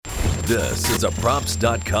This is a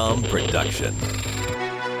Props.com production.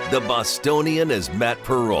 The Bostonian is Matt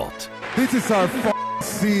Perrault. This is our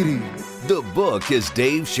city. The book is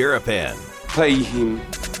Dave Sharapan. Pay him.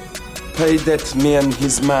 Pay that man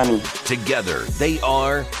his money. Together, they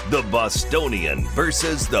are the Bostonian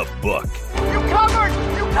versus the book. You covered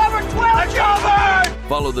 12. I covered.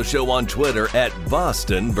 Follow the show on Twitter at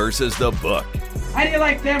Boston versus the book. How do you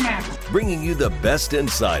like them apples? Bringing you the best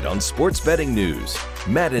insight on sports betting news,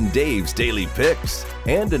 Matt and Dave's daily picks,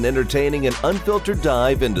 and an entertaining and unfiltered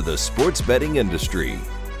dive into the sports betting industry.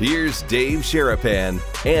 Here's Dave Sharapan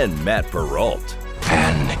and Matt Perrault.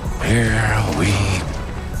 And here we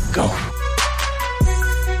go.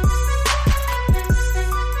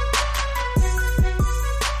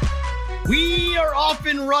 We are off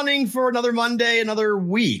and running for another Monday, another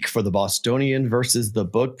week for the Bostonian versus the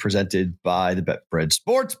book, presented by the BetBread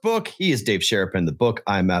Sportsbook. He is Dave Sharapan, the book.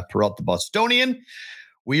 I'm Matt Perrault, the Bostonian.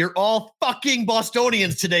 We are all fucking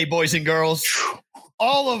Bostonians today, boys and girls.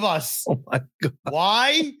 All of us. Oh my God.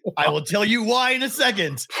 Why? I will tell you why in a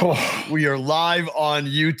second. We are live on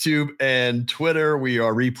YouTube and Twitter. We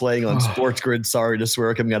are replaying on Sports Grid. Sorry to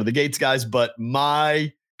swear coming out of the gates, guys, but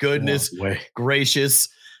my goodness gracious.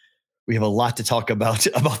 We have a lot to talk about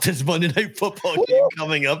this Monday Night Football game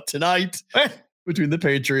coming up tonight between the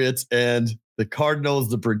Patriots and the Cardinals,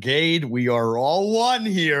 the Brigade. We are all one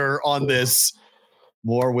here on this.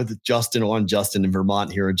 More with Justin in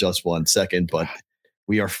Vermont here in just 1 second, but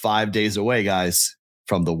we are 5 days away, guys,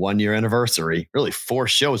 from the 1 year anniversary. Really 4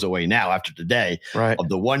 shows away now after today, right, of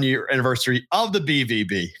the 1 year anniversary of the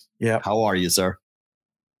BVB. Yeah. How are you, sir?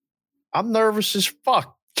 I'm nervous as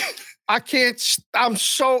fuck. I can't. I'm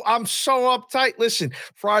so uptight. Listen,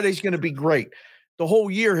 Friday's going to be great. The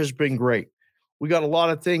whole year has been great. We got a lot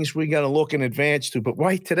of things we got to look in advance to, but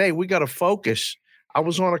right today we got to focus. I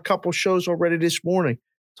was on a couple shows already this morning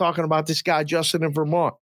talking about this guy, Justin in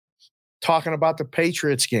Vermont, talking about the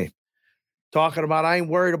Patriots game, talking about I ain't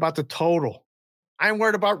worried about the total. I ain't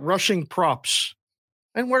worried about rushing props.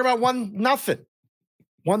 I ain't worried about nothing.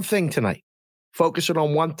 One thing tonight. Focusing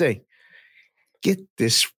on one thing. Get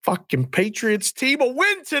this fucking Patriots team a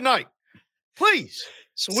win tonight. Please.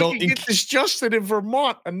 So we can get this Justin in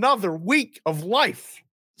Vermont another week of life.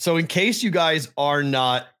 So in case you guys are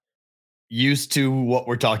not used to what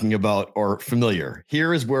we're talking about or familiar,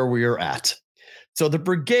 here is where we are at. So the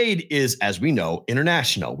Brigade is, as we know,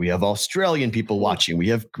 international. We have Australian people watching. We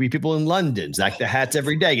have people in London, Zach the Hats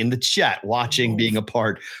every day in the chat watching, being a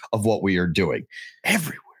part of what we are doing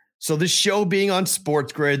everywhere. So the show being on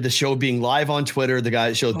Sports Grid, the show being live on Twitter,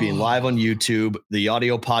 the show being live on YouTube, the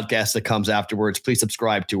audio podcast that comes afterwards. Please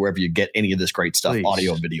subscribe to wherever you get any of this great stuff,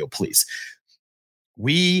 audio, video, please.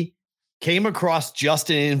 We came across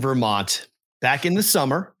Justin in Vermont back in the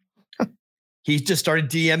summer. He just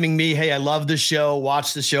started DMing me, hey, I love the show,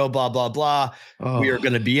 watch the show, blah, blah, blah. We are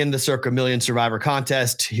going to be in the Circa Million Survivor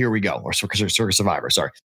contest. Here we go. Or Circa Survivor,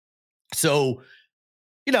 sorry. So,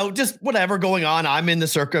 just whatever going on. I'm in the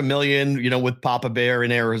Circa Million, with Papa Bear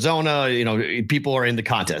in Arizona. People are in the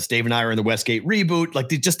contest. Dave and I are in the Westgate Reboot. Like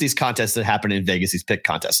just these contests that happen in Vegas, these pick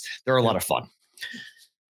contests. They're a lot of fun.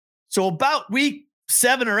 So about week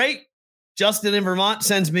 7 or 8, Justin in Vermont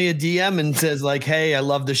sends me a DM and says like, hey, I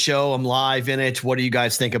love the show. I'm live in it. What do you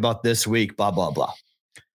guys think about this week? Blah, blah, blah.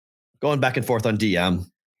 Going back and forth on DM.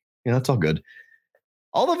 It's all good.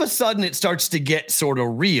 All of a sudden, it starts to get sort of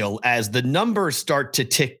real as the numbers start to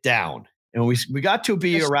tick down. And we got to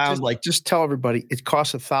be just tell everybody it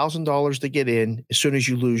costs $1,000 to get in. As soon as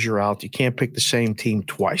you lose, you're out. You can't pick the same team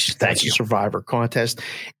twice. That's a Survivor contest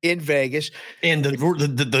in Vegas. And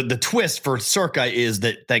the twist for Circa is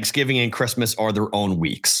that Thanksgiving and Christmas are their own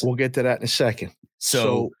weeks. We'll get to that in a second.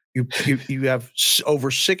 So you have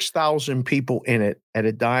over 6,000 people in it at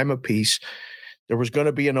a dime a piece. There was going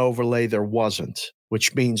to be an overlay. There wasn't,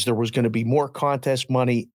 which means there was going to be more contest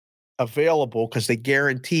money available because they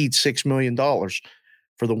guaranteed $6 million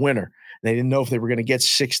for the winner. They didn't know if they were going to get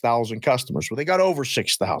 6,000 customers. Well, they got over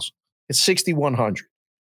 6,000. It's 6,100.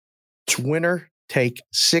 Winner take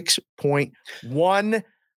 $6.1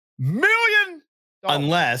 million.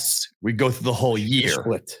 Unless we go through the whole year.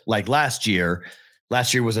 Split. Like last year.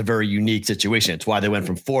 Last year was a very unique situation. It's why they went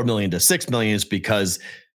from 4 million to 6 million is because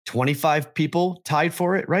 25 people tied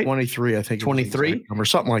for it, right? 23, I think. 23? Or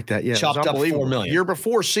something like that. Yeah. Chopped up 4 million. Year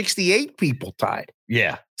before, 68 people tied.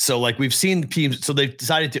 Yeah. So we've seen teams. So they've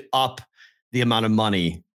decided to up the amount of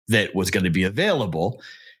money that was going to be available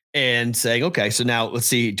and saying, okay, so now let's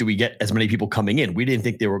see, do we get as many people coming in? We didn't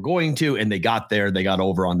think they were going to, and they got there. They got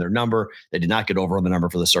over on their number. They did not get over on the number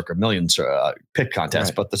for the Circa Millions pick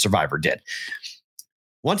contest, but the Survivor did.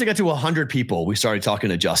 Once it got to 100 people, we started talking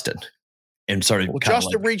to Justin. and started. Well,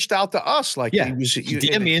 Justin reached out to us like he was. He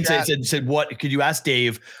DM'd me and said, "What could you ask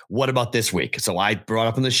Dave? What about this week?" So I brought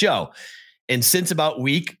up on the show, and since about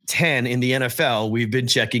week 10 in the NFL, we've been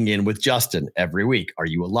checking in with Justin every week. Are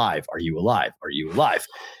you alive? Are you alive? Are you alive?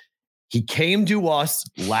 He came to us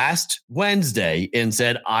last Wednesday and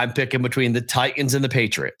said, "I'm picking between the Titans and the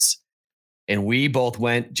Patriots," and we both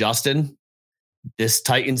went, Justin. This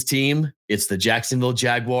Titans team, it's the Jacksonville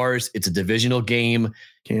Jaguars. It's a divisional game.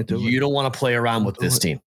 Can't do it. You don't want to play around with this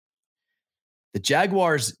team. The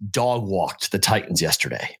Jaguars dog walked the Titans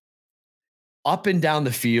yesterday. Up and down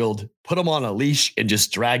the field, put them on a leash and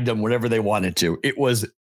just dragged them wherever they wanted to. It was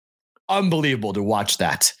unbelievable to watch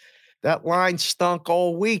that. That line stunk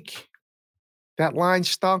all week.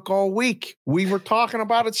 We were talking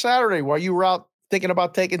about it Saturday while you were out thinking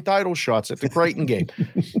about taking title shots at the Creighton game,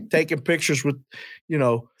 taking pictures with,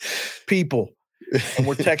 people. And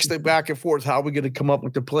we're texting back and forth. How are we going to come up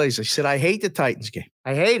with the plays? I said, I hate the Titans game.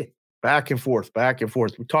 I hate it. Back and forth.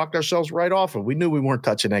 We talked ourselves right off of it. We knew we weren't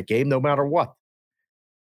touching that game no matter what.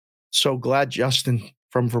 So glad Justin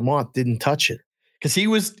from Vermont didn't touch it. Because he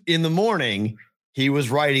was in the morning, he was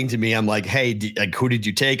writing to me. I'm like, hey, who did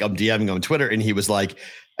you take? I'm DMing on Twitter. And he was like,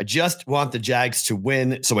 I just want the Jags to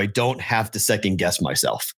win so I don't have to second guess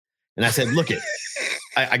myself. And I said, look it,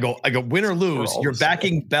 I go, win or lose, you're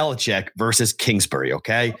backing Belichick versus Kingsbury.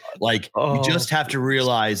 Okay. Like you just have to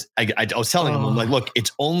realize, I was telling him, I'm like, look,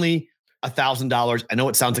 it's only $1,000. I know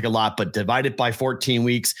it sounds like a lot, but divide it by 14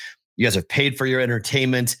 weeks. You guys have paid for your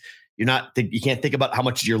entertainment. You can't think about how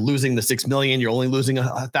much you're losing the $6 million. You're only losing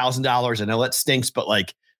 $1,000. I know that stinks, but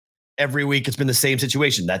like, every week it's been the same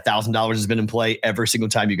situation. That $1,000 has been in play every single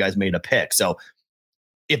time you guys made a pick. So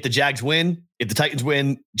if the Jags win, if the Titans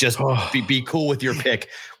win, just be cool with your pick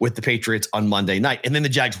with the Patriots on Monday night. And then the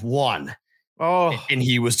Jags won. And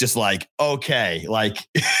he was just like, okay, like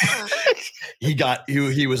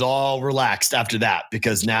he was all relaxed after that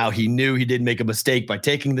because now he knew he didn't make a mistake by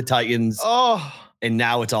taking the Titans. And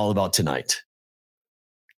now it's all about tonight.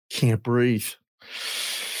 Can't breathe.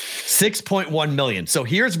 6.1 million. So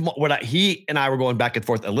here's what he and I were going back and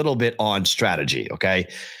forth a little bit on strategy. Okay.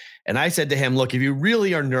 And I said to him, look, if you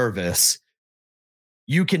really are nervous,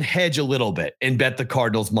 you can hedge a little bit and bet the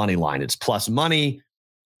Cardinals money line. It's plus money,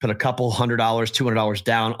 put a couple $100, $200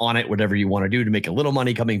 down on it, whatever you want to do to make a little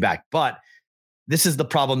money coming back. But this is the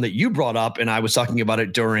problem that you brought up. And I was talking about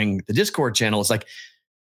it during the Discord channel. It's like,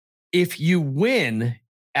 if you win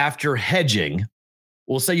after hedging,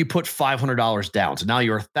 we'll say you put $500 down. So now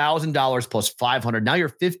you're $1,000 plus $500. Now you're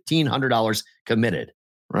 $1,500 committed.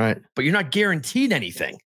 Right. But you're not guaranteed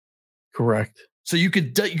anything. Correct. So you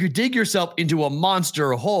could dig yourself into a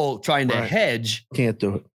monster hole trying to hedge. Can't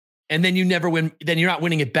do it. And then you never win. Then you're not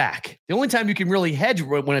winning it back. The only time you can really hedge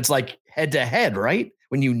when it's like head to head, right?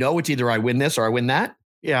 When you know it's either I win this or I win that.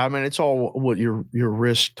 Yeah. I mean, it's all what your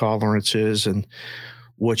risk tolerance is and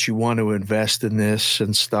what you want to invest in this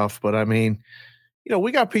and stuff. But I mean,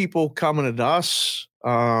 we got people coming at us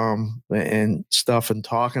and stuff and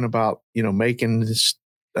talking about, making this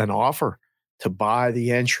an offer to buy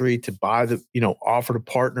the entry, to buy the, offer to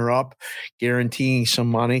partner up, guaranteeing some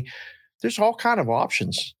money. There's all kind of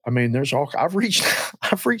options. I mean, I've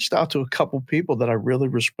reached out to a couple people that I really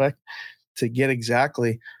respect to get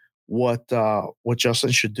exactly what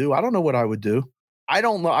Justin should do. I don't know what I would do. I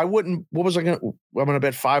don't know. I wouldn't. I'm going to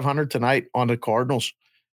bet 500 tonight on the Cardinals.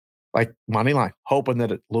 Like money line, hoping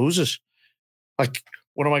that it loses. Like,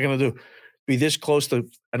 what am I going to do? Be this close to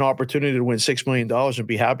an opportunity to win $6 million and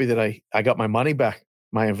be happy that I got my money back,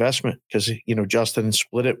 my investment, because Justin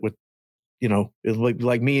split it with, it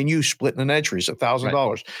like me and you splitting an entry, it's $1,000.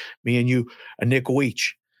 Right. Me and you, a nickel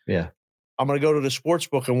each. Yeah, I'm going to go to the sports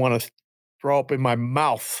book and want to throw up in my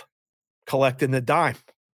mouth, collecting the dime.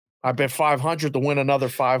 I bet 500 to win another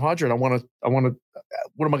 500. I want to.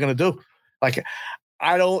 What am I going to do? Like.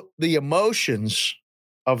 The emotions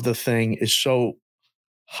of the thing is so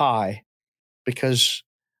high because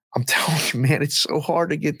I'm telling you, man, it's so hard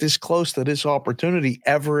to get this close to this opportunity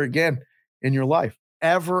ever again in your life,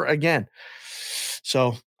 ever again.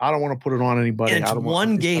 So I don't want to put it on anybody. It's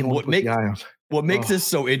one game. What makes this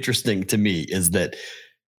so interesting to me is that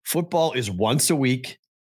football is once a week.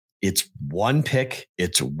 It's one pick.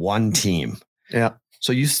 It's one team. Yeah.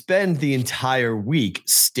 So you spend the entire week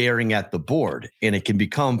staring at the board, and it can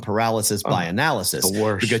become paralysis by analysis. The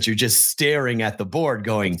worst. Because you're just staring at the board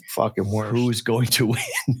going, fucking worse. Who's going to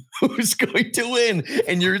win? Who's going to win?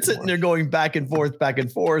 And you're sitting there going back and forth.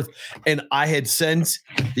 And I had sent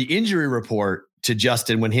the injury report to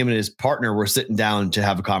Justin when him and his partner were sitting down to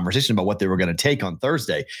have a conversation about what they were going to take on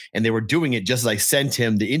Thursday. And they were doing it just as I sent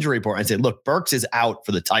him the injury report and said, look, Burks is out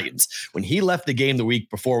for the Titans. When he left the game the week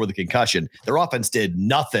before with a concussion, their offense did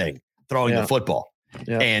nothing throwing the football.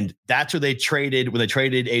 Yeah. And that's where they traded. When they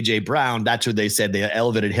traded AJ Brown, that's where they said they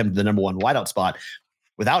elevated him to the number one wideout spot.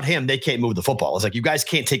 Without him, they can't move the football. It's like, you guys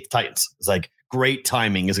can't take the Titans. It's like, great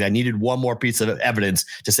timing. It's like, I needed one more piece of evidence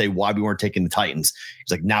to say why we weren't taking the Titans.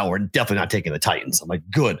 He's like, now we're definitely not taking the Titans. I'm like,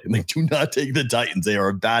 good. I'm like, do not take the Titans. They are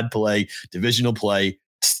a bad play, divisional play.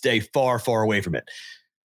 Stay far, far away from it.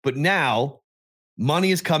 But now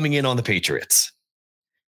money is coming in on the Patriots.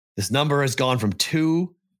 This number has gone from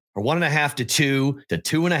 1.5 to 2 to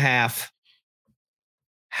 2.5.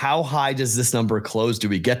 How high does this number close? Do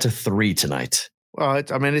we get to 3 tonight? Well,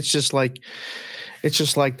 it's just like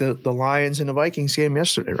the Lions and the Vikings game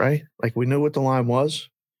yesterday, right? Like, we knew what the line was.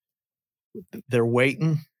 They're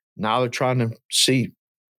waiting. Now they're trying to see,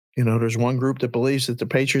 there's one group that believes that the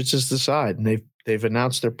Patriots is the side, and they've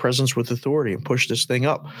announced their presence with authority and pushed this thing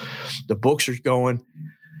up. The books are going,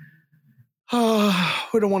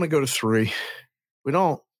 we don't want to go to 3. We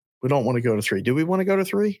don't want to go to 3. Do we want to go to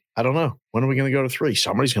 3? I don't know. When are we going to go to 3?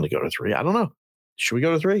 Somebody's going to go to 3. I don't know. Should we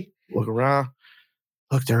go to 3? Look around.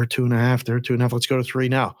 Look, they're 2.5. They're 2.5. Let's go to 3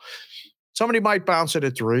 now. Somebody might bounce it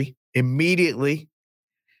at 3. Immediately,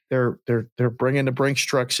 they're bringing the Brinks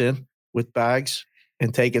trucks in with bags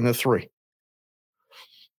and taking the 3.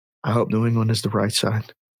 I hope New England is the right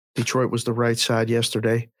side. Detroit was the right side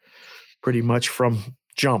yesterday, pretty much from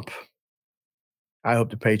jump. I hope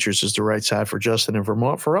the Patriots is the right side for Justin and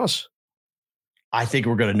Vermont for us. I think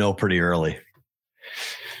we're going to know pretty early.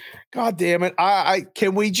 God damn it. I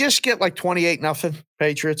can we just get like 28-0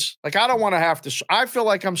 Patriots? Like, I don't want to have to. I feel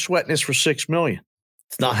like I'm sweating this for $6 million.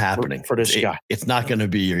 It's not happening for this guy. It's not going to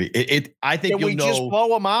be. I think can we just blow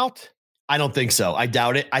them out? I don't think so. I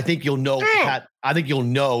doubt it. I think you'll know. I think you'll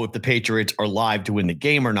know if the Patriots are live to win the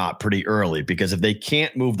game or not pretty early, because if they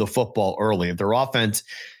can't move the football early, if their offense,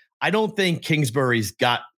 I don't think Kingsbury's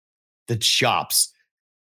got the chops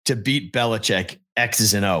to beat Belichick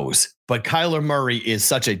X's and O's. But Kyler Murray is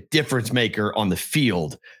such a difference maker on the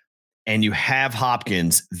field. And you have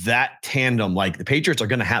Hopkins, that tandem, like the Patriots are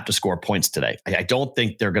going to have to score points today. I don't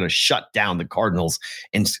think they're going to shut down the Cardinals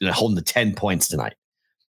and hold them to 10 points tonight.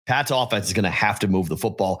 Pat's offense is going to have to move the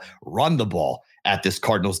football, run the ball at this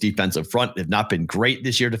Cardinals defensive front. They've not been great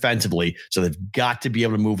this year defensively, so they've got to be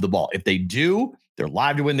able to move the ball. If they do, they're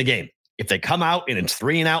live to win the game. If they come out and it's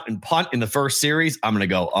 3 and out and punt in the first series, I'm going to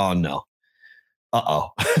go, oh no.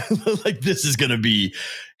 Like, this is going to be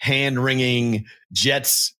hand-wringing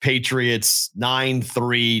Jets, Patriots,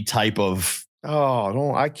 9-3 type of. Oh, I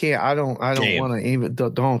don't want to even,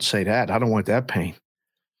 don't say that. I don't want that pain.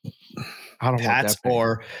 I don't want that pain.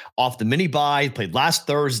 Or off the mini bye, played last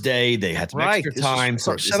Thursday. They had some extra time.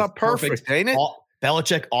 So set up perfect, ain't it?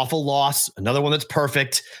 Belichick, awful loss. Another one that's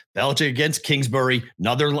perfect. Belichick against Kingsbury.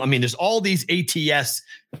 There's all these ATS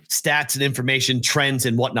stats and information, trends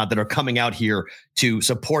and whatnot that are coming out here to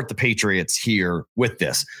support the Patriots here with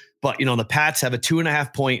this. But, the Pats have a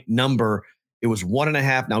 2.5 point number. It was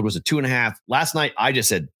 1.5. Now it was a 2.5. Last night, I just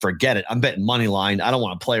said, forget it. I'm betting money line. I don't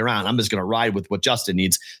want to play around. I'm just going to ride with what Justin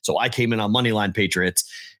needs. So I came in on money line Patriots.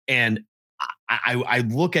 And I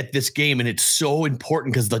look at this game, and it's so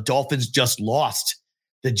important because the Dolphins just lost.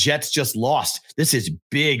 The Jets just lost. This is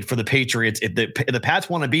big for the Patriots. If the Pats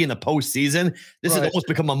want to be in the postseason, this has almost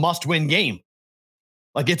become a must-win game.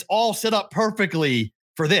 Like, it's all set up perfectly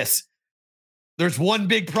for this. There's one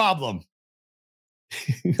big problem.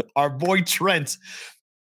 Our boy Trent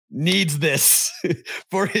needs this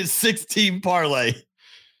for his 6-team parlay.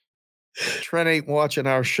 Trent ain't watching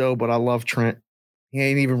our show, but I love Trent. He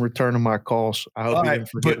ain't even returning my calls. I hope he didn't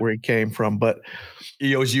forget where he came from, but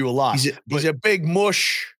he owes you a lot. He's a big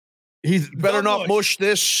mush. He's better not mush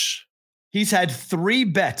this. He's had 3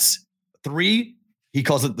 bets. 3, he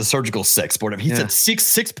calls it the surgical 6. He's had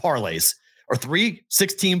six parlays, or 3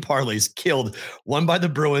 6-team parlays killed. 1 by the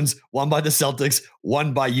Bruins, 1 by the Celtics,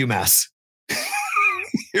 1 by UMass.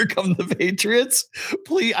 Here come the Patriots.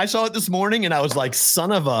 Please, I saw it this morning and I was like,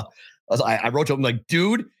 son of a, I wrote to him like,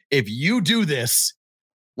 dude, if you do this,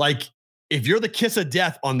 like, if you're the kiss of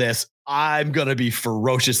death on this, I'm going to be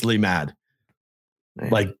ferociously mad. Man.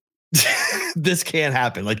 Like, this can't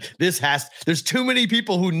happen. Like, there's too many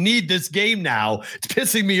people who need this game now. It's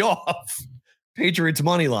pissing me off. Patriots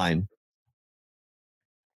money line.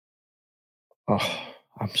 Oh,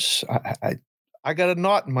 I got a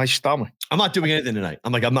knot in my stomach. I'm not doing anything tonight.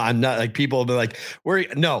 I'm not like, people will be like,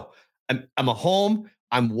 I'm at home.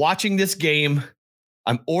 I'm watching this game.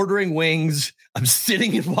 I'm ordering wings. I'm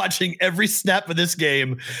sitting and watching every snap of this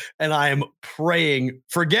game, and I am praying.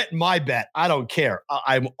 Forget my bet. I don't care.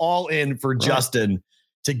 I'm all in for Justin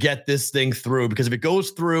to get this thing through, because if it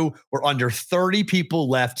goes through, we're under 30 people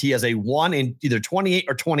left. He has a 1 in either 28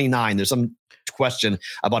 or 29. There's some question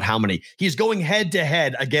about how many. He's going head to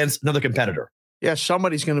head against another competitor. Yeah,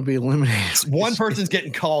 somebody's going to be eliminated. One person's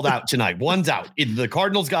getting called out tonight. One's out. Either the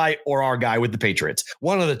Cardinals guy or our guy with the Patriots.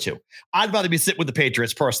 One of the two. I'd rather be sitting with the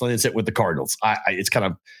Patriots personally than sit with the Cardinals.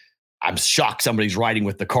 I'm shocked somebody's riding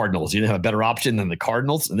with the Cardinals. You didn't have a better option than the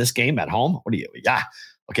Cardinals in this game at home? What do you? Yeah.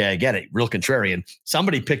 Okay, I get it. Real contrarian.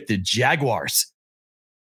 Somebody picked the Jaguars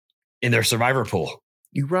in their survivor pool.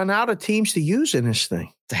 You run out of teams to use in this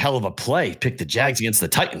thing. It's a hell of a play. Pick the Jags against the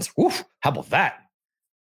Titans. Woof. How about that?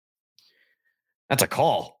 That's a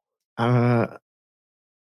call.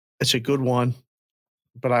 It's a good one,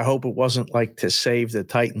 but I hope it wasn't like to save the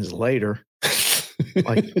Titans later.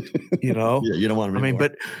 Like, you know, yeah, you don't want to. I mean,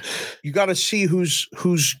 but you got to see who's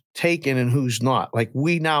taken and who's not. Like,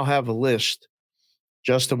 we now have a list.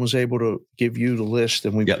 Justin was able to give you the list,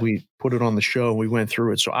 and we put it on the show and we went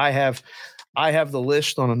through it. So I have the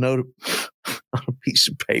list on a note on a piece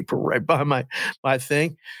of paper right by my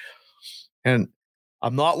thing, and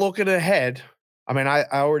I'm not looking ahead. I mean, I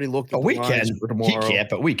already looked at the lines for tomorrow. He can't,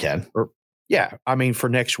 but we can. I mean, for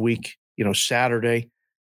next week, Saturday,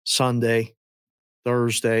 Sunday,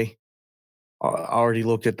 Thursday. I already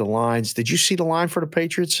looked at the lines. Did you see the line for the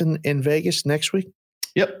Patriots in Vegas next week?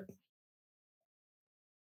 Yep.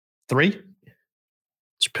 3?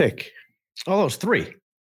 It's pick. Oh, it's 3.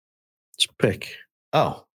 It's pick.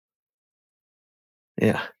 Oh.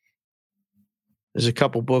 Yeah. There's a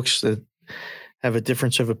couple books that have a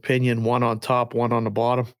difference of opinion, one on top, one on the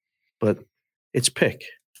bottom, but it's pick.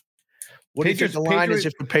 What do you think the line is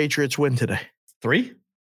if the Patriots win today? 3?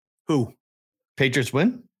 Who? Patriots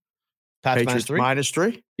win? Pats Patriots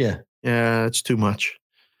 -3? Yeah. Yeah, that's too much.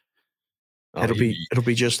 It'll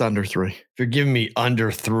be just under 3. If you're giving me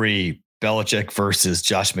under 3, Belichick versus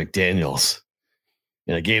Josh McDaniels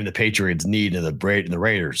in a game the Patriots need and the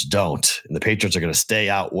Raiders don't, and the Patriots are going to stay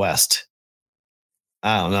out west.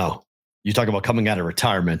 I don't know. You talk about coming out of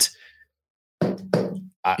retirement. You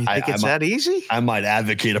think it's that easy? I might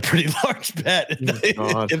advocate a pretty large bet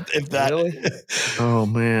if that. Really? Oh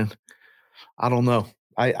man, I don't know.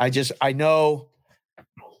 I know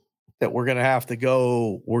that we're gonna have to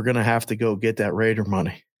go. We're gonna have to go get that Raider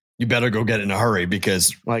money. You better go get it in a hurry,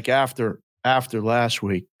 because like after last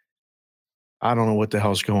week, I don't know what the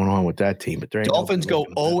hell's going on with that team. But Dolphins go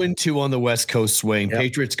 0-2 on the West Coast swing. Yep.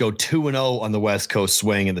 Patriots go 2-0 on the West Coast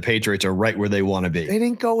swing, and the Patriots are right where they want to be. They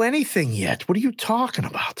didn't go anything yet. What are you talking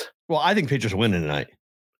about? Well, I think Patriots are winning tonight.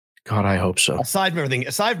 God, I hope so. Aside from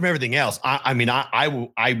everything else,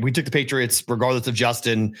 we took the Patriots regardless of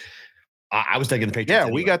Justin. I was taking the Patriots. Yeah,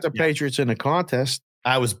 anyway. We got the Patriots in the contest.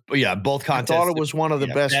 Both contests. I thought it was one of the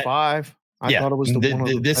best 5. I thought it was one of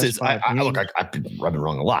the best 5. I've been rubbing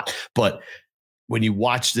wrong a lot, but when you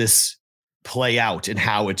watch this play out and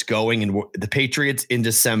how it's going, and the Patriots in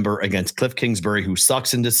December against Cliff Kingsbury, who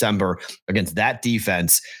sucks in December, against that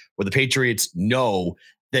defense, where the Patriots know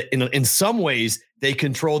that in some ways they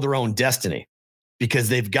control their own destiny, because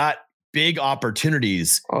they've got big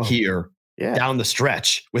opportunities here down the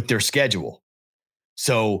stretch with their schedule.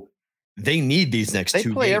 So they need these next 2 games.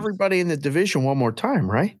 They play everybody in the division one more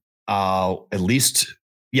time, right? At least,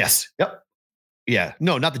 yes. Yep. Yeah.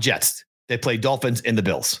 No, not the Jets. They play Dolphins and the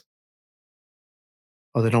Bills.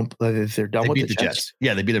 Oh, they're done with the Jets?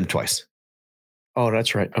 Yeah, they beat them twice. Oh,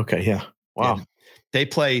 that's right. Okay, yeah. Wow. Yeah. They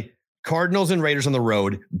play Cardinals and Raiders on the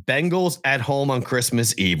road, Bengals at home on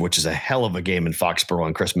Christmas Eve, which is a hell of a game in Foxborough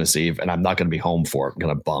on Christmas Eve, and I'm not going to be home for it. I'm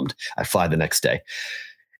going to be bummed. I fly the next day.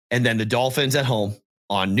 And then the Dolphins at home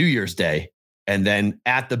on New Year's Day, and then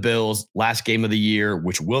at the Bills, last game of the year,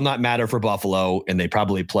 which will not matter for Buffalo, and they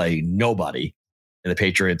probably play nobody. And the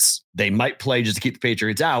Patriots, they might play just to keep the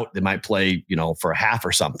Patriots out. They might play, for a half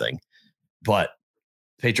or something. But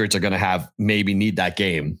the Patriots are going to need that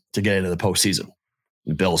game to get into the postseason.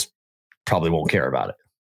 The Bills probably won't care about it.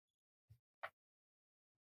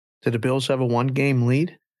 Do the Bills have a 1-game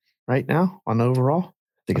lead right now on overall?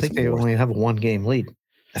 I think they only have a 1-game lead.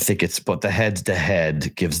 I think but the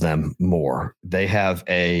head-to-head gives them more. They have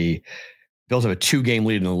Bills have a 2-game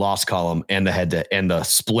lead in the loss column and the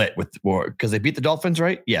split with because they beat the Dolphins,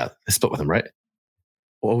 right? Yeah, they split with them, right?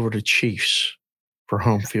 Over the Chiefs for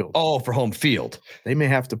home field. Oh, for home field. They may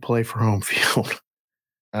have to play for home field.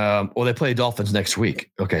 Well, they play Dolphins next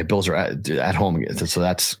week. Okay, Bills are at home again, so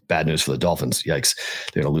that's bad news for the Dolphins. Yikes,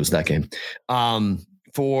 they're going to lose that game.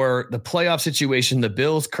 for the playoff situation, the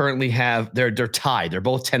Bills currently have they're tied. They're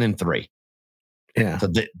both 10-3. Yeah. So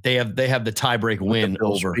they have the tiebreak win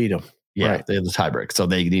over. Beat them. Yeah, right. They have the tiebreak, so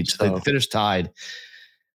they need to finish tied.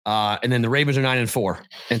 And then the Ravens are 9-4,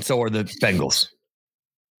 and so are the Bengals.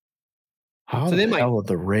 How the hell are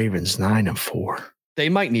the Ravens 9-4? They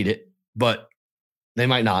might need it, but they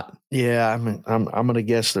might not. Yeah, I'm going to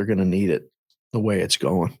guess they're going to need it the way it's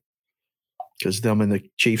going, because them and the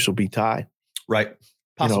Chiefs will be tied. Right.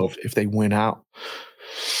 Possible. You know, if they win out.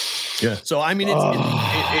 Yeah. So I mean,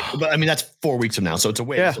 but I mean that's 4 weeks from now, so it's a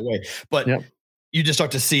ways away. But you just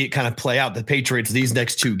start to see it kind of play out. The Patriots, these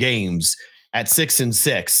next 2 games at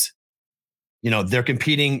 6-6, you know, they're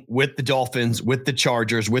competing with the Dolphins, with the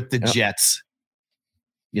Chargers, with the Jets,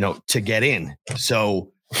 you know, to get in.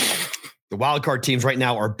 So the wild card teams right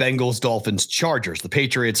now are Bengals, Dolphins, Chargers. The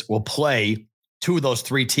Patriots will play 2 of those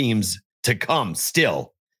 3 teams to come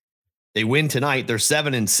still. They win tonight. They're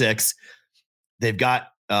 7-6. They've got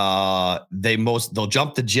they'll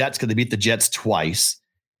jump the Jets because they beat the Jets twice.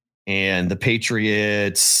 And the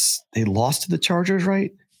Patriots, they lost to the Chargers,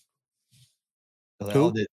 right?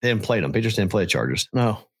 They didn't play them. Patriots didn't play the Chargers.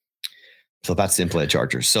 No. So that's didn't play the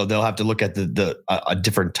Chargers. So they'll have to look at a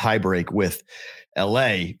different tiebreak with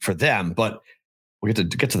LA for them. But we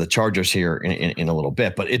get to the Chargers here in a little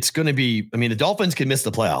bit. But it's going to be, I mean, the Dolphins can miss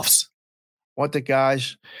the playoffs. Want the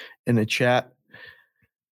guys in the chat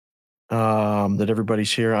that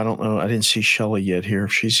everybody's here. I don't know. I didn't see Shelly yet here.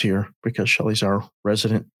 If she's here, because Shelly's our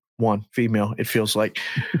resident one female, it feels like.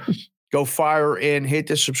 Go fire in, hit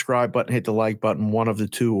the subscribe button, hit the like button, one of the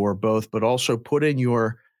two or both, but also put in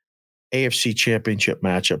your AFC championship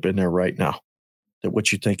matchup in there right now, that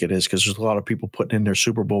what you think it is, because there's a lot of people putting in their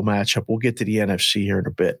Super Bowl matchup. We'll get to the NFC here in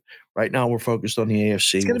a bit. Right now, we're focused on the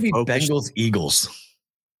AFC. It's going to be Bengals-Eagles.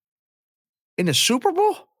 In the Super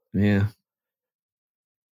Bowl? Yeah.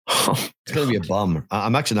 It's going to be a bum.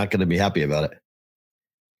 I'm actually not going to be happy about it.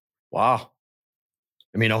 Wow.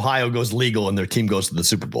 I mean, Ohio goes legal and their team goes to the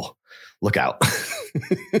Super Bowl. Look out.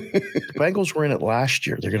 The Bengals were in it last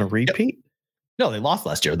year. They're going to repeat? No, they lost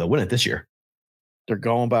last year. They'll win it this year. They're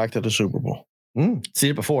going back to the Super Bowl.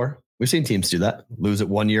 Seen it before. We've seen teams do that. Lose it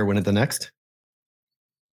one year, win it the next.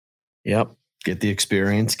 Yep. Get the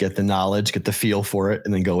experience, get the knowledge, get the feel for it,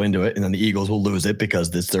 and then go into it. And then the Eagles will lose it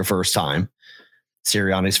because it's their first time.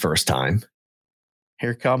 Sirianni's first time.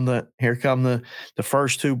 Here come the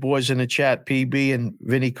first 2 boys in the chat. PB and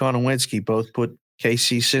Vinny Konowinski both put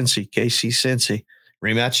KC Cincy.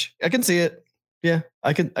 Rematch. I can see it. Yeah,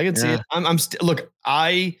 I can see it. Look,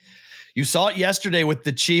 you saw it yesterday with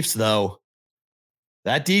the Chiefs, though.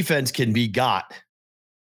 That defense can be got.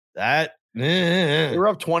 They were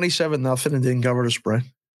up 27-0 and didn't cover the spread.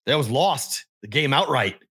 That was lost. The game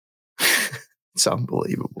outright. It's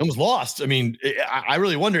unbelievable. It was lost. I mean, I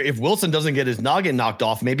really wonder if Wilson doesn't get his noggin knocked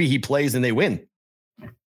off, maybe he plays and they win.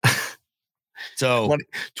 So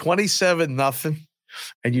 27-0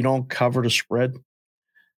 and you don't cover the spread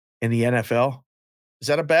in the NFL. Is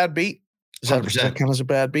that a bad beat? Is that kind of a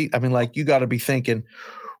bad beat? I mean, like, you got to be thinking,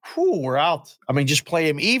 we're out. I mean, just play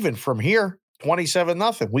him even from here.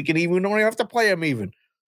 27-0. We don't even have to play him even.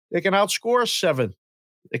 They can outscore us 7.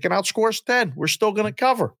 They can outscore us 10. We're still going to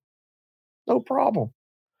cover. No problem.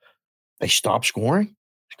 They stopped scoring.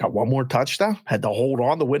 Got one more touchdown. Had to hold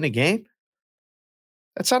on to win the game.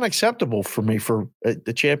 That's unacceptable for me for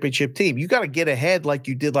the championship team. You got to get ahead like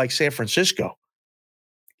you did like San Francisco.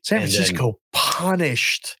 San Francisco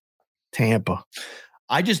punished Tampa.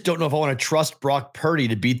 I just don't know if I want to trust Brock Purdy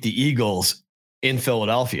to beat the Eagles in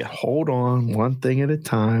Philadelphia. Hold on. One thing at a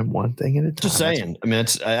time. Just saying. I mean,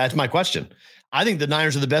 that's my question. I think the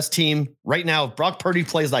Niners are the best team right now. If Brock Purdy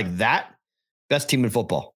plays like that, best team in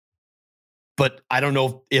football. But I don't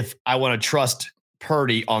know if I want to trust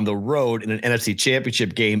Purdy on the road in an NFC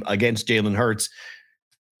championship game against Jalen Hurts,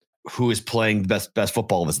 who is playing the best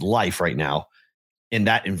football of his life right now in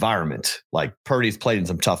that environment. Like, Purdy's played in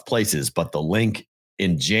some tough places, but the link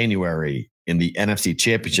in January in the NFC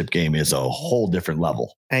championship game is a whole different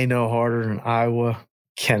level. Ain't no harder than Iowa.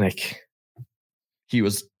 Kinnick. He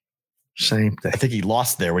was same thing. I think he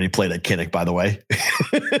lost there when he played at Kinnick, by the way.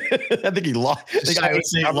 I think he lost.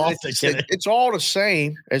 It's all the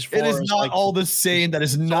same. As far it is as not all the same. That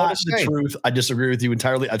is not the truth. I disagree with you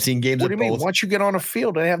entirely. I've seen games. What do you mean? Once you get on a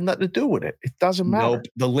field, they have nothing to do with it. It doesn't matter. Nope.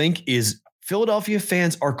 The link is Philadelphia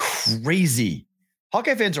fans are crazy.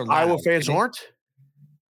 Hawkeye fans are loud. Iowa fans aren't.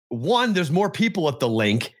 1, there's more people at the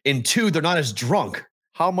link, and 2, they're not as drunk.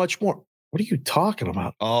 How much more? What are you talking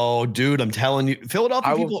about? Oh, dude, I'm telling you,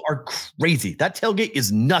 Philadelphia people are crazy. That tailgate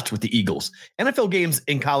is nuts with the Eagles. NFL games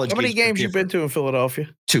in college. How many games you've been to in Philadelphia?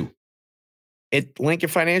 2. At Lincoln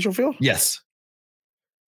Financial Field? Yes.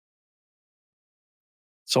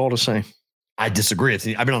 It's all the same. I disagree.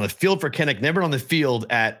 I've been on the field for Kinnick, never on the field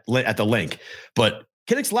at the Link. But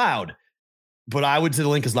Kinnick's loud, but I would say the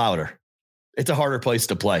Link is louder. It's a harder place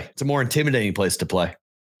to play. It's a more intimidating place to play.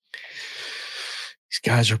 These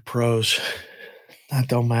guys are pros. That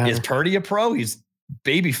don't matter. Is Purdy a pro? He's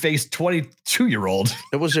baby-faced 22-year-old.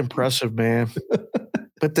 It was impressive, man.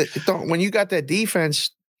 But when you got that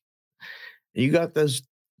defense, you got those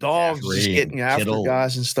dogs just getting after Kittle.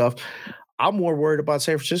 Guys and stuff. I'm more worried about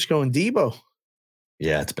San Francisco and Debo.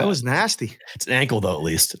 Yeah, it's bad. That was nasty. It's an ankle, though, at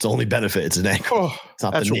least. It's only benefit. It's an ankle. Oh, it's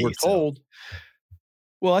not that's the knee, what we're told.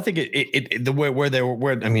 Well, I think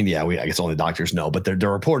I guess only doctors know, but they're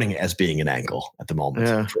reporting it as being an ankle at the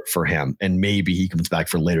moment for him. And maybe he comes back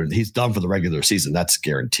for later. He's done for the regular season. That's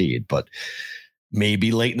guaranteed. But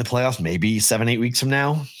maybe late in the playoffs, maybe 7-8 weeks from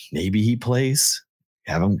now, maybe he plays.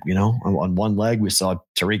 Have him, on one leg. We saw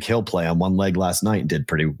Tyreek Hill play on one leg last night and did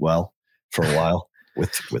pretty well for a while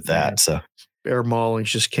with that. So Bear Maulings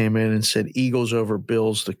just came in and said, Eagles over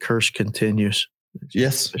Bills, the curse continues.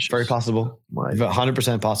 Yes, very possible.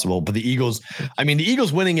 100% possible. But the Eagles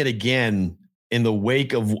winning it again in the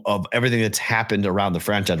wake of everything that's happened around the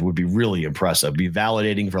franchise would be really impressive. Be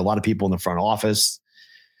validating for a lot of people in the front office,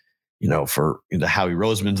 for the Howie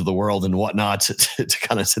Rosemans of the world and whatnot to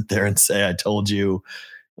kind of sit there and say, I told you.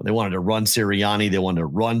 They wanted to run Sirianni. They wanted to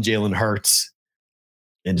run Jalen Hurts.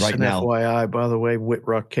 And right now, FYI, by the way,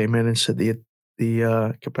 Whitrock came in and said the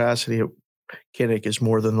capacity of Kinnick is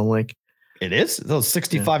more than the Link. It is? Those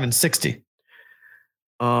 65 and 60.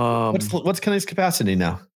 What's Kinnick's capacity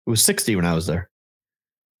now? It was 60 when I was there.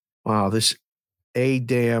 Wow, this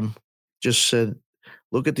A-Dam just said,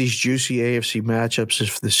 look at these juicy AFC matchups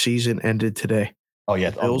if the season ended today. Oh, yeah.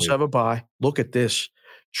 Bills have a bye. Look at this.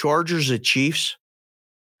 Chargers at Chiefs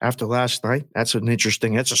after last night. That's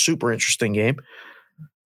a super interesting game.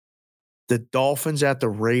 The Dolphins at the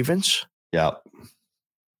Ravens. Yeah.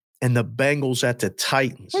 And the Bengals at the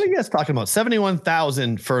Titans. What are you guys talking about?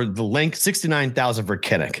 71,000 for the Link, 69,000 for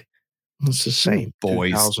Kinnick. It's the same,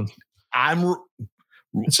 boys. It's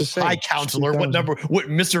the same. High counselor. What number? What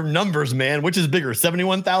Mr. Numbers, man? Which is bigger,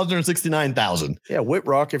 71,000 or 69,000? Yeah,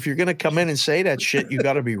 Whitrock. If you're going to come in and say that shit, you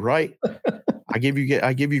got to be right. I give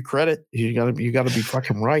you credit. You got to be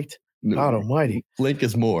fucking right. God almighty. Link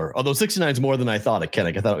is more. Although 69 is more than I thought at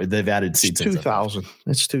Kinnick. I thought they've added seats. It's 2,000.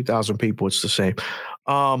 It's 2,000 people. It's the same.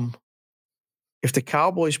 If the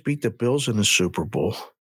Cowboys beat the Bills in the Super Bowl.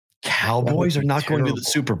 Cowboys are not going to the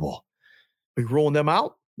Super Bowl. We rolling them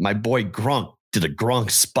out? My boy Gronk did a Gronk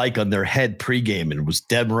spike on their head pregame and was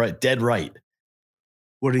dead right.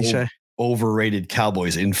 What did he say? Overrated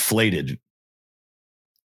Cowboys, inflated.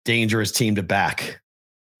 Dangerous team to back.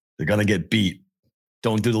 They're going to get beat.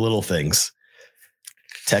 Don't do the little things.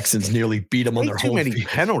 Texans nearly beat them on their home field. Too many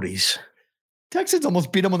penalties. Texans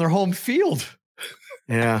almost beat them on their home field.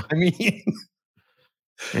 Yeah. I mean,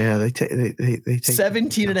 yeah, they take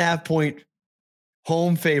 17.5 point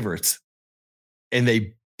home favorites, and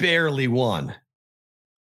they barely won.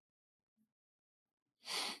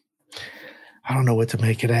 I don't know what to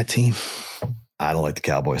make of that team. I don't like the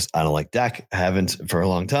Cowboys. I don't like Dak. I haven't for a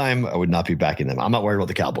long time. I would not be backing them. I'm not worried about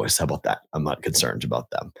the Cowboys. How about that? I'm not concerned about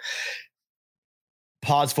them.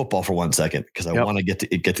 Pause football for 1 second because I want to get to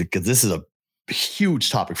because this is a huge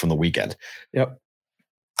topic from the weekend. Yep.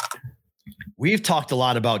 We've talked a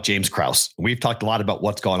lot about James Krause. We've talked a lot about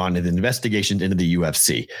what's going on in the investigations into the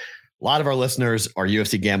UFC. A lot of our listeners are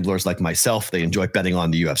UFC gamblers like myself. They enjoy betting on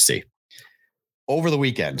the UFC. Over the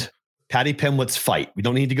weekend, Paddy Pimblett's fight. We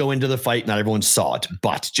don't need to go into the fight. Not everyone saw it,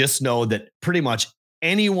 but just know that pretty much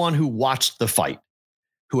anyone who watched the fight,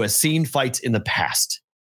 who has seen fights in the past,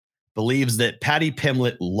 believes that Paddy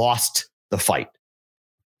Pimblett lost the fight.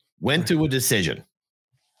 Went to a decision.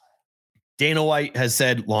 Dana White has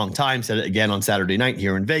said long time, said it again on Saturday night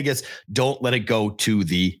here in Vegas, don't let it go to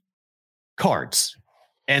the cards.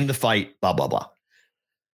 End the fight, blah, blah, blah.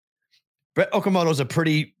 Brett Okamoto's a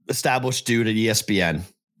pretty established dude at ESPN.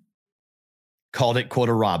 Called it, quote,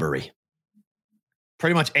 a robbery.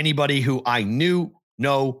 Pretty much anybody who I knew,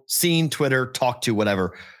 know, seen, Twitter, talked to,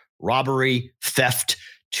 whatever. Robbery, theft,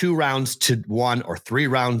 2 rounds to 1 or 3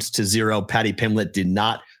 rounds to 0. Paddy Pimblett did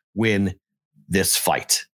not win this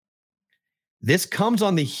fight. This comes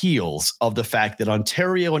on the heels of the fact that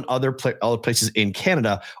Ontario and other places in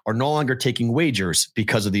Canada are no longer taking wagers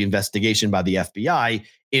because of the investigation by the FBI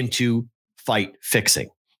into fight fixing.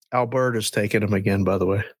 Alberta's taking him again, by the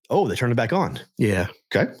way. Oh, they turned it back on. Yeah.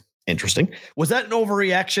 Okay. Interesting. Was that an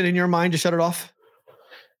overreaction in your mind to shut it off?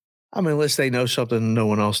 I mean, unless they know something no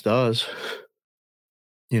one else does.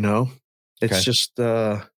 It's just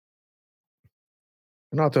they're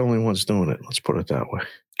not the only ones doing it. Let's put it that way.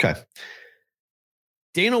 Okay.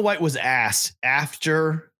 Dana White was asked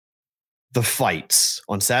after the fights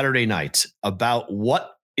on Saturday night about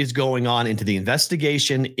what is going on into the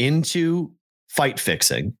investigation into fight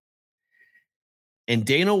fixing. And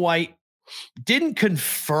Dana White didn't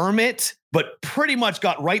confirm it, but pretty much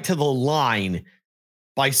got right to the line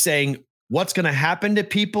by saying what's going to happen to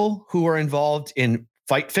people who are involved in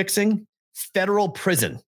fight fixing. Federal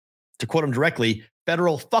prison. To quote him directly,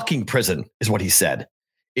 federal fucking prison is what he said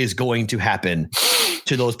is going to happen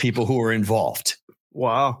to those people who are involved.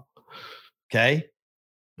 Wow. Okay.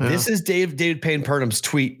 Yeah. This is David Payne Purnham's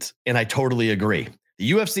tweet, and I totally agree.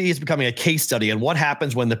 The UFC is becoming a case study on what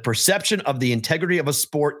happens when the perception of the integrity of a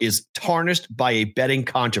sport is tarnished by a betting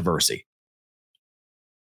controversy.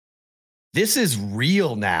 This is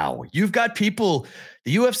real now. You've got people,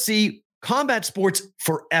 the UFC, combat sports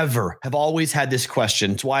forever have always had this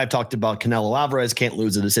question. It's why I've talked about Canelo Alvarez can't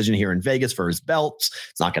lose a decision here in Vegas for his belts.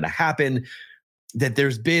 It's not going to happen. That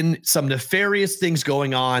there's been some nefarious things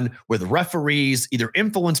going on with referees, either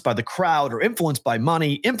influenced by the crowd or influenced by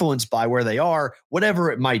money, influenced by where they are,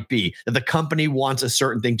 whatever it might be, that the company wants a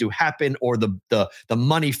certain thing to happen, or the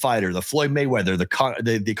money fighter, the Floyd Mayweather, the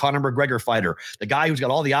Conor McGregor fighter, the guy who's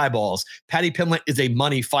got all the eyeballs. Paddy Pimblett is a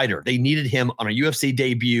money fighter. They needed him on a UFC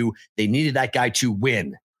debut. They needed that guy to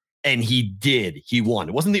win. And he did. He won.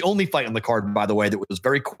 It wasn't the only fight on the card, by the way, that was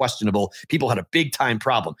very questionable. People had a big time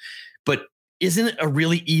problem. But isn't it a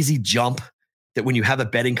really easy jump that when you have a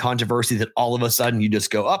betting controversy that all of a sudden you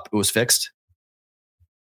just go up, it was fixed?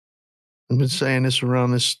 I've been saying this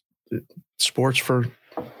around this sports for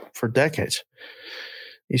decades.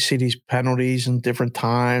 You see these penalties and different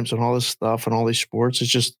times and all this stuff and all these sports.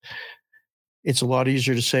 It's a lot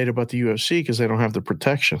easier to say it about the UFC because they don't have the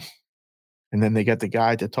protection. And then they got the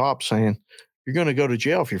guy at the top saying, you're going to go to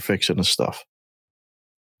jail if you're fixing this stuff.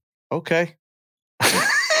 Okay.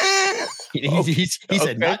 He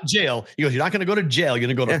said, not jail. He goes, you're not going to go to jail. You're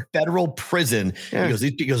going to go to federal prison. Yeah.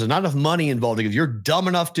 He goes, there's not enough money involved. He goes, you're dumb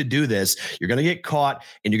enough to do this. You're going to get caught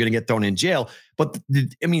and you're going to get thrown in jail. But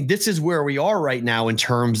this is where we are right now in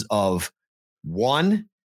terms of one,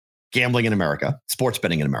 gambling in America, sports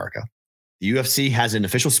betting in America. The UFC has an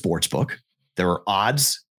official sports book. There are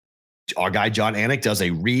odds. Our guy, John Anik, does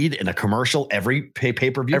a read and a commercial every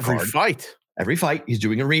pay-per-view card. Every fight, he's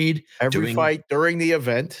doing a read. Every fight during the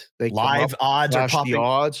event, they live odds are popping.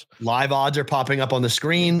 Odds. Live odds are popping up on the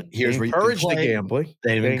screen. Here's where you can play. The gambling.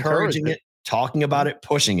 They're encouraging it, talking about it,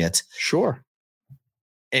 pushing it. Sure.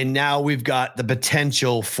 And now we've got the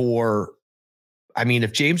potential for.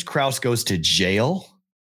 If James Krause goes to jail,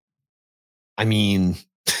 James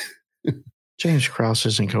Krause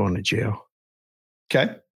isn't going to jail.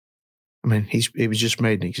 Okay. He was just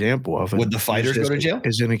made an example of it. Would the fighters go to jail?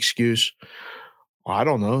 As an excuse. Well, I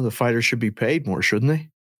don't know. The fighters should be paid more, shouldn't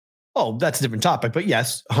they? Oh, that's a different topic, but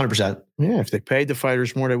yes, 100%. Yeah, if they paid the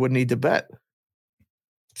fighters more, they wouldn't need to bet.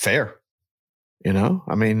 Fair.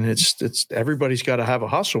 It's everybody's got to have a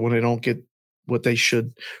hustle when they don't get what they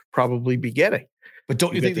should probably be getting. But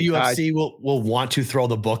don't you think the UFC will want to throw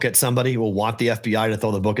the book at somebody? Will want the FBI to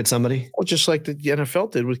throw the book at somebody? Well, just like the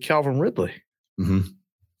NFL did with Calvin Ridley. Mm-hmm.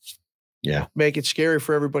 Yeah. Make it scary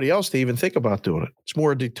for everybody else to even think about doing it. It's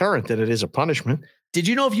more a deterrent than it is a punishment. Did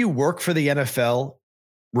you know if you work for the NFL,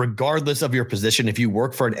 regardless of your position, if you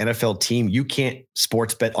work for an NFL team, you can't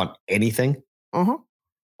sports bet on anything? Uh-huh.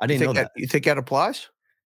 I didn't know that. You think that applies?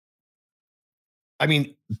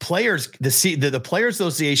 Players, the Players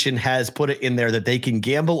Association has put it in there that they can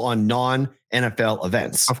gamble on non-NFL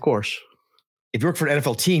events. Of course. If you work for an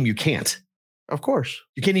NFL team, you can't. Of course.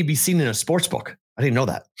 You can't even be seen in a sports book. I didn't know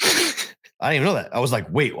that. I didn't even know that. I was like,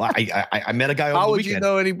 wait, well, I met a guy over the weekend. How would you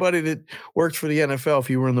know anybody that works for the NFL if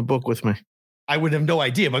you were in the book with me? I would have no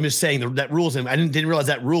idea, but I'm just saying that rules. I didn't realize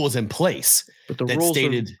that rule was in place. But the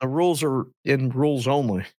rules are in rules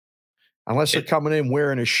only. Unless they're coming in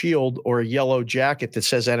wearing a shield or a yellow jacket that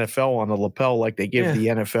says NFL on the lapel like they give the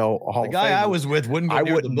NFL Hall of Fame. The guy I was with wouldn't go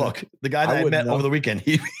near the book. The guy that I met over the weekend,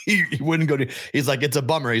 he wouldn't go near. He's like, it's a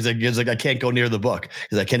bummer. He's like, I can't go near the book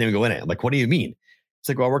because I can't even go in it. I'm like, what do you mean? It's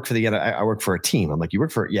like, well, I work for a team. I'm like, you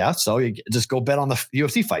work for, so you just go bet on the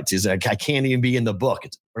UFC fights. He's like, I can't even be in the book.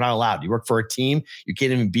 We're not allowed. You work for a team. You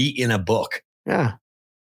can't even be in a book. Yeah,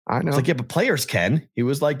 I know. It's like, yeah, but players can. He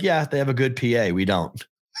was like, yeah, they have a good PA. We don't.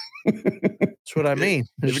 That's what I mean.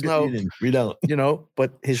 There's we don't.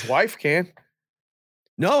 But his wife can.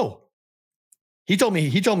 No. He told me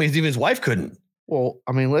even his wife couldn't. Well,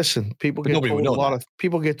 listen, people get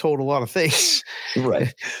told a lot of things.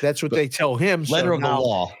 Right. That's what they tell him. Letter of the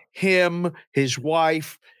law. Him, his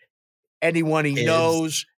wife, anyone he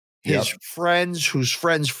knows, his friends, whose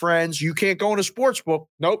friends. You can't go in a sports book.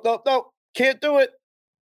 Nope. Can't do it.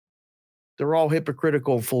 They're all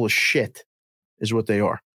hypocritical and full of shit, is what they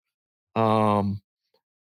are. You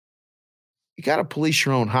got to police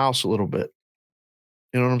your own house a little bit.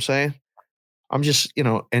 You know what I'm saying? I'm just,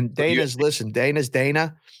 and Dana's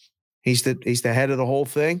Dana. He's the head of the whole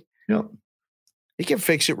thing. Yep. He can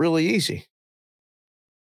fix it really easy.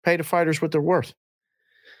 Pay the fighters what they're worth.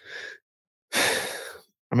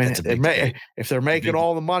 I mean, if they're making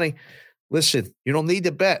all the money, listen, you don't need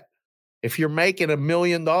to bet. If you're making $1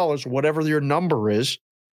 million, whatever your number is,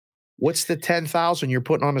 what's the 10,000 you're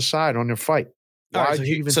putting on the side on your fight? Why do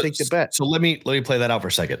you even think to bet? So let me play that out for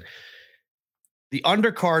a second. The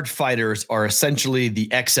undercard fighters are essentially the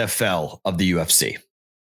XFL of the UFC,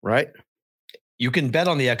 right? You can bet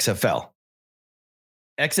on the XFL.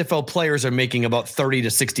 XFL players are making about $30,000 to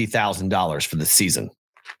 $60,000 for the season.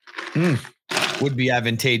 Would be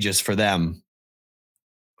advantageous for them.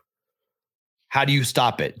 How do you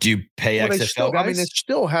stop it? Do you pay XFL guys? I mean, it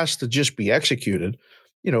still has to just be executed.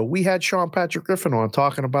 We had Sean Patrick Griffin on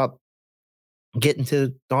talking about getting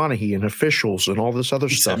to Donaghy and officials and all this other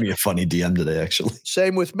stuff. Sent me a funny DM today, actually.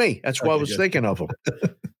 Same with me. That's why I was thinking of him.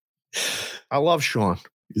 I love Sean.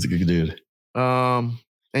 He's a good dude.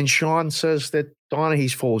 And Sean says that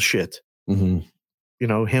Donaghy's full of shit.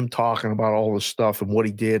 Mm-hmm. Him talking about all this stuff and what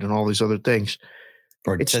he did and all these other things.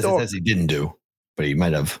 Or it says he didn't do, but he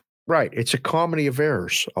might have. Right. It's a comedy of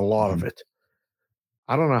errors, a lot of it.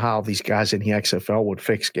 I don't know how these guys in the XFL would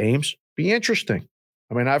fix games. Be interesting.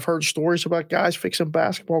 I mean, I've heard stories about guys fixing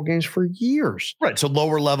basketball games for years. Right. So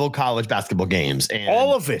lower level college basketball games. And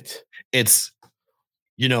all of it. It's,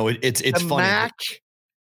 it's funny.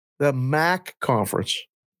 The MAC conference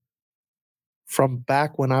from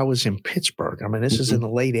back when I was in Pittsburgh. I mean, this is in the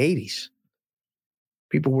late 80s.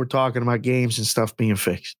 People were talking about games and stuff being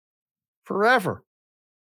fixed forever.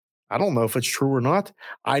 I don't know if it's true or not.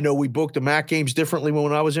 I know we booked the MAC games differently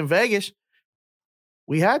when I was in Vegas.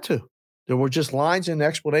 We had to. There were just lines and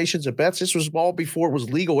explanations of bets. This was all before it was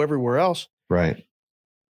legal everywhere else. Right.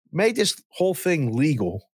 Made this whole thing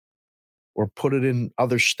legal or put it in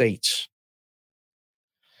other states.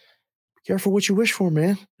 Be careful what you wish for,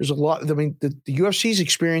 man. There's a lot. I mean, the UFC's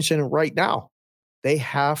experiencing it right now. They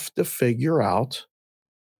have to figure out.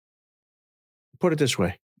 Put it this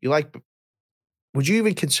way. Would you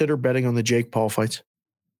even consider betting on the Jake Paul fights?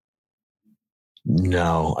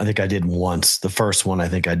 No, I think I did once. The first one, I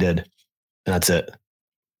think I did. And that's it.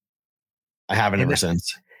 I haven't ever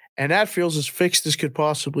since. And that feels as fixed as could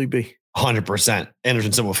possibly be. 100%.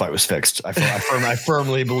 Anderson Silva fight was fixed. I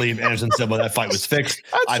firmly believe Anderson Silva, that fight was fixed.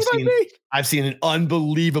 I've seen an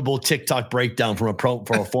unbelievable TikTok breakdown from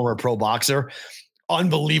a former pro boxer.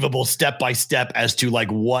 Unbelievable step by step as to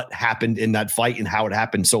what happened in that fight and how it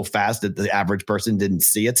happened so fast that the average person didn't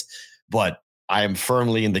see it. But I am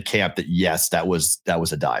firmly in the camp that yes, that was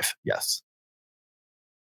a dive. Yes.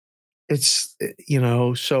 It's,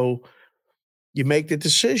 so you make the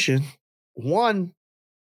decision. One,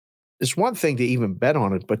 it's one thing to even bet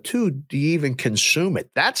on it, but two, do you even consume it?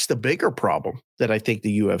 That's the bigger problem that I think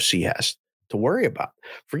the UFC has to worry about.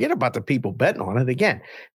 Forget about the people betting on it. Again,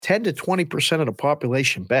 10 to 20% of the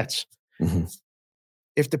population bets. Mm-hmm.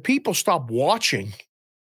 If the people stop watching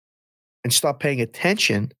and stop paying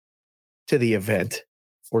attention to the event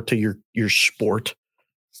or to your sport,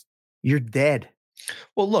 you're dead.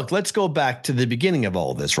 Well, look, let's go back to the beginning of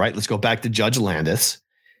all this, right? Let's go back to Judge Landis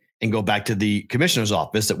and go back to the commissioner's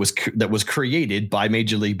office that was created by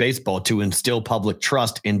Major League Baseball to instill public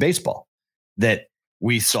trust in baseball. That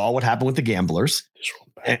we saw what happened with the gamblers,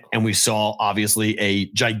 and we saw obviously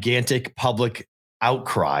a gigantic public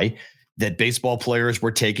outcry that baseball players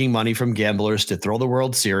were taking money from gamblers to throw the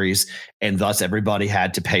World Series, and thus everybody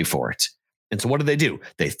had to pay for it. And so what did they do?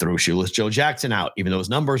 They threw Shoeless Joe Jackson out, even though his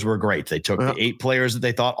numbers were great. They took the 8 players that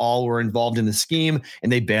they thought all were involved in the scheme,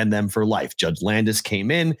 and they banned them for life. Judge Landis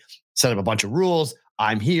came in, set up a bunch of rules.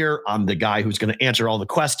 I'm here. I'm the guy who's going to answer all the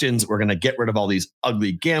questions. We're going to get rid of all these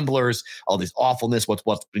ugly gamblers, all this awfulness,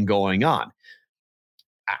 what's been going on.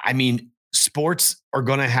 I mean, sports are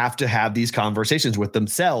going to have these conversations with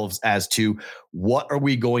themselves as to what are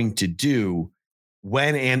we going to do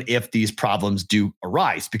when and if these problems do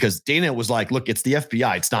arise. Because Dana was like, look, it's the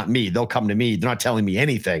FBI. It's not me. They'll come to me. They're not telling me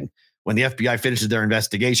anything. When the FBI finishes their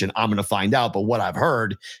investigation, I'm going to find out. But what I've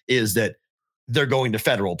heard is that they're going to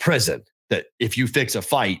federal prison, that if you fix a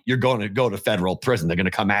fight, you're going to go to federal prison. They're going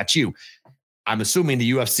to come at you. I'm assuming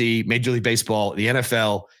the UFC, Major League Baseball, the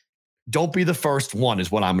NFL, don't be the first one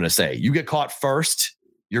is what I'm going to say. You get caught first,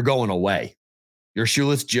 you're going away. You're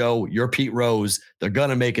Shoeless Joe. You're Pete Rose. They're going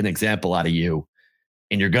to make an example out of you,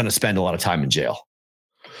 and you're going to spend a lot of time in jail.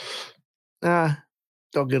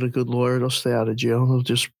 They'll get a good lawyer. They'll stay out of jail. They'll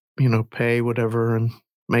just, pay whatever and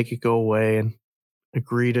make it go away and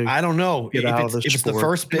agree to. I don't know if it's the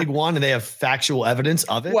first big one and they have factual evidence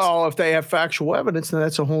of it. Well, if they have factual evidence, then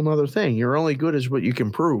that's a whole nother thing. You're only good as what you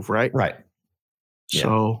can prove, right? Right.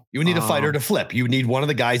 So you need a fighter to flip. You need one of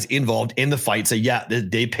the guys involved in the fight say, yeah,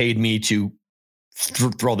 they paid me to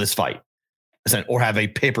throw this fight, or have a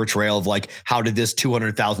paper trail of like, how did this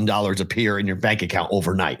 $200,000 appear in your bank account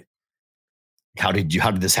overnight? How did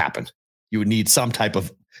this happen? You would need some type of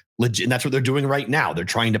legit, and that's what they're doing right now. They're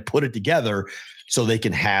trying to put it together so they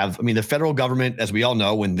can have, the federal government, as we all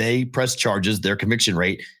know, when they press charges, their conviction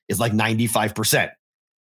rate is like 95%.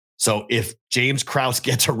 So if James Krause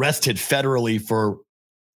gets arrested federally for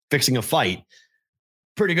fixing a fight,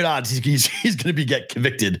 pretty good odds he's going to get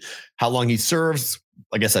convicted. How long he serves,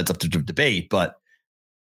 I guess that's up to debate. But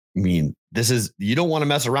you don't want to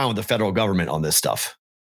mess around with the federal government on this stuff.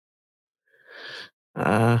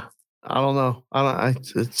 I don't know.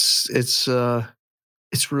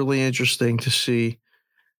 It's really interesting to see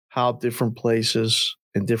how different places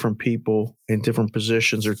and different people in different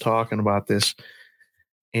positions are talking about this.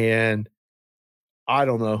 And I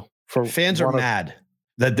don't know. Fans are mad.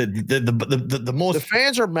 The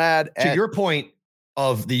fans are mad to your point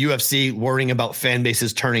of the UFC worrying about fan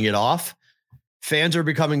bases turning it off. Fans are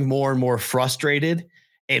becoming more and more frustrated,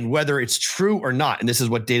 and whether it's true or not, and this is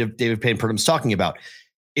what David Payne Purdum's talking about.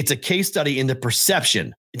 It's a case study in the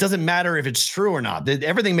perception. It doesn't matter if it's true or not.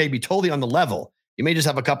 Everything may be totally on the level. You may just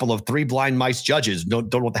have a couple of 3 blind mice judges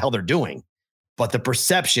don't know what the hell they're doing. But the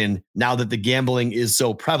perception, now that the gambling is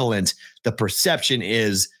so prevalent, the perception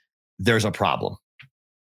is there's a problem.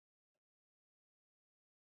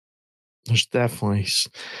 There's definitely.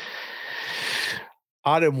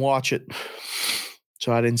 I didn't watch it,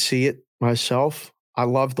 so I didn't see it myself. I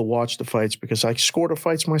love to watch the fights because I score the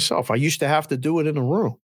fights myself. I used to have to do it in a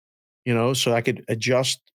room, so I could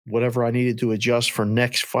adjust whatever I needed to adjust for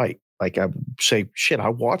next fight. Like I say, shit, I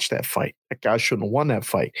watched that fight. That guy shouldn't have won that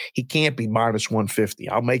fight. He can't be minus 150.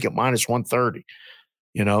 I'll make it minus 130,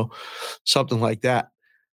 something like that.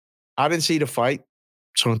 I didn't see the fight.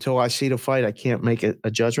 So until I see the fight, I can't make a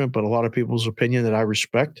judgment. But a lot of people's opinion that I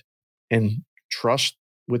respect and trust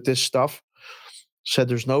with this stuff said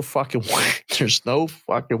there's no fucking way. There's no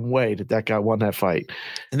fucking way that guy won that fight.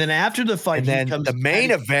 And then after the fight, and then the main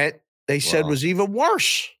event they said was even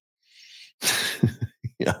worse.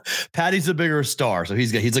 Yeah, Patty's a bigger star, so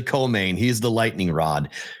he's a co-main. He's the lightning rod.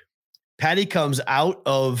 Patty comes out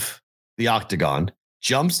of the octagon,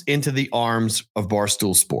 jumps into the arms of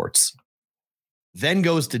Barstool Sports, then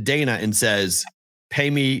goes to Dana and says,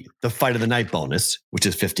 "Pay me the fight of the night bonus, which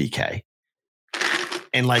is $50K."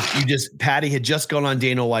 And Patty had just gone on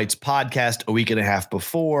Dana White's podcast a week and a half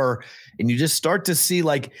before. And you just start to see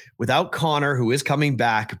without Conor, who is coming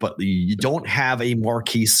back, but you don't have a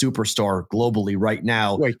marquee superstar globally right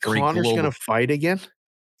now. Wait, Conor's going to fight again?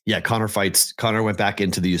 Yeah, Conor fights. Conor went back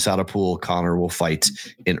into the USADA pool. Conor will fight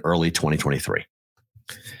in early 2023.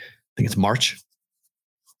 I think it's March.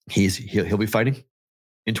 He'll be fighting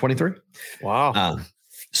in 23. Wow.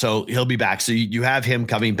 So he'll be back. So you have him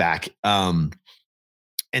coming back.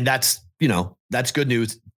 And that's good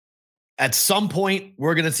news. At some point,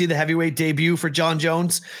 we're going to see the heavyweight debut for John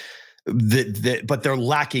Jones, but they're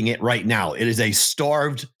lacking it right now. It is a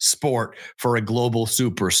starved sport for a global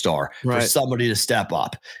superstar, for somebody to step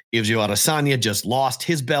up. Israel Adesanya just lost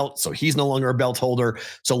his belt, so he's no longer a belt holder.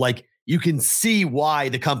 So you can see why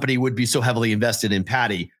the company would be so heavily invested in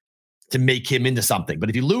Patty to make him into something. But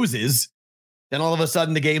if he loses, then all of a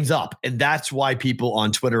sudden the game's up. And that's why people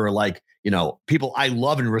on Twitter are people I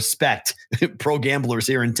love and respect, pro gamblers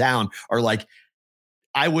here in town, are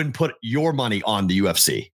I wouldn't put your money on the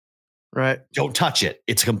UFC. Right. Don't touch it.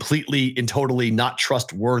 It's completely and totally not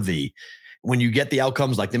trustworthy. When you get the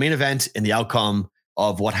outcomes like the main event and the outcome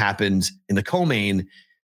of what happened in the co-main,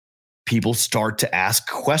 people start to ask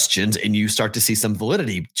questions and you start to see some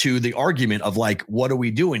validity to the argument of what are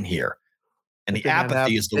we doing here? And the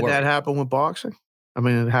apathy is the word. Did that happen with boxing? I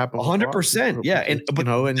mean, it happened 100%. Yeah.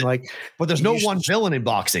 But there's no one villain in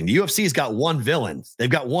boxing. The UFC's got one villain. They've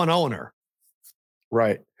got one owner.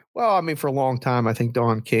 Right. Well, I mean, for a long time, I think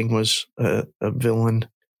Don King was a villain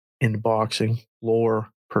in boxing lore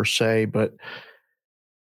per se. But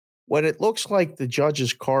when it looks like the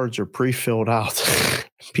judges' cards are pre-filled out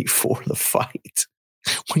before the fight,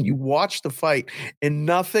 when you watch the fight and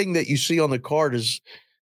nothing that you see on the card is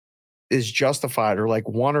justified, or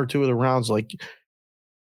one or two of the rounds,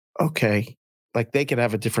 okay, they could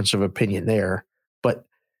have a difference of opinion there. But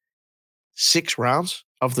 6 rounds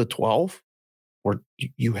of the 12 where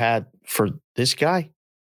you had for this guy,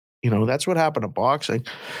 that's what happened to boxing.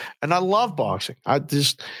 And I love boxing. I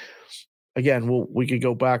just, again, we could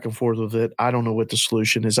go back and forth with it. I don't know what the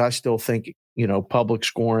solution is. I still think, public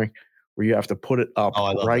scoring where you have to put it up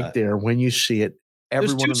right there when you see it.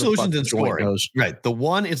 There's two solutions in scoring. Knows. Right. The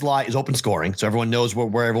one is open scoring, so everyone knows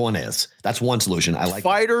where everyone is. That's one solution. I like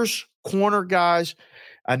fighters, corner guys,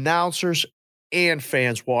 announcers, and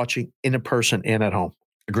fans watching in person and at home.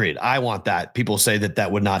 Agreed. I want that. People say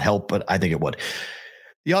that would not help, but I think it would.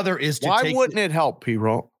 The other is why wouldn't it help,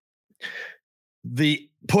 P-Roll? The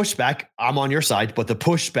pushback, I'm on your side, but the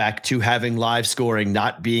pushback to having live scoring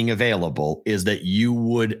not being available is that you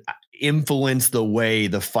would influence the way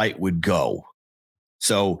the fight would go.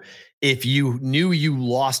 So if you knew you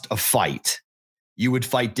lost a fight, you would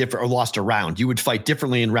fight different, or lost a round. You would fight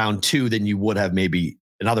differently in round 2 than you would have maybe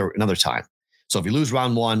another time. So if you lose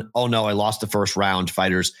round 1, oh no, I lost the first round.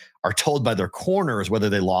 Fighters are told by their corners whether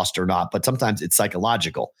they lost or not, but sometimes it's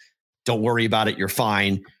psychological. Don't worry about it. You're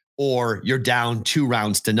fine. Or you're down 2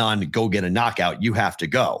 rounds to none. Go get a knockout. You have to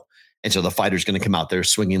go. And so the fighter's going to come out there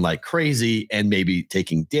swinging like crazy and maybe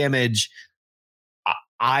taking damage.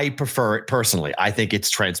 I prefer it personally. I think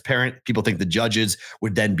it's transparent. People think the judges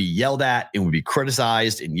would then be yelled at and would be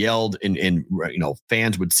criticized and yelled, and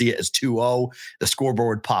fans would see it as 2-0. The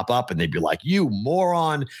scoreboard would pop up and they'd be like, "You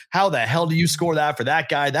moron. How the hell do you score that for that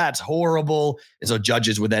guy? That's horrible." And so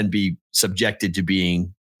judges would then be subjected to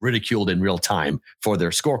being ridiculed in real time for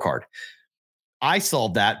their scorecard. I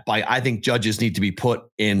solved that by, I think judges need to be put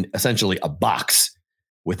in essentially a box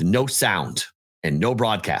with no sound and no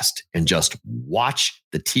broadcast, and just watch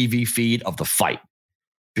the TV feed of the fight.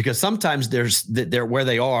 Because sometimes they're where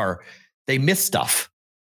they miss stuff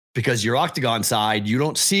because you're octagon side. You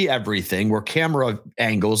don't see everything, where camera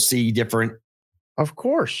angles see different, of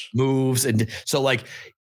course, moves. And so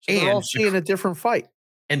they're all seeing a different fight.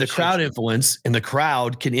 And the crowd influence, and the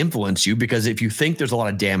crowd can influence you, because if you think there's a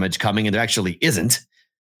lot of damage coming and there actually isn't,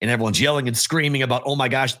 and everyone's yelling and screaming about, oh my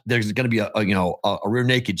gosh, there's going to be a rear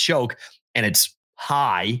naked choke, and it's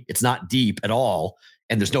high, it's not deep at all,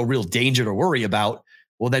 and there's no real danger to worry about,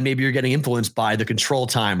 well, then maybe you're getting influenced by the control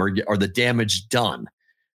time or the damage done.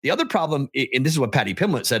 The other problem, and this is what Patty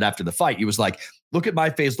Pimblett said after the fight, he was like, look at my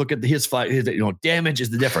face, look at his fight, damage is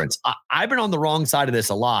the difference. I've been on the wrong side of this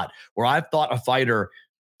a lot, where I've thought a fighter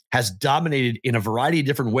has dominated in a variety of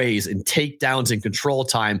different ways in takedowns and control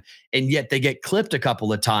time, and yet they get clipped a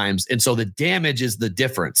couple of times, and so the damage is the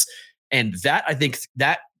difference. And that, I think,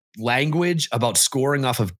 that language about scoring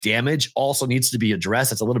off of damage also needs to be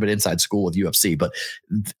addressed. It's a little bit inside school with UFC, but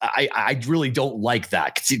I really don't like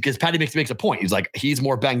that, because Patty makes a point. He's like, he's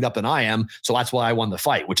more banged up than I am, so that's why I won the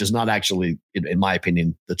fight, which is not actually, in my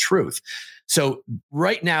opinion, the truth. So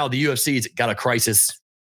right now, the UFC's got a crisis.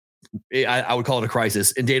 I would call it a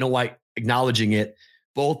crisis, and Dana White acknowledging it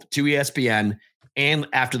both to ESPN and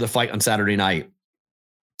after the fight on Saturday night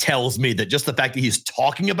tells me that just the fact that he's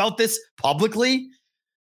talking about this publicly,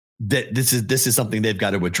 that this is something they've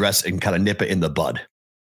got to address and kind of nip it in the bud.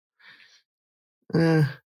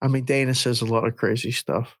 Dana says a lot of crazy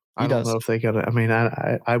stuff. I don't know if they got it.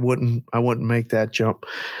 I wouldn't make that jump.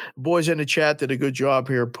 Boys in the chat did a good job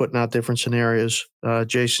here putting out different scenarios.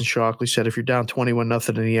 Jason Shockley said, if you're down 21-0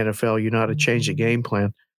 in the NFL, you know how to change the game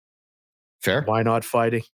plan. Fair. Why not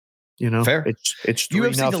fighting? Fair. It's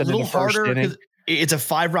 3-0 in the first inning. It's a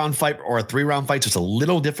 5-round fight or a 3-round fight, so it's a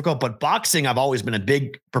little difficult. But boxing, I've always been a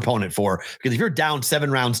big proponent for, because if you're down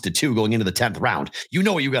 7-2 going into the 10th round, you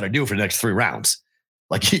know what you got to do for the next 3 rounds.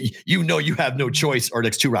 You have no choice, or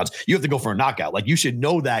next 2 rounds. You have to go for a knockout. You should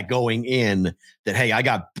know that going in, that, hey,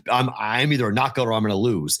 I'm either a knockout or I'm going to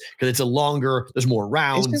lose, because it's there's more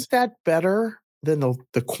rounds. Isn't that better than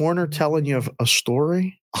the corner telling you a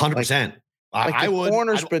story? 100%. The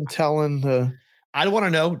corner's been telling I want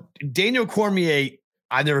to know, Daniel Cormier,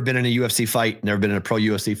 I've never been in a UFC fight, never been in a pro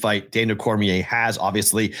UFC fight. Daniel Cormier has,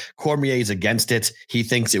 obviously. Cormier is against it. He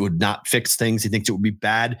thinks it would not fix things. He thinks it would be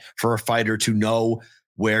bad for a fighter to know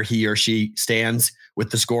where he or she stands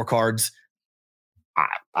with the scorecards.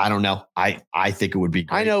 I don't know. I think it would be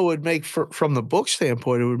great. I know it would make, from the book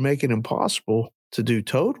standpoint, it would make it impossible to do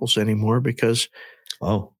totals anymore, because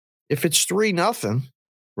if it's 3-0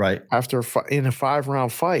 right after in a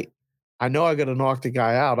 5-round fight, I know I got to knock the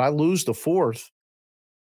guy out. I lose the 4th,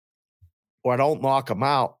 or I don't knock him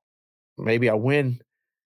out. Maybe I win.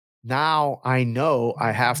 Now I know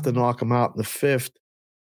I have to knock him out in the 5th.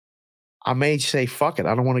 I may say, fuck it,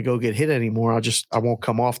 I don't want to go get hit anymore. I won't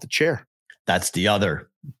come off the chair. That's the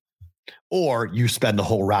other. Or you spend the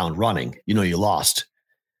whole round running. You lost.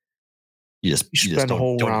 You spend a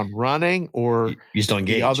whole round running, or you just don't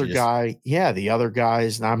engage. The other guy, the other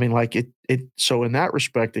guys. I mean, like it. So in that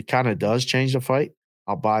respect, it kind of does change the fight.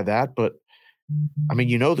 I'll buy that, but I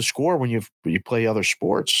mean, the score when you play other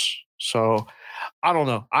sports. So I don't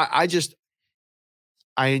know.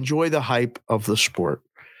 I enjoy the hype of the sport.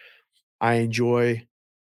 I enjoy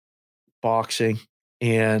boxing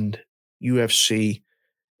and UFC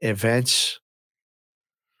events.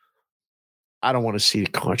 I don't want to see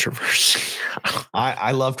the controversy.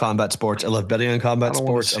 I love combat sports. I love betting on combat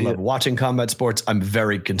sports. I love watching combat sports. I'm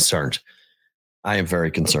very concerned. I am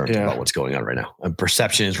very concerned about what's going on right now. And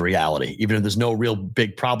perception is reality. Even if there's no real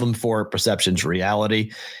big problem for it, perception's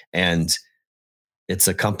reality. And it's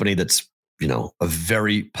a company that's, a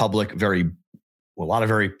very public, a lot of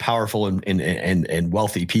very powerful and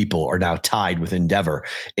wealthy people are now tied with Endeavor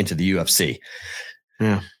into the UFC.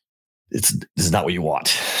 Yeah. This is not what you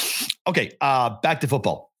want. Okay. Back to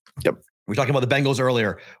football. Yep. We were talking about the Bengals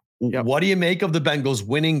earlier. Yep. What do you make of the Bengals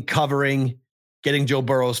winning, covering, getting Joe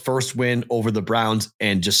Burrow's first win over the Browns?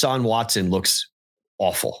 And Deshaun Watson looks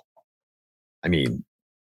awful. I mean,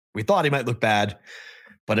 we thought he might look bad,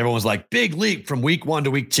 but everyone was like, big leap from week 1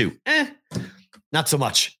 to week 2. Not so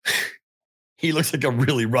much. He looks like a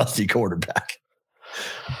really rusty quarterback.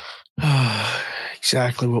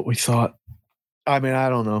 Exactly what we thought. I mean, I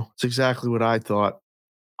don't know. It's exactly what I thought.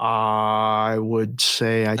 I would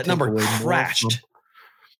say that number crashed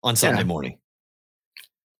on Sunday morning.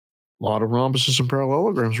 A lot of rhombuses and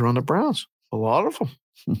parallelograms around the Browns. A lot of them.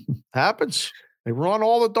 Happens. They were on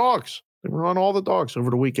all the dogs. Over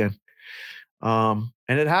the weekend. And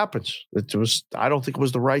it happens. I don't think it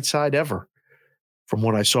was the right side ever from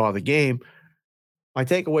what I saw of the game. My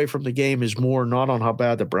takeaway from the game is more not on how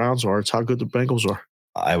bad the Browns are. It's how good the Bengals are.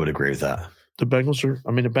 I would agree with that. The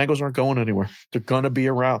Bengals aren't going anywhere. They're going to be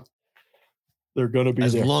around. They're going to be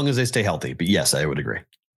as there. long as they stay healthy. But yes, I would agree.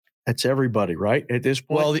 That's everybody, right? At this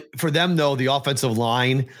point. Well, for them, though, the offensive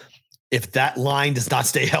line, if that line does not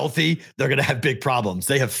stay healthy, they're going to have big problems.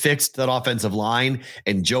 They have fixed that offensive line,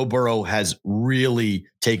 and Joe Burrow has really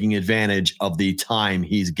taken advantage of the time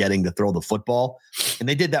he's getting to throw the football. And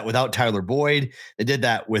they did that without Tyler Boyd. They did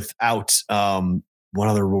that without one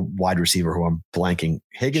other wide receiver who I'm blanking.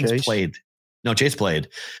 Higgins played. No, Chase played,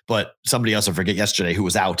 but somebody else I forget yesterday who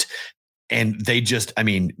was out. And they just,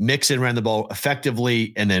 Mixon ran the ball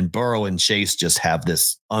effectively, and then Burrow and Chase just have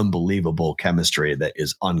this unbelievable chemistry that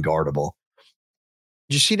is unguardable.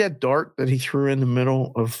 Did you see that dart that he threw in the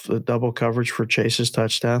middle of the double coverage for Chase's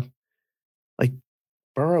touchdown? Like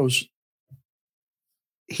Burrow's,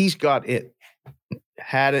 he's got it.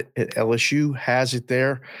 Had it at LSU, has it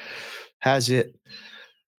there, has it.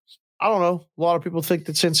 I don't know. A lot of people think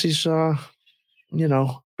that since he's,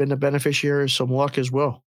 been the beneficiary of some luck as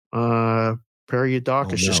well. Perry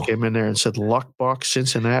Udakis just came in there and said, "Luck box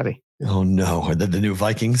Cincinnati." Oh no! Are they the new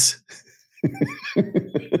Vikings?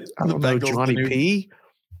 I don't know, Johnny P.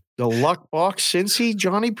 The luck box Cincy,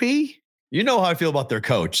 Johnny P. You know how I feel about their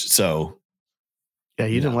coach, so yeah,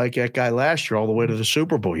 you didn't like that guy last year all the way to the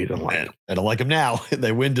Super Bowl. You didn't like him. I don't like him now.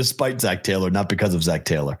 They win despite Zach Taylor, not because of Zach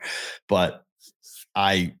Taylor. But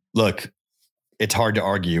it's hard to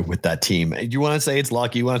argue with that team. You want to say it's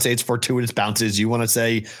lucky. You want to say it's fortuitous bounces. You want to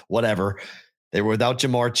say whatever. They were without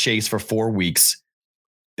Jamar Chase for 4 weeks.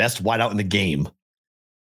 Best wideout in the game.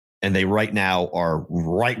 And they right now are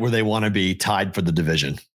right where they want to be, tied for the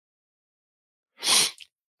division.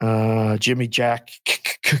 Jimmy Jack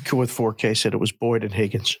with 4K said it was Boyd and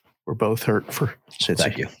Higgins were both hurt for Cincy.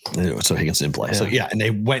 Thank you. So Higgins didn't play. Yeah. So yeah, and they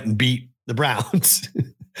went and beat the Browns.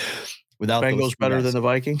 Without Bengals better than the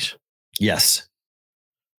Vikings? Yes.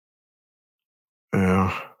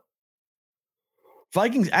 Yeah.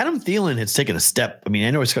 Vikings, Adam Thielen has taken a step. I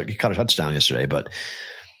know he caught a touchdown yesterday, but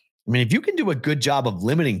if you can do a good job of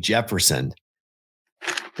limiting Jefferson,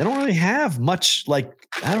 they don't really have much. I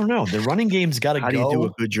don't know. The running game's got to go. How do you do a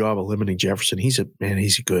good job of limiting Jefferson? He's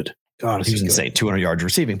good. God, he's insane. 200 yards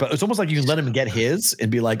receiving, but it's almost like you can let him get his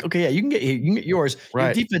and be like, okay, yeah, you can get yours.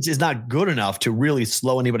 Right. Your defense is not good enough to really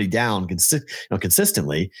slow anybody down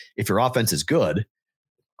consistently if your offense is good.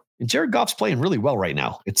 And Jared Goff's playing really well right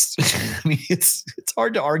now. It's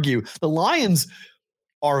hard to argue. The Lions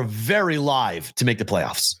are very live to make the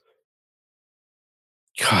playoffs.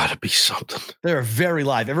 Gotta be something. They're very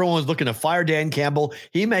live. Everyone was looking to fire Dan Campbell.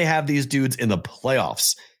 He may have these dudes in the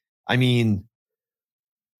playoffs.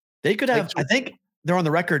 They could have, I think they're on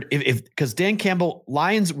the record because Dan Campbell,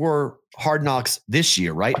 Lions were Hard Knocks this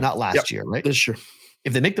year, right? Not last year, right? This year.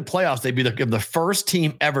 If they make the playoffs, they'd be the first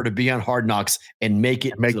team ever to be on Hard Knocks and make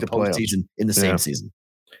the postseason in the same season.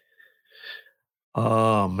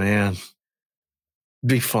 Oh, man.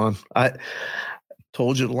 Be fun. I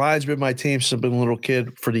told you the Lions been my team since I've been a little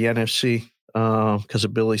kid for the NFC because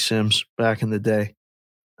of Billy Sims back in the day.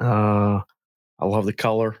 I love the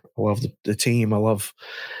color. I love the team. I love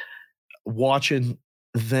watching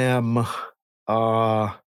them.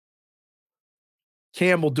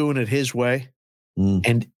 Campbell doing it his way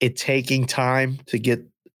and it taking time to get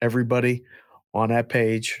everybody on that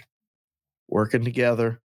page, working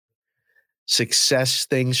together. Success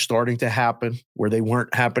things starting to happen where they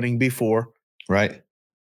weren't happening before. Right.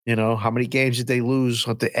 You know, how many games did they lose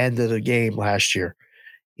at the end of the game last year?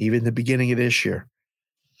 Even the beginning of this year.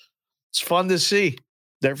 It's fun to see.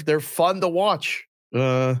 They're fun to watch.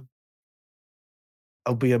 It'll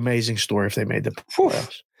be an amazing story if they made the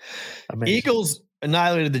playoffs. Amazing. Eagles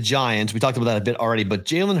annihilated the Giants. We talked about that a bit already, but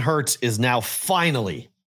Jalen Hurts is now finally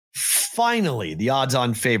the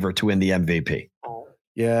odds-on favorite to win the MVP.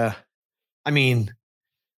 Yeah. I mean,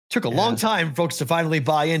 took a long time for folks to finally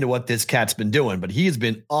buy into what this cat's been doing, but he has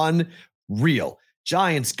been unreal.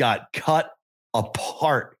 Giants got cut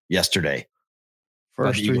apart yesterday.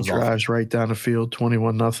 First three drives right down the field,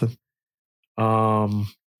 21-0.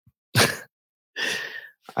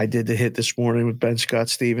 I did the hit this morning with Ben Scott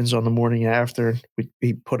Stevens on the morning after.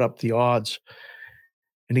 He put up the odds.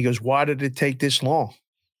 And he goes, why did it take this long?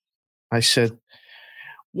 I said,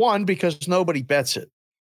 one, because nobody bets it.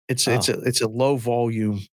 It's a low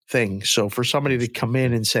volume thing. So for somebody to come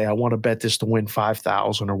in and say, I want to bet this to win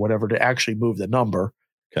 5,000 or whatever, to actually move the number,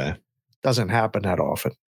 doesn't happen that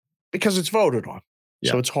often because it's voted on.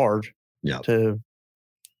 Yeah. So it's hard to,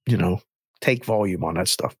 take volume on that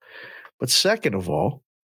stuff. But second of all,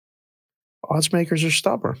 odds makers are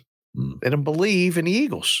stubborn. They don't believe in the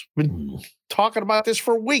Eagles. We've been talking about this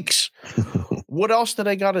for weeks. What else do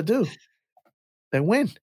they got to do? They win.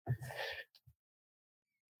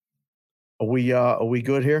 Are we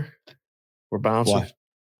good here? We're bouncing. What?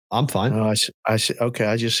 I'm fine. I see. Okay,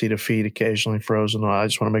 I just see the feed occasionally frozen. I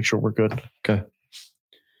just want to make sure we're good. Okay.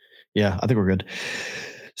 Yeah, I think we're good.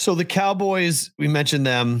 So the Cowboys, we mentioned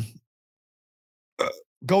them.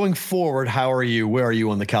 Going forward, how are you? Where are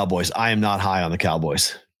you on the Cowboys? I am not high on the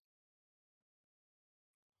Cowboys.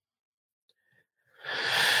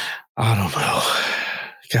 I don't know.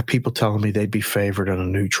 Got people telling me they'd be favored on a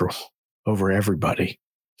neutral over everybody.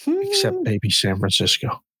 Except maybe San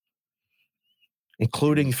Francisco,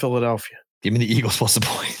 including Philadelphia. Give me the Eagles plus the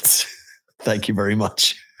points. Thank you very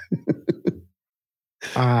much.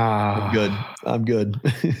 I'm good.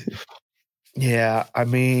 Yeah, I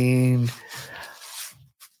mean,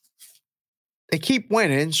 they keep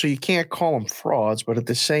winning, so you can't call them frauds, but at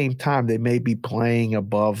the same time, they may be playing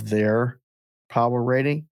above their power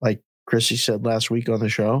rating, like Chrissy said last week on the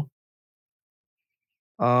show.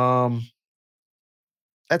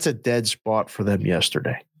 That's a dead spot for them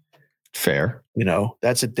yesterday. Fair.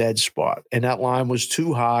 That's a dead spot. And that line was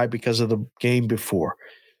too high because of the game before.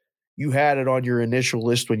 You had it on your initial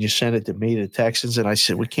list when you sent it to me, the Texans, and I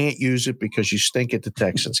said, we can't use it because you stink at the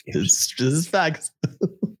Texans games. This is facts.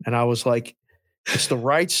 And I was like, it's the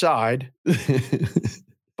right side.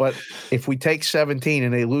 But if we take 17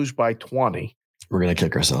 and they lose by 20, we're going to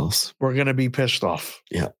kick ourselves. We're going to be pissed off.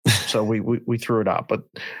 Yeah. So we threw it out. But,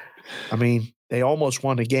 I mean, they almost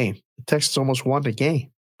won the game. The Texans almost won the game.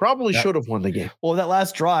 Probably should have won the game. Well, that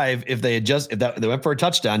last drive, if they went for a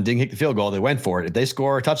touchdown, didn't hit the field goal, they went for it. If they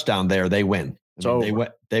score a touchdown there, they win.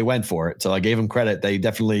 They went for it. So I gave them credit. They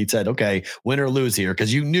definitely said, okay, win or lose here.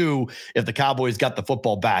 Because you knew if the Cowboys got the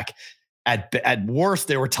football back, at worst,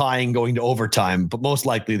 they were tying going to overtime, but most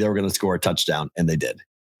likely they were going to score a touchdown, and they did.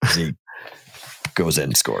 He goes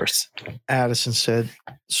in, scores. Addison said,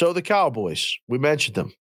 so the Cowboys, we mentioned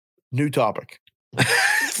them. New topic.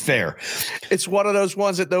 Fair. It's one of those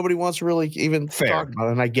ones that nobody wants to really even talk about,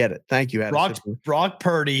 and I get it. Thank you, Addison. Brock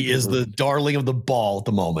Purdy is the darling of the ball at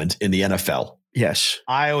the moment in the NFL. Yes.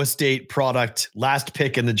 Iowa State product, last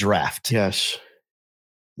pick in the draft. Yes.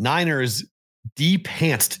 Niners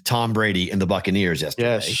de-pantsed Tom Brady and the Buccaneers yesterday.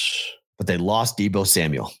 Yes. But they lost Deebo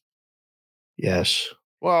Samuel. Yes.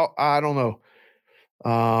 Well, I don't know.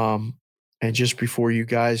 And just before you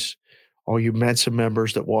guys, all you Mensa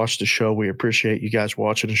members that watch the show, we appreciate you guys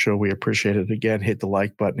watching the show. We appreciate it. Again, hit the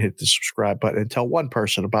like button, hit the subscribe button, and tell one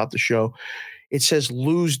person about the show. It says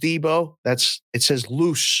lose Debo. It says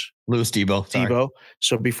loose. Loose Debo. Sorry. Debo.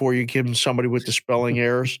 So before you give him somebody with the spelling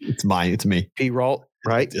errors. It's me. P-Rolt,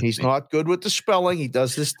 right? He's not good with the spelling. He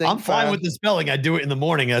does this thing. I'm fine with the spelling. I do it in the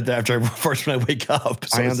morning after when I wake up.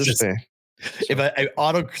 So I understand. If an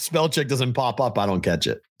auto spell check doesn't pop up, I don't catch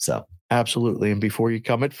it. So absolutely. And before you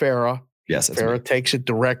come at Farrah, yes, Farrah takes it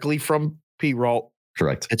directly from P-Rolt.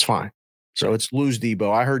 Correct. It's fine. So it's lose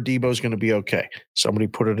Debo. I heard Debo's going to be okay. Somebody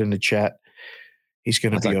put it in the chat. He's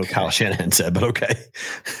going to be okay. Kyle Shanahan said, but okay.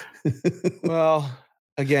 Well,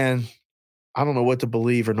 again, I don't know what to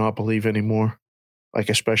believe or not believe anymore. Like,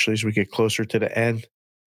 especially as we get closer to the end,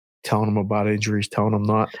 telling them about injuries, telling them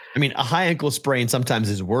not. I mean, a high ankle sprain sometimes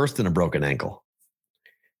is worse than a broken ankle.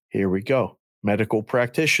 Here we go. Medical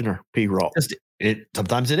practitioner, P-Roll.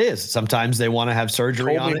 Sometimes it is. Sometimes they want to have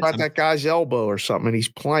surgery on it. About that guy's elbow or something, and he's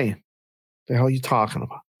playing. The hell are you talking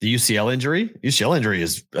about? The UCL injury? UCL injury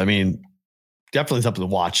is, I mean, definitely something to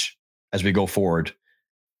watch as we go forward.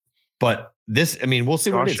 But this, I mean, we'll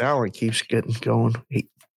see what it is. Josh Allen keeps getting going.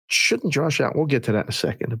 Shouldn't Josh Allen? We'll get to that in a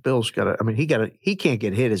second. The Bills got to, I mean, he can't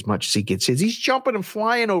get hit as much as he gets hit. He's jumping and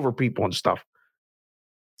flying over people and stuff.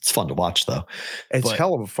 It's fun to watch, though. It's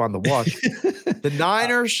hell of a fun to watch. The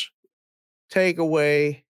Niners take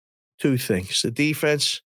away two things. The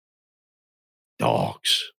defense,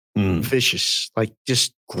 dogs, vicious, like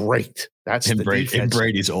just great. That's the defense. And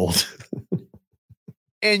Brady's old.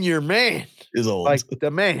 And your man is old. Like the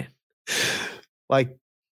man. Like,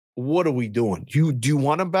 what are we doing? Do you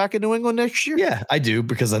want him back in New England next year? Yeah, I do,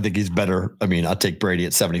 because I think he's better. I mean, I'll take Brady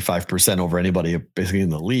at 75% over anybody basically in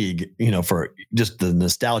the league, for just the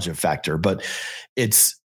nostalgia factor. But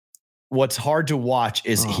it's what's hard to watch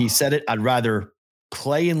is he said it. I'd rather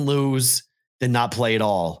play and lose than not play at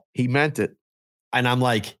all. He meant it. And I'm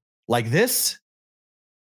like this,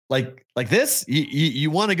 like this.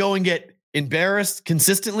 You want to go and get embarrassed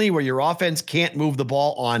consistently where your offense can't move the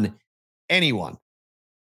ball on anyone.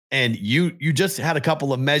 And you just had a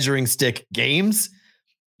couple of measuring stick games.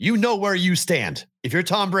 You know where you stand. If you're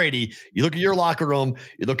Tom Brady, you look at your locker room,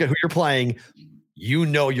 you look at who you're playing, you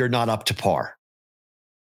know you're not up to par.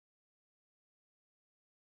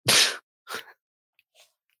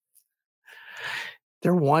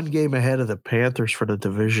 They're one game ahead of the Panthers for the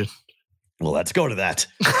division. Well, let's go to that.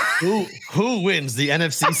 Who wins the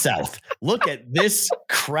NFC South? Look at this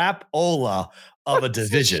crapola of a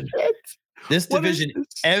division. This division,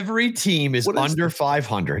 every team is under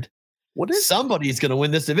 500. Somebody's going to win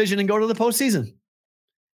this division and go to the postseason.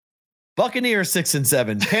 Buccaneers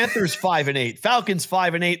 6-7, Panthers 5-8, Falcons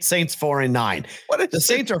 5-8, Saints 4-9. The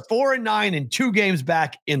Saints are 4-9 and 2 games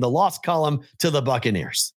back in the loss column to the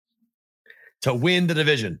Buccaneers to win the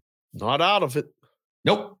division. Not out of it.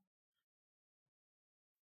 Nope.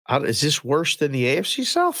 Is this worse than the AFC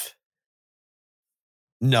South?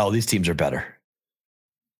 No, these teams are better.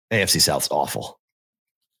 AFC South's awful.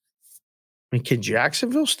 I mean, can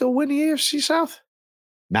Jacksonville still win the AFC South?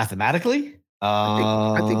 Mathematically?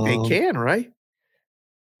 I think they can, right?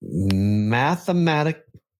 Mathematically,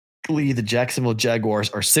 the Jacksonville Jaguars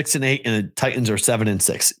are 6-8 and the Titans are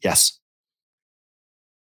 7-6. Yes.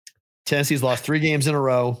 Tennessee's lost 3 games in a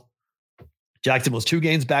row. Jacksonville's 2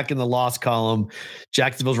 games back in the loss column.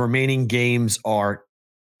 Jacksonville's remaining games are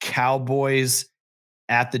Cowboys,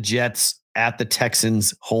 at the Jets, at the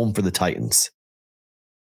Texans, home for the Titans.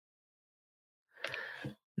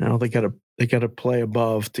 No, they gotta play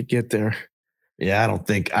above to get there. Yeah, I don't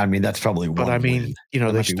think. I mean, that's probably one. But I mean,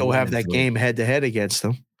 win. They still have that game head to head against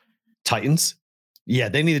them. Titans. Yeah,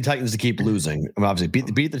 they need the Titans to keep losing. I mean,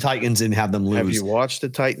 obviously, beat the Titans and have them lose. Have you watched the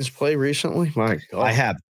Titans play recently? My God, I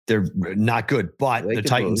have. They're not good, but the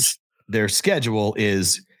Titans, their schedule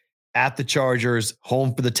is at the Chargers,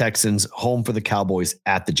 home for the Texans, home for the Cowboys,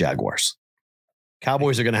 at the Jaguars.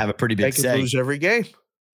 Cowboys are going to have a pretty big say. They can lose every game.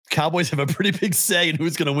 Cowboys have a pretty big say in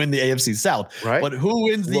who's going to win the AFC South. Right. But who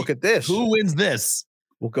wins Look at this. Who wins this?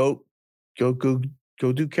 We'll go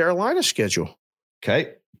do Carolina's schedule.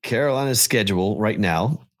 Okay. Carolina's schedule right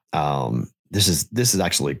now. This is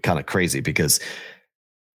actually kind of crazy because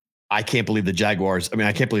I can't believe the Jaguars. I mean,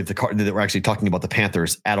 I can't believe that we're actually talking about the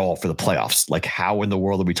Panthers at all for the playoffs. Like, how in the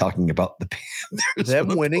world are we talking about the Panthers?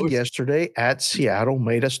 Them winning yesterday at Seattle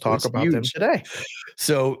made us talk about them today.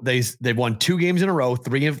 So they've won 2 games in a row,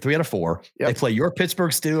 3 out of 4. Yep. They play your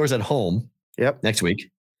Pittsburgh Steelers at home. Yep. Next week.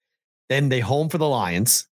 Then they home for the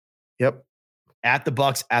Lions. Yep. At the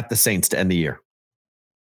Bucks, at the Saints to end the year.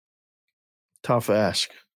 Tough ask.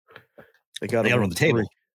 They got to run the table.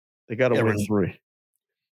 They got to win 3.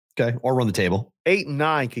 Okay, or run the table. 8 and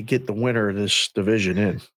 9 could get the winner of this division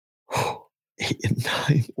in. 8 and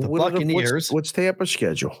 9. The Buccaneers. What's Tampa's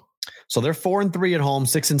schedule? So they're 4-3 at home,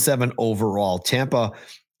 6-7 overall. Tampa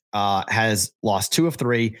has lost 2 of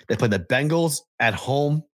 3. They play the Bengals at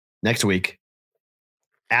home next week,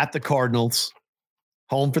 at the Cardinals,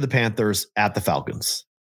 home for the Panthers, at the Falcons.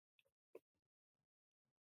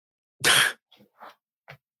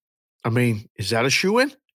 I mean, is that a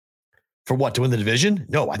shoe-in? For what, to win the division?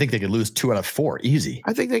 No, I think they could lose 2 out of 4. Easy.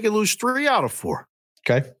 I think they could lose 3 out of 4.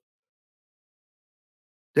 Okay.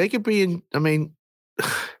 They could be in. I mean,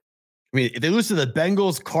 if they lose to the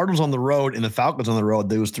Bengals, Cardinals on the road, and the Falcons on the road,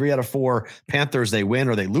 they lose 3 out of 4. Panthers, they win,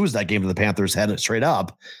 or they lose that game to the Panthers, head it straight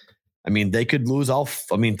up. I mean, they could lose all.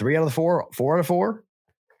 3 out of the 4, 4 out of 4.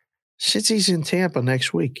 Cincy's in Tampa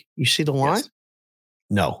next week. You see the line? Yes.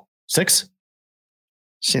 No, 6.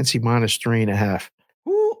 Cincy -3.5.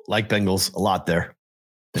 Ooh, like Bengals, a lot there.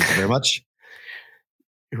 Thank you very much.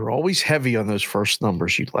 You're always heavy on those first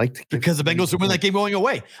numbers. You'd like to because the Bengals would win that game going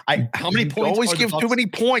away. How many points? Always give too many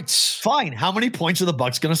points. Fine. How many points are the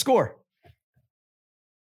Bucs going to score?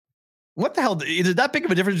 What the hell? Is it that big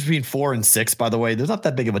of a difference between 4 and 6? By the way, there's not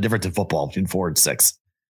that big of a difference in football between 4 and 6.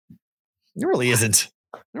 There really isn't.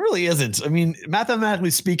 There really isn't. I mean,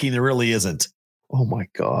 mathematically speaking, there really isn't. Oh my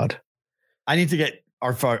God! I need to get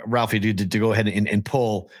our Ralphie to go ahead and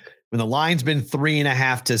pull. When the line's been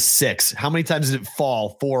 3.5 to 6, how many times did it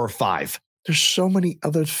fall? 4 or 5? There's so many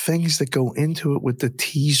other things that go into it with the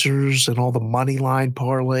teasers and all the money line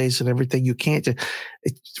parlays and everything. You can't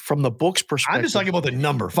from the book's perspective. I'm just talking about the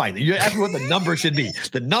number. Fine. You ask me what the number should be.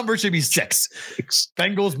 The number should be 6.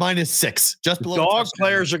 Bengals -6. Just below. Dog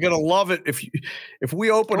players are going to love it if we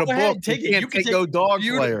open a book. You can't go dog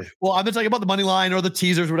player. Well, I'm not talking about the money line or the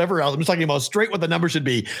teasers, or whatever else. I'm just talking about straight what the number should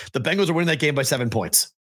be. The Bengals are winning that game by 7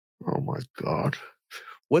 points. Oh my God!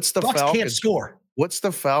 What's the Bucs Falcons? Can't score. What's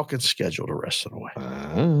the Falcons schedule the rest of the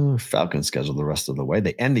way? Falcons schedule the rest of the way.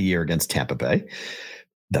 They end the year against Tampa Bay.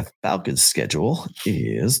 The Falcons schedule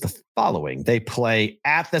is the following. They play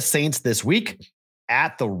at the Saints this week,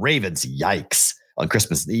 at the Ravens. Yikes. On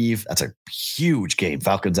Christmas Eve. That's a huge game.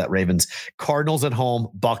 Falcons at Ravens. Cardinals at home.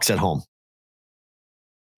 Bucs at home.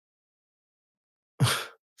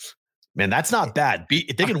 Man, that's not bad.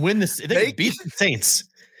 If they can win this, if they can beat the Saints.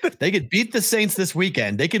 They could beat the Saints this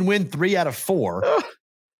weekend. They can win 3 out of 4.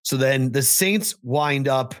 So then the Saints wind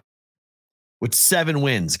up with 7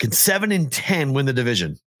 wins. Can 7 and 10 win the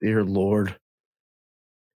division? Dear Lord.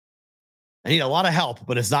 I need a lot of help,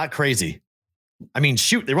 but it's not crazy. I mean,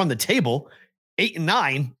 shoot, they run the table. 8 and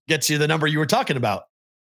 9 gets you the number you were talking about.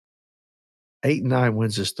 8 and 9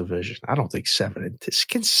 wins this division. I don't think 7 and 10.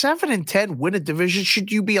 Can 7 and 10 win a division?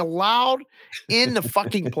 Should you be allowed in the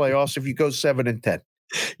fucking playoffs if you go 7 and 10?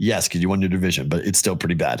 Yes, because you won your division, but it's still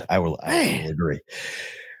pretty bad. I will agree.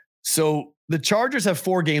 So the Chargers have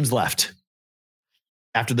 4 games left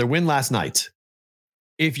after their win last night.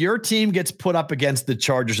 If your team gets put up against the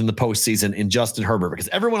Chargers in the postseason in Justin Herbert, because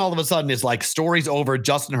everyone all of a sudden is like, story's over,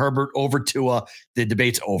 Justin Herbert over Tua, the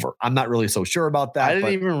debate's over. I'm not really so sure about that. I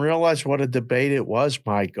didn't even realize what a debate it was.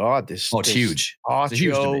 My God, it's huge. It's a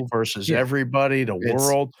huge debate versus everybody, the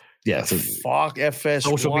world. Yeah, fuck FS1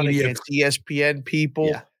 social media against ESPN people.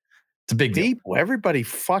 Yeah, it's a big deal. People, everybody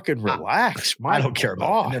fucking relax. I don't care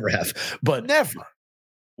about it. I never have. But never.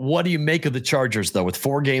 What do you make of the Chargers, though, with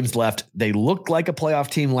 4 games left? They looked like a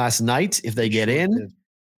playoff team last night. If they get in,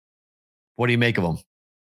 what do you make of them?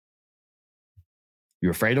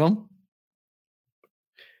 You afraid of them?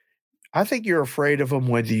 I think you're afraid of them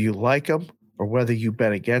whether you like them or whether you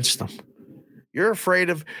bet against them. You're afraid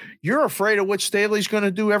of what Staley's going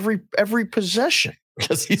to do every possession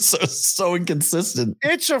because he's so inconsistent.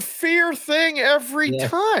 It's a fear thing every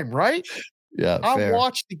time, right? Yeah, I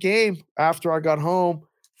watched the game after I got home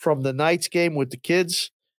from the Knights game with the kids.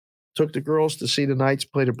 Took the girls to see the Knights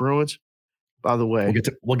play the Bruins. By the way,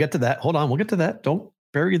 we'll get to that. Hold on, we'll get to that. Don't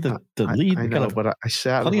bury the lead. I know, but I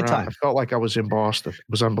sat around. I felt like I was in Boston. It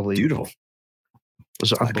was unbelievable. Beautiful. It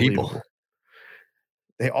was unbelievable. People.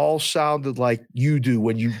 They all sounded like you do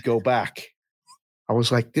when you go back. I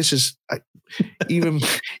was like, this is even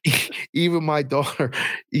my daughter,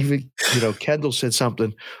 Kendall said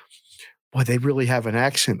something. Boy, they really have an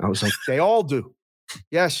accent. I was like, they all do.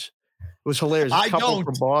 Yes. It was hilarious. A couple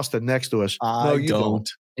from Boston next to us. No, you don't.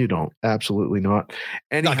 You don't. Absolutely not.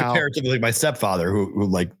 Anyhow, not comparatively like my stepfather who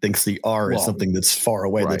like thinks the R is something that's far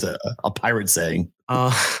away. Right. That's a pirate saying.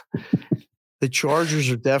 The Chargers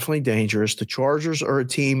are definitely dangerous. The Chargers are a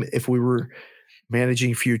team, if we were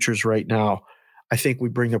managing futures right now, I think we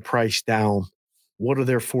bring the price down. What are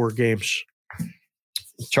their 4 games?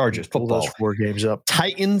 Chargers, football. Pull those 4 games up.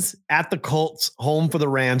 Titans at the Colts, home for the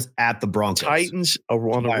Rams, at the Broncos. Titans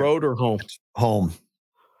on the road or home? Home.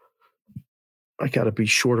 I got to be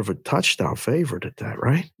short of a touchdown favorite at that,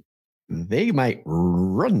 right? They might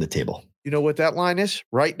run the table. You know what that line is?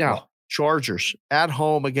 Right now, Chargers at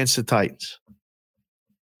home against the Titans.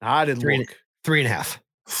 I didn't look. 3.5.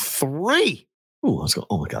 3. Ooh, let's go.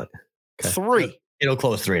 Oh my God. Okay. 3. It'll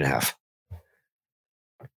close 3.5.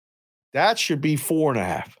 That should be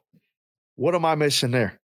 4.5. What am I missing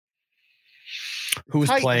there? Who's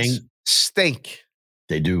Titans playing? Stink.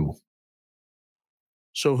 They do.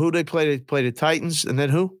 So who they play? They play the Titans, and then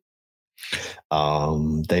who?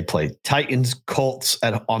 They play Titans, Colts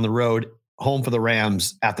on the road, home for the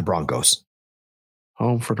Rams, at the Broncos.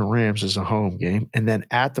 Home for the Rams is a home game. And then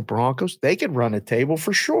at the Broncos, they could run a table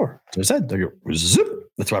for sure. So I said,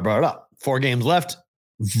 that's why I brought it up. 4 games left.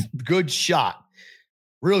 Good shot.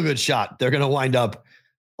 Real good shot. They're going to wind up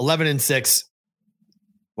 11-6.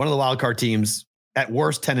 One of the wild card teams, at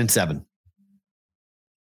worst 10-7.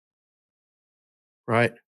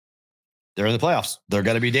 Right. They're in the playoffs. They're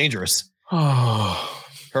going to be dangerous. Oh,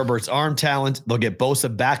 Herbert's arm talent. They'll get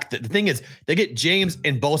Bosa back. The thing is, they get James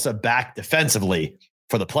and Bosa back defensively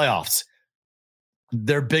for the playoffs.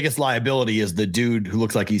 Their biggest liability is the dude who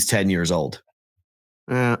looks like he's 10 years old.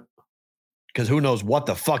 yeah. Because who knows what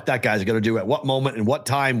the fuck that guy's going to do at what moment and what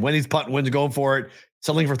time, when he's putting, when he's going for it,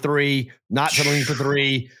 settling for 3, not settling for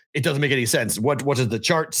 3. It doesn't make any sense. What does the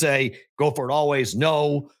chart say? Go for it always.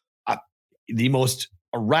 No. The most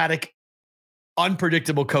erratic,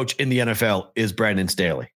 unpredictable coach in the NFL is Brandon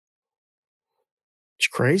Staley. It's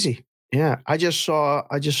crazy. Yeah. I just saw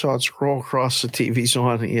it scroll across the TV's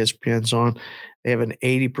on, the ESPN's on. They have an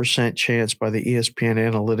 80% chance by the ESPN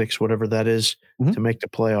analytics, whatever that is, to make the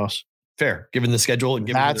playoffs. Fair, given the schedule and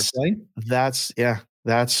given who they're playing. That's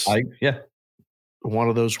one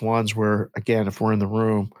of those ones where, again, if we're in the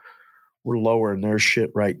room, we're lowering their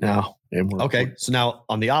shit right now. And so now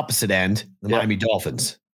on the opposite end, the Miami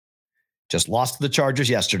Dolphins just lost to the Chargers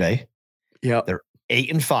yesterday. Yeah, they're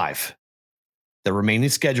 8-5. The remaining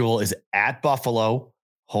schedule is at Buffalo,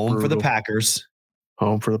 home for the Packers.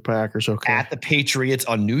 Home for the Packers, okay. At the Patriots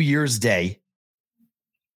on New Year's Day,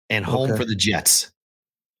 and home for the Jets.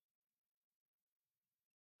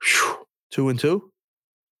 2-2?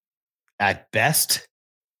 At best.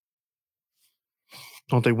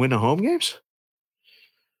 Don't they win the home games?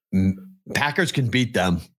 Packers can beat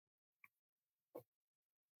them.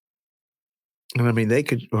 And I mean, they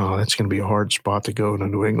could. Oh, that's going to be a hard spot to go to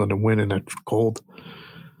New England and win in that cold.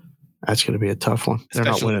 That's going to be a tough one. They're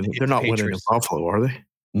not winning in Buffalo, are they?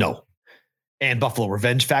 No. And Buffalo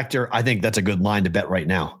revenge factor. I think that's a good line to bet right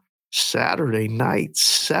now. Saturday night,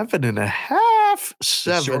 7.5.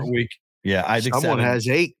 7. Short week. Yeah, I think someone 7 has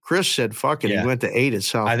 8. Chris said, "Fuck it." Yeah. He went to 8 at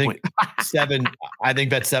South Point. I think 7. I think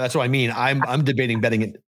bet 7. That's what I mean. I'm debating betting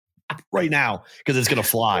it right now because it's going to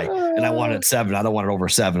fly, and I want it at 7. I don't want it over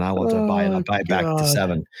 7. I want to buy it back to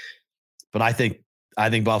 7. But I think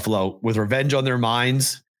Buffalo, with revenge on their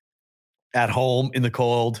minds, at home in the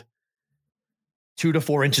cold, 2 to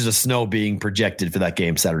 4 inches of snow being projected for that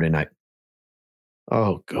game Saturday night.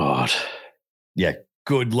 Oh God. Yeah.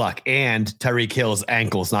 Good luck. And Tyreek Hill's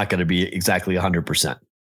ankle is not going to be exactly 100%.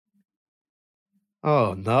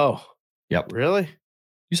 Oh, no. Yep. Really?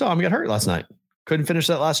 You saw him get hurt last night. Couldn't finish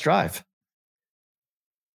that last drive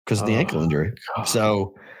because of the ankle injury. God.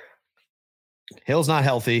 So Hill's not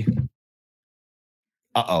healthy.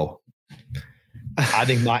 Uh-oh. I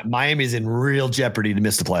think Miami's in real jeopardy to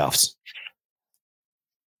miss the playoffs.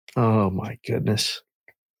 Oh, my goodness.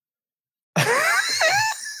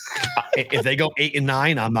 If they go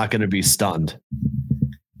 8-9, I'm not going to be stunned.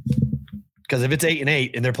 Because if it's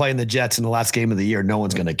 8-8 and they're playing the Jets in the last game of the year, no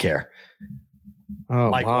one's going to care. Oh,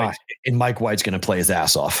 Mike White's going to play his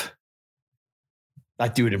ass off.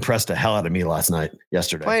 That dude impressed the hell out of me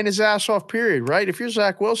yesterday. Playing his ass off, period, right? If you're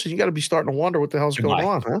Zach Wilson, you got to be starting to wonder what the hell's going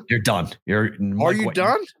on, huh? You're done. Are you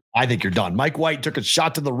done? I think you're done. Mike White took a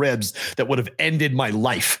shot to the ribs that would have ended my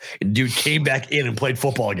life. And dude came back in and played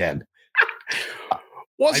football again.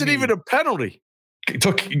 Wasn't even a penalty.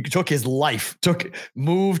 Took his life.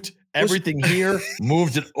 Moved everything here.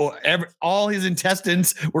 Moved it. All his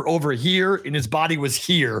intestines were over here, and his body was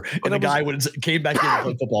here. And the guy came back in and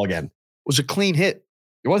played football again. It was a clean hit.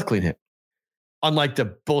 It was a clean hit. Unlike the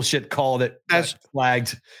bullshit call that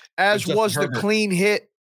flagged. As was the clean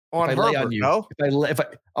hit on Herbert. No?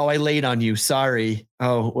 I laid on you. Sorry.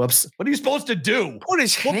 Oh, whoops. What are you supposed to do? Put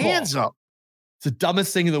his hands up. It's the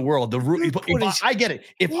dumbest thing in the world. I get it.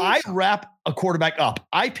 If I wrap a quarterback up,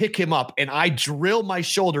 I pick him up and I drill my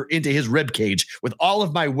shoulder into his rib cage with all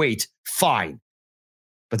of my weight, fine.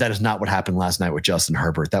 But that is not what happened last night with Justin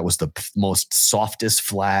Herbert. That was the most softest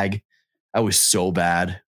flag. That was so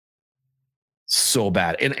bad. So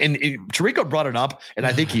bad. And Tirico brought it up, and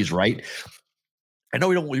I think he's right. I know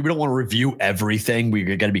we don't want to review everything. We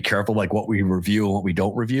got to be careful like what we review and what we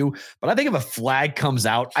don't review. But I think if a flag comes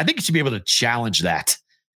out, I think you should be able to challenge that.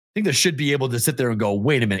 I think they should be able to sit there and go,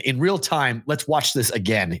 wait a minute, in real time, let's watch this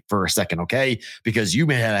again for a second, okay? Because you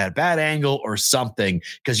may have had a bad angle or something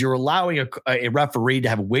because you're allowing a referee to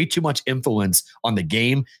have way too much influence on the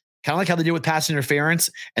game. kind of like how they did with pass interference,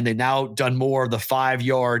 and they've now done more of the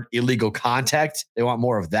 5-yard illegal contact. They want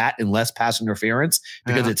more of that and less pass interference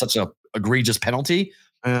because it's such a egregious penalty.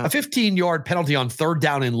 A 15-yard penalty on 3rd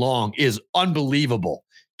down and long is unbelievable.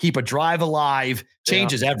 Keep a drive alive,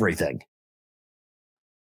 changes everything.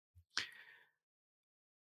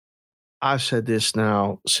 I've said this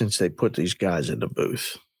now since they put these guys in the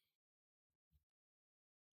booth.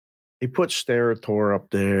 They put Sterator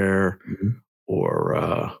up there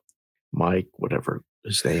or Mike, whatever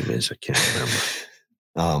his name is. I can't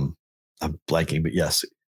remember. I'm blanking, but yes.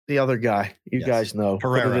 The other guy, you guys know.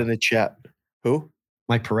 Pereira. Put it in the chat. Who?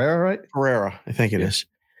 Mike Pereira, right? Pereira, I think it is.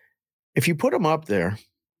 If you put him up there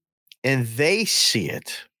and they see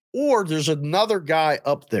it, or there's another guy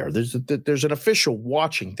up there, there's an official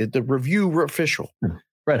watching, the review official.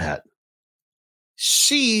 Red hat.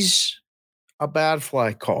 Sees a bad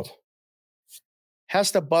flag called.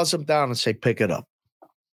 Has to buzz him down and say, pick it up.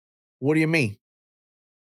 What do you mean?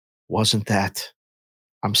 Wasn't that?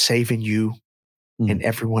 I'm saving you and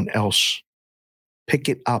everyone else. Pick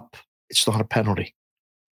it up. It's not a penalty.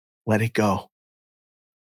 Let it go.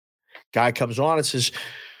 Guy comes on and says,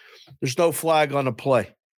 there's no flag on the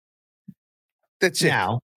play. That's it.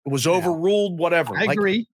 Now, it was overruled, whatever. I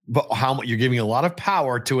agree. But you're giving a lot of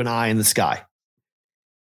power to an eye in the sky.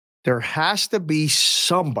 There has to be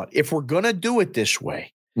somebody. If we're going to do it this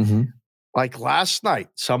way, like last night,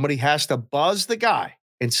 somebody has to buzz the guy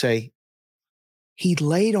and say, he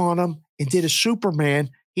laid on him and did a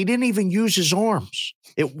Superman. He didn't even use his arms.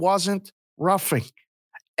 It wasn't roughing.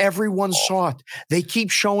 Everyone saw it. They keep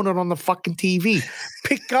showing it on the fucking TV.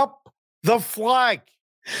 Pick up the flag.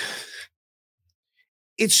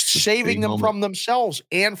 It's saving them from themselves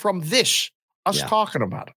and from us talking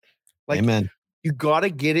about it. Like, amen. You got to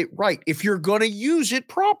get it right if you're going to use it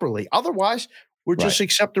properly. Otherwise, we're just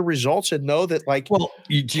accept the results and know that, like,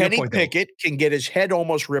 Kenny Pickett can get his head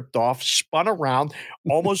almost ripped off, spun around,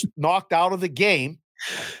 almost knocked out of the game.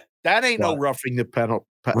 That ain't no roughing the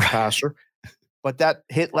passer. But that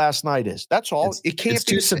hit last night is. That's all. It can't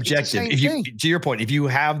be too subjective. To your point, if you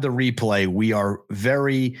have the replay, we are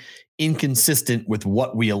very inconsistent with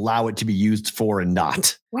what we allow it to be used for and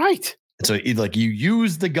not. Right. So either like you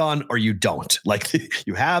use the gun or you don't. Like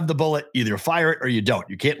you have the bullet, either fire it or you don't.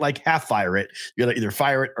 You can't like half fire it. You got to either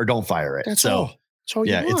fire it or don't fire it. That's all. That's all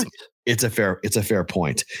you want. It's a fair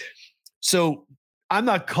point. So I'm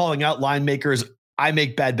not calling out line makers. I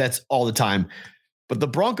make bad bets all the time. But the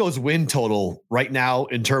Broncos win total right now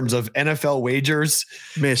in terms of NFL wagers,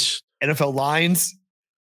 NFL lines,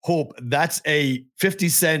 hope that's a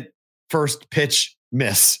 50-cent first pitch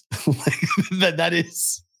miss. that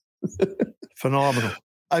is phenomenal.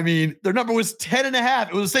 I mean, their number was 10.5.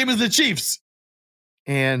 It was the same as the Chiefs.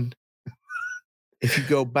 And if you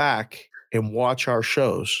go back and watch our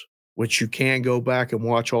shows, which you can go back and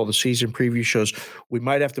watch all the season preview shows, we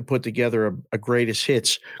might have to put together a greatest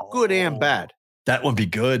hits, good and bad. That would be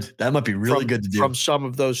good. That might be really good to do. From some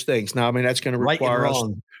of those things. Now, I mean, that's going to require us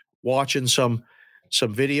watching some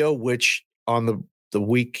video, which on the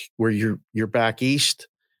week where you're back east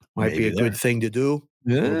might be a good thing to do.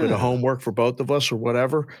 Yeah. A little bit of homework for both of us or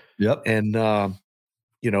whatever. Yep. And,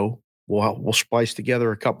 we'll splice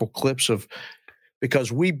together a couple clips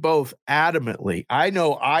because we both adamantly, I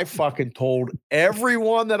know I fucking told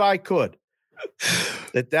everyone that I could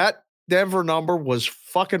that Denver number was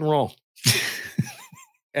fucking wrong.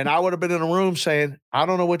 And I would have been in a room saying, I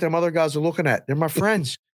don't know what them other guys are looking at. They're my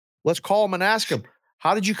friends. Let's call them and ask them,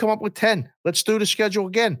 how did you come up with 10? Let's do the schedule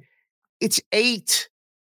again. It's 8.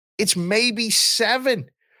 It's maybe 7.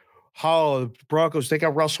 Oh, the Broncos, they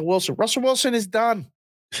got Russell Wilson. Russell Wilson is done.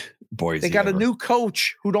 Boy, they got a new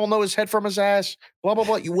coach who don't know his head from his ass. Blah, blah,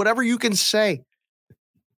 blah. Whatever you can say.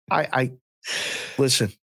 I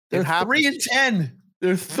listen. They're 3-10.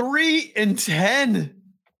 They're 3-10.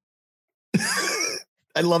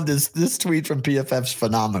 I love this tweet from PFF's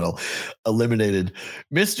phenomenal. Eliminated.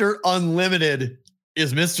 Mr. Unlimited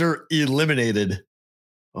is Mr. Eliminated.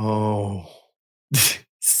 Oh.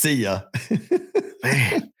 See ya.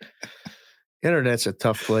 Man. Internet's a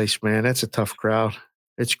tough place, man. That's a tough crowd.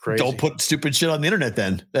 It's crazy. Don't put stupid shit on the internet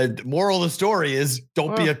then. The moral of the story is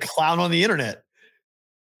don't be a clown on the internet.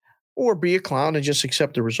 Or be a clown and just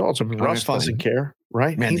accept the results. I mean, Russ doesn't care,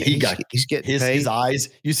 right? Man, he's getting his eyes.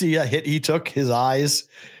 You see a hit he took, his eyes,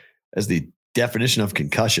 as the definition of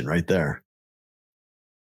concussion right there.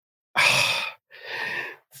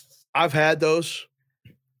 I've had those.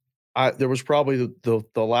 There was probably the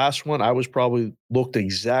last one. I was probably looked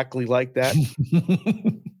exactly like that.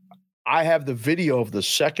 I have the video of the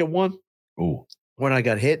second one. Ooh. When I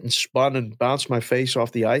got hit and spun and bounced my face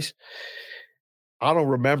off the ice. I don't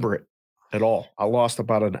remember it at all. I lost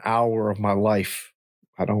about an hour of my life.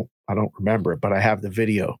 I don't remember it, but I have the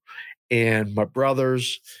video. And my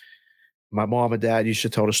brothers, my mom and dad used to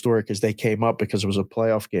tell the story because they came up because it was a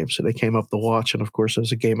playoff game. So they came up to watch. And of course, it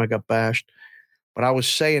was a game I got bashed. But I was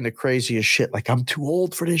saying the craziest shit, like, I'm too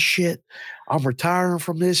old for this shit. I'm retiring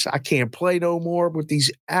from this. I can't play no more with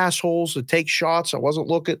these assholes that take shots. I wasn't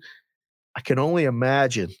looking. I can only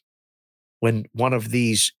imagine when one of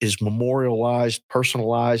these is memorialized,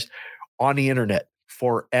 personalized on the internet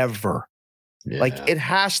forever. Yeah. Like, it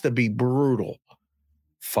has to be brutal.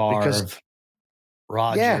 Favre,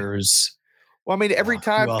 Rodgers. Well, I mean, every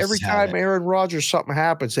time Aaron Rodgers something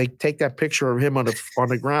happens, they take that picture of him on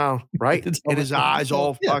the ground, right? And his eyes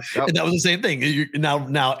all fucked up. And that was the same thing.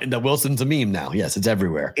 Now, and the Wilson's a meme now. Yes, it's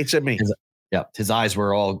everywhere. It's a meme. His eyes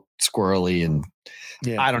were all squirrely, and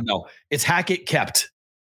I don't know. Is Hackett kept?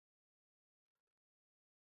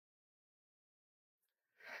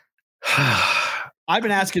 I've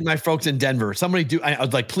been asking my folks in Denver. I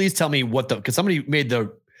was like, please tell me because somebody made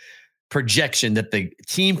the projection that the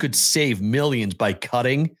team could save millions by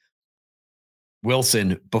cutting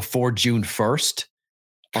Wilson before June 1st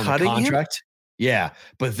on the contract. Yeah.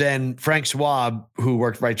 But then Frank Schwab, who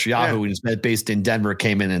worked for Yahoo and is based in Denver,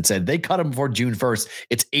 came in and said they cut him before June 1st.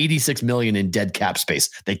 It's $86 million in dead cap space.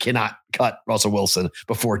 They cannot cut Russell Wilson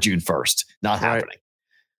before June 1st. Not happening.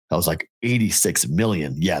 I was like, $86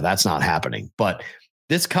 million. Yeah, that's not happening. But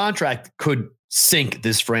this contract could sink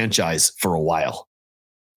this franchise for a while.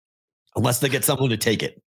 Unless they get someone to take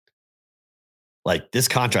it. Like, this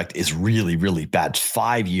contract is really, really bad.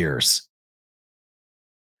 5 years.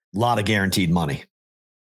 A lot of guaranteed money.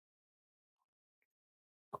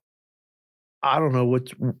 I don't know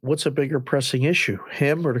what's a bigger pressing issue,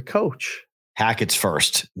 him or the coach? Hackett's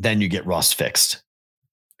first. Then you get Russ fixed.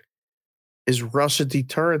 Is Russ a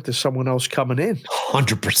deterrent to someone else coming in?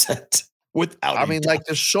 100%. Without I mean, like,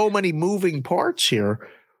 there's so many moving parts here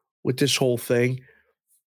with this whole thing.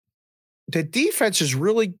 The defense is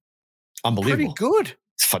really unbelievable. Pretty good.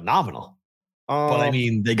 It's phenomenal. But I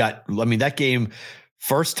mean, that game,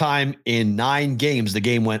 first time in 9 games, the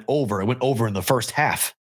game went over. It went over in the first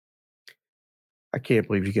half. I can't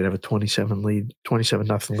believe you could have a 27-0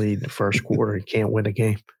 lead in the first quarter and can't win a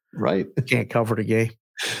game. Right. Can't cover the game.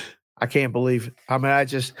 I can't believe it. I mean,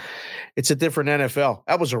 it's a different NFL.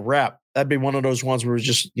 That was a wrap. That'd be one of those ones where it's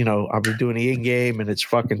just, I'll be doing the in-game and it's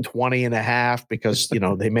fucking 20.5 because,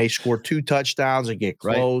 they may score 2 touchdowns and get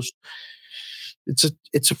close. Right.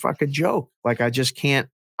 It's a fucking joke. Like, I just can't,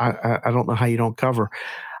 I don't know how you don't cover.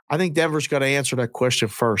 I think Denver's got to answer that question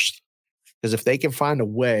first, because if they can find a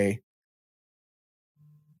way,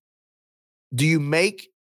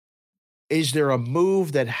 is there a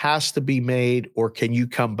move that has to be made, or can you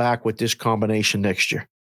come back with this combination next year?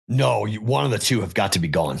 No, one of the two have got to be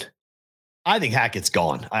gone. I think Hackett's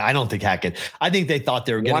gone. I don't think Hackett. I think they thought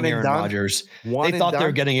they were getting Aaron Rodgers. They thought they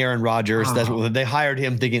were getting Aaron Rodgers. That's what they hired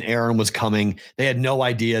him thinking Aaron was coming. They had no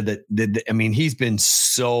idea that I mean, he's been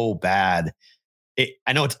so bad.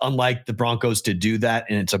 I know it's unlike the Broncos to do that,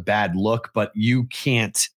 and it's a bad look, but you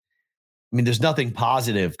can't. I mean, there's nothing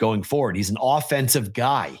positive going forward. He's an offensive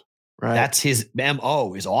guy. Right. That's his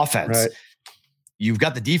MO, is offense. Right. You've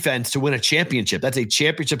got the defense to win a championship. That's a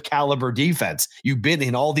championship caliber defense. You've been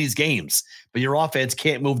in all these games, but your offense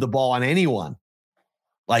can't move the ball on anyone.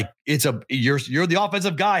 Like, you're the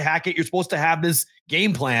offensive guy, Hackett. You're supposed to have this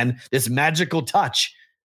game plan, this magical touch,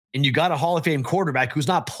 and you got a Hall of Fame quarterback who's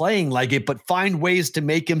not playing like it, but find ways to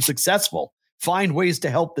make him successful. Find ways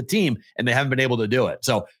to help the team, and they haven't been able to do it.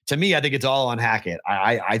 So, to me, I think it's all on Hackett.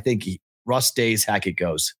 I think Russ stays, Hackett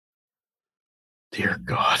goes. Dear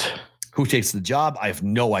God. Who takes the job? I have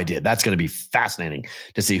no idea. That's going to be fascinating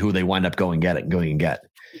to see who they wind up going and get.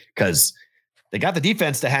 Because they got the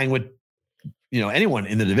defense to hang with, anyone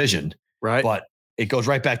in the division. Right. But it goes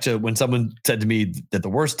right back to when someone said to me that the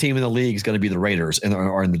worst team in the league is going to be the Raiders,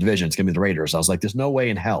 or in the division, it's going to be the Raiders. I was like, there's no way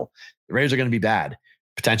in hell. The Raiders are going to be bad,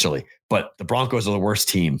 potentially. But the Broncos are the worst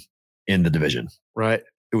team in the division. Right.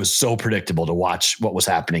 It was so predictable to watch what was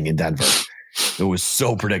happening in Denver. It was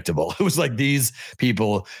so predictable. It was like these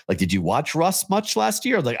people, like, did you watch Russ much last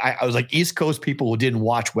year? Like, I was like East Coast people who didn't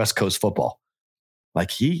watch West Coast football.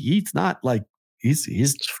 Like, he's not like, he's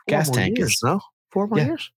gas tank years, is. No? 4 more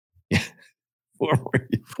years? Yeah. 4 more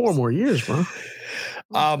years. 4 more years, bro.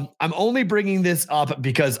 I'm only bringing this up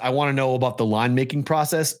because I want to know about the line making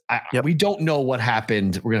process. We don't know what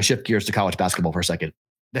happened. We're going to shift gears to college basketball for a second.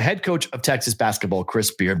 The head coach of Texas basketball, Chris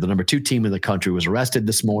Beard, the number 2 team in the country, was arrested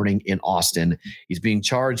this morning in Austin. He's being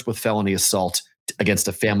charged with felony assault against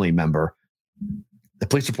a family member. The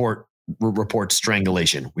police report reports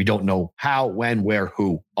strangulation. We don't know how, when, where,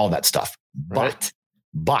 who, all that stuff. Right.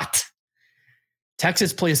 But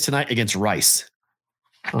Texas plays tonight against Rice.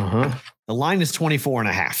 Uh-huh. The line is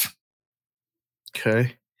 24.5.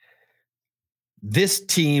 Okay. This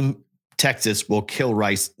team, Texas, will kill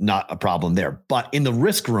Rice. Not a problem there. But in the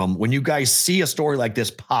risk room, when you guys see a story like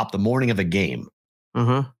this pop the morning of a game,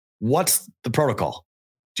 what's the protocol?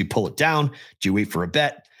 Do you pull it down? Do you wait for a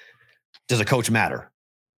bet? Does a coach matter?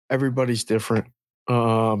 Everybody's different.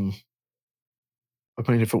 I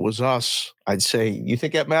mean, if it was us, I'd say, you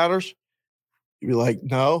think that matters? You'd be like,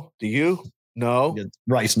 no. Do you? No.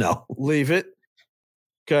 Rice, no. Leave it.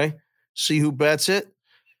 Okay. See who bets it.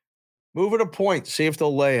 Move it a point. See if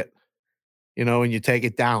they'll lay it. And you take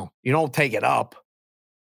it down. You don't take it up,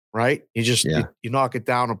 right? You just you knock it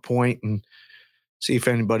down a point and see if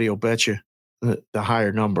anybody will bet you the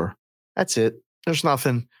higher number. That's it. There's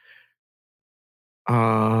nothing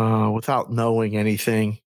without knowing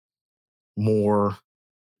anything more.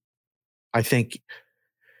 I think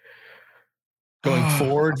going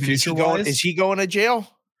forward, future-wise, is he going to jail?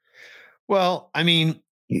 Well, I mean,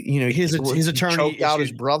 his attorney choked out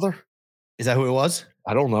his brother. Is that who it was?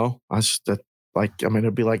 I don't know.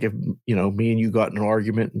 It'd be like if me and you got in an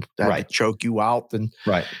argument and that had to choke you out, and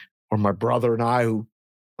or my brother and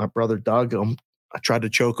my brother Doug, I tried to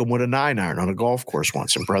choke him with a 9-iron on a golf course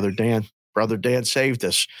once, and brother Dan saved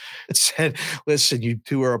us. It said, "Listen, you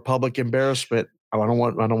two are a public embarrassment. I don't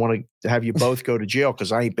want to have you both go to jail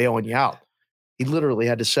because I ain't bailing you out." He literally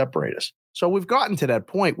had to separate us. So we've gotten to that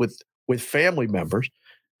point with family members.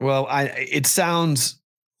 Well, it sounds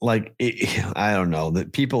like I don't know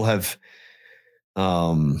that people have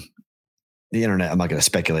the internet. I'm not going to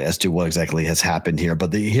speculate as to what exactly has happened here,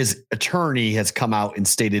 but his attorney has come out and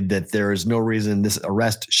stated that there is no reason this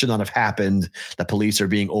arrest should not have happened. The police are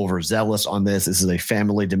being overzealous on this. This is a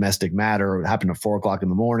family domestic matter. It happened at 4:00 in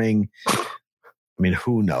the morning. I mean,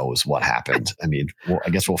 who knows what happened? I mean, I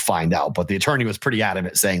guess we'll find out. But the attorney was pretty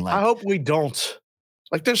adamant, saying, like, I hope we don't.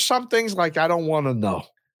 Like, there's some things like I don't want to know.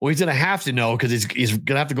 Well, he's going to have to know because he's going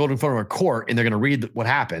to have to go in front of a court, and they're going to read what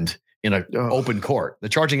happened in an open court. They're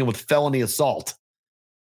charging him with felony assault.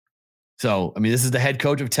 So, I mean, this is the head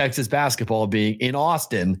coach of Texas basketball being in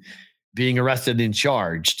Austin, being arrested and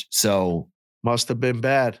charged. So, must have been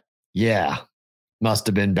bad. Yeah. Must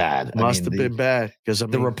have been bad. Must have been bad because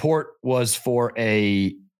the report was for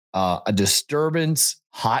a disturbance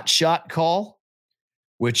hotshot call,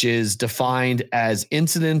 which is defined as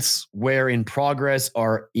incidents where in progress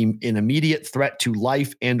are an immediate threat to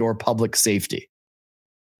life and or public safety.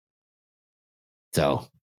 So,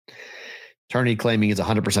 attorney claiming is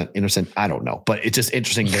 100% innocent. I don't know, but it's just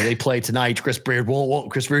interesting that they play tonight. Chris Beard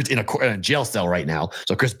won't. Chris Beard's in a jail cell right now,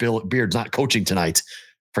 so Chris Beard's not coaching tonight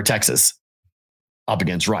for Texas. Up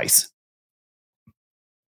against Rice.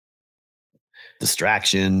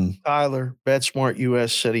 Distraction. Tyler, BetSmart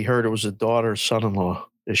US said he heard it was a daughter-son-in-law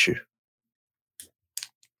issue.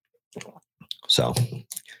 So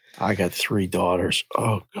I got 3 daughters.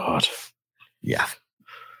 Oh God. Yeah.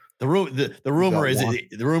 The rumor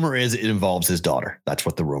is it involves his daughter. That's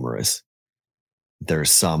what the rumor is.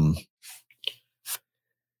 There's something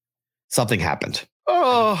happened.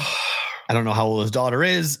 Oh, I don't know how old his daughter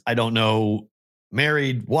is. I don't know.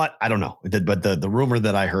 Married, what? I don't know. But the rumor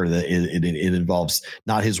that I heard that it involves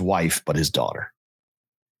not his wife, but his daughter.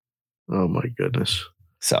 Oh my goodness.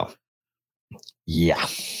 So, yeah,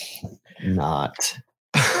 not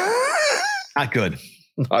good.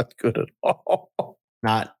 Not good at all.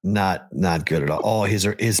 Not good at all. Oh,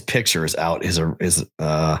 his picture is out. His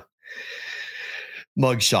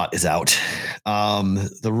mugshot is out.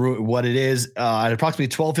 What it is at approximately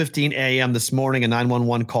 12:15 a.m. this morning, a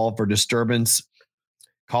 911 call for disturbance.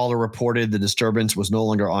 Caller reported the disturbance was no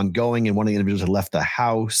longer ongoing and one of the individuals had left the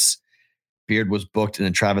house. Beard was booked in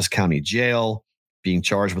a Travis County jail, being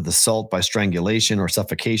charged with assault by strangulation or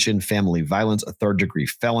suffocation, family violence, a 3rd-degree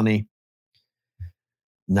felony.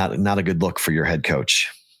 Not a good look for your head coach.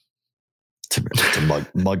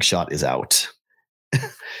 Mugshot is out.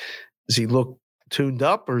 Does he look tuned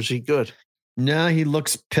up or is he good? No, he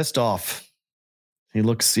looks pissed off.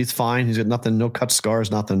 He's fine. He's got nothing, no cut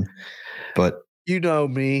scars, nothing. But you know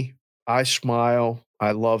me, I smile.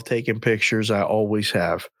 I love taking pictures. I always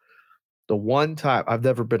have. The one time I've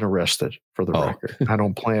never been arrested, for the record. I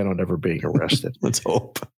don't plan on ever being arrested. Let's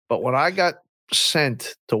hope. But when I got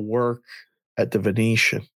sent to work at the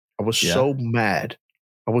Venetian, I was so mad.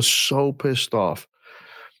 I was so pissed off.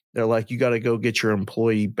 They're like, you got to go get your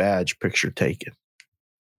employee badge picture taken.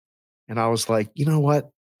 And I was like, you know what?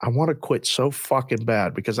 I want to quit so fucking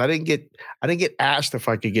bad because I didn't get asked if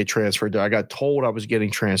I could get transferred there. I got told I was getting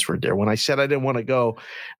transferred there. When I said I didn't want to go,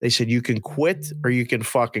 they said, you can quit or you can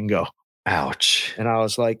fucking go. Ouch. And I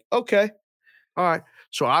was like, okay, all right.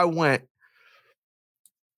 So I went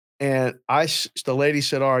and the lady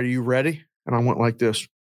said, all right, are you ready? And I went like this.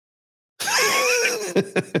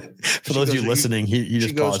 For those of you listening, he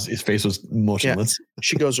just paused. His face was motionless. Yeah.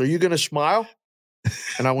 She goes, are you going to smile?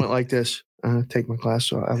 And I went like this. Take my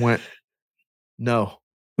glasses off. I went, no.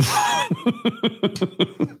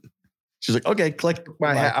 She's like, okay, click.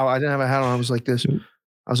 My hat, I didn't have a hat on. I was like this.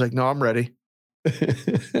 I was like, no, I'm ready.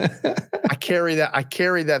 I carry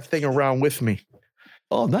that thing around with me.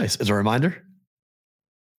 Oh, nice. As a reminder?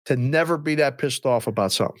 To never be that pissed off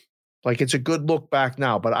about something. Like, it's a good look back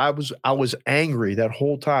now, but I was angry that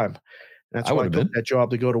whole time. And that's why I took that job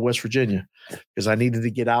to go to West Virginia, because I needed to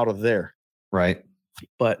get out of there. Right.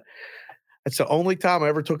 But it's the only time I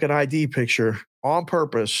ever took an ID picture on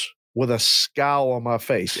purpose with a scowl on my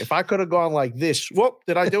face. If I could have gone like this, whoop,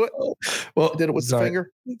 did I do it? Well, I did it with the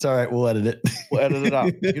finger. It's all right. We'll edit it. We'll edit it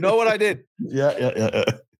out. You know what I did? Yeah.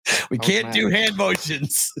 We can't do hand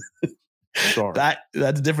motions. Sorry.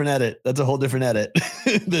 That's a different edit. That's a whole different edit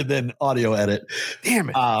than audio edit. Damn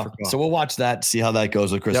it. So we'll watch that, see how that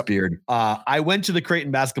goes with Chris Beard. I went to the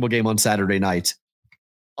Creighton basketball game on Saturday night.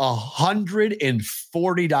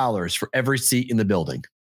 $140 for every seat in the building.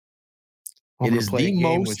 It is the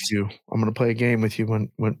most. With you. I'm going to play a game with you when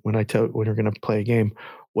we're going to play a game.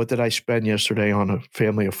 What did I spend yesterday on a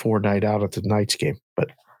family of 4 night out at the Knights game? But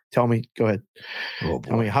tell me, go ahead. Oh, boy.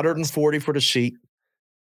 Tell me, 140 for the seat.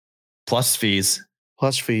 Plus fees.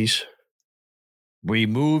 We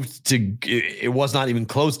moved to, it was not even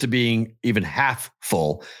close to being even half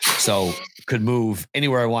full. So could move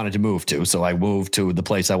anywhere I wanted to move to. So I moved to the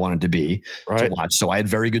place I wanted to be to watch. So I had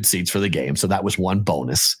very good seats for the game. So that was one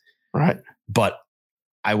bonus. Right. But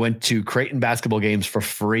I went to Creighton basketball games for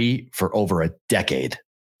free for over a decade.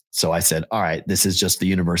 So I said, all right, this is just the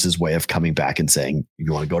universe's way of coming back and saying,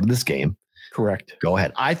 you want to go to this game? Correct. Go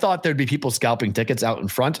ahead. I thought there'd be people scalping tickets out in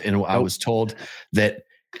front. And I was told that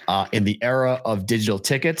in the era of digital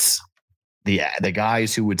tickets, the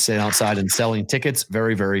guys who would sit outside and selling tickets,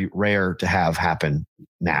 very, very rare to have happen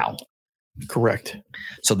now. Correct.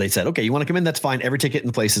 So they said, okay, you want to come in? That's fine. Every ticket in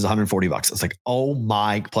the place is $140. It's like, oh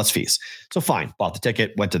my, plus fees. So fine. Bought the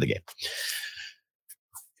ticket, went to the game.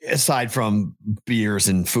 Aside from beers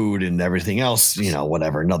and food and everything else,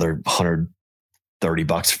 whatever, another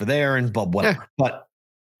 $130 for there and whatever. Yeah. But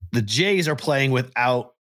the Jays are playing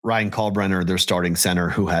without Ryan Kalbrenner, their starting center,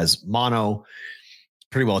 who has mono.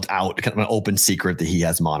 Pretty well, it's out. Kind of an open secret that he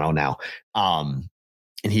has mono now. And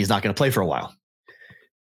he's not going to play for a while.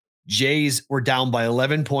 Jays were down by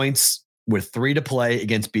 11 points with 3 to play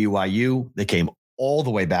against BYU. They came all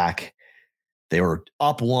the way back. They were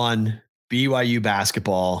up 1, BYU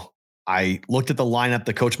basketball. I looked at the lineup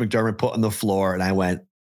that Coach McDermott put on the floor, and I went,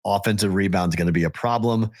 offensive rebound is going to be a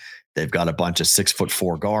problem. They've got a bunch of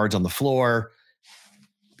 6'4" guards on the floor.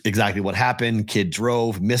 Exactly what happened. Kid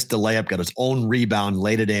drove, missed the layup, got his own rebound,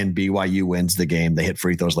 laid it in. BYU wins the game. They hit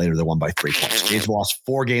free throws later. They won by 3 points. Jays lost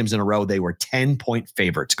 4 games in a row. They were 10-point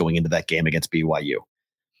favorites going into that game against BYU.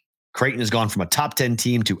 Creighton has gone from a top 10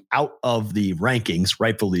 team to out of the rankings,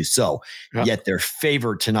 rightfully so. Yep. Yet they're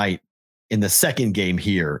favored tonight in the second game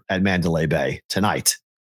here at Mandalay Bay tonight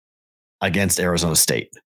against Arizona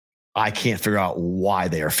State. I can't figure out why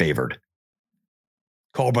they are favored.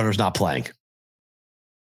 Kalbrenner's not playing.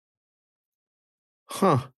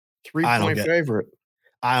 3-point favorite.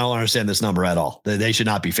 I don't understand this number at all. They should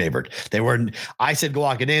not be favored. They weren't. I said, go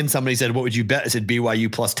walking in. Somebody said, what would you bet? I said, BYU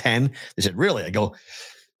plus 10. They said, really? I go,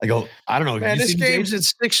 I don't know. Man, this game's at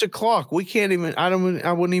 6 o'clock. We can't even, I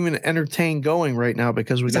wouldn't even entertain going right now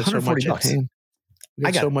because we got so much at hand.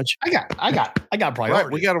 I got priority. Right,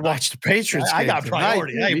 we got to watch the Patriots. I got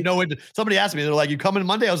priority. I have no. Somebody asked me, they're like, you coming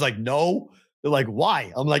Monday? I was like, no. They're like,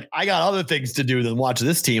 why? I'm like, I got other things to do than watch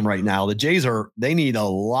this team right now. The Jays they need a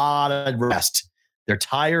lot of rest. They're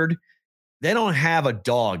tired. They don't have a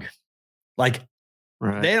dog. They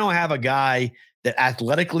don't have a guy that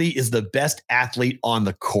athletically is the best athlete on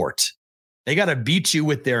the court. They got to beat you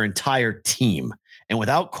with their entire team. And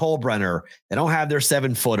without Kalbrenner, they don't have their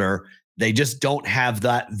 7-footer. They just don't have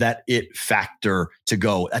that it factor to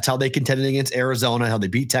go. That's how they contended against Arizona, how they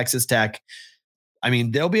beat Texas Tech. I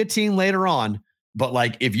mean, there'll be a team later on, but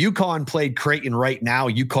if UConn played Creighton right now,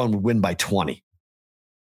 UConn would win by 20.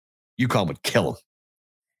 UConn would kill them.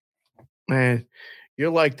 Man,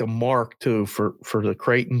 you're like the mark too for the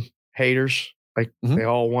Creighton haters. They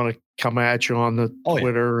all want to come at you on the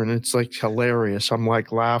Twitter, and it's hilarious. I'm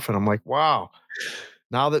laughing. I'm like, wow.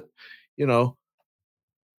 Now that, and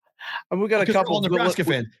we got a couple of Nebraska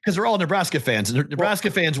fans, because they're all Nebraska fans. And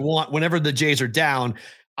Nebraska fans want, whenever the Jays are down,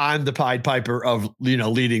 I'm the Pied Piper of,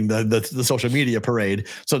 leading the social media parade.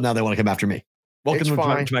 So now they want to come after me. Welcome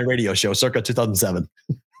to my radio show, circa 2007.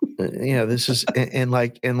 Yeah, this is and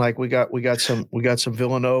like we got some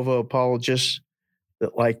Villanova apologists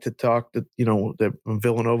that like to talk that that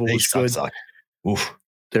Villanova was good. Oof.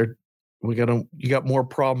 You got more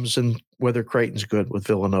problems than whether Creighton's good with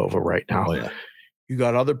Villanova right now. Oh, yeah. You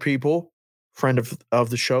got other people, friend of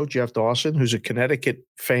the show, Jeff Dawson, who's a Connecticut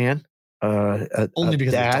fan. Only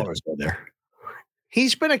because his daughters go there.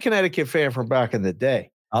 He's been a Connecticut fan from back in the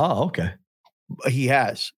day. Oh, okay. He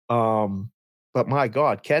has. But my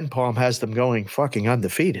God, Ken Palm has them going fucking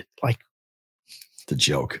undefeated. Like, it's a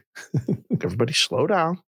joke. Everybody slow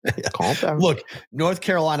down. Calm down. Look, North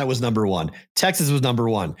Carolina was number 1. Texas was number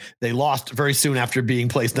 1. They lost very soon after being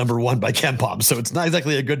placed number 1 by Ken Palm. So it's not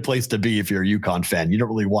exactly a good place to be if you're a UConn fan. You don't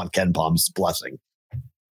really want Ken Palm's blessing.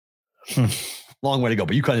 Long way to go.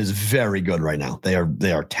 But UConn is very good right now. They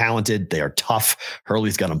are talented. They are tough.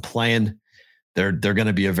 Hurley's got them playing. They're going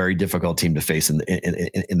to be a very difficult team to face in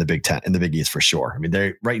the Big Ten, in the Big East for sure. I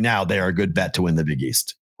mean, right now they are a good bet to win the Big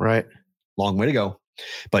East. Right. Long way to go.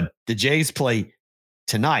 But the Jays play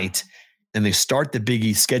tonight, and they start the Big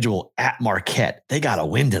East schedule at Marquette. They got to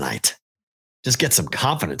win tonight. Just get some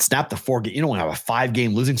confidence. Snap the 4-game. You don't want to have a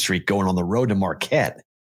 5-game losing streak going on the road to Marquette.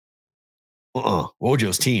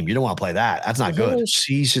 Wojo's team. You don't want to play that. That's not good. The whole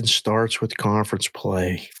season starts with conference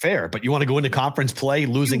play. Fair, but you want to go into conference play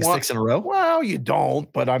losing 6 in a row? Well, you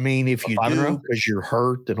don't. But I mean, if you do, because you're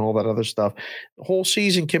hurt and all that other stuff, the whole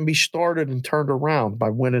season can be started and turned around by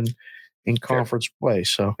winning in conference play.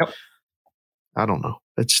 So I don't know.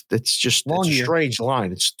 It's just it's a strange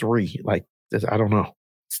line. It's 3. Like, I don't know.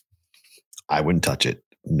 I wouldn't touch it.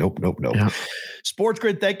 Nope. Yeah. Sports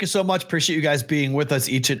Grid, thank you so much. Appreciate you guys being with us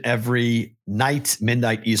each and every night,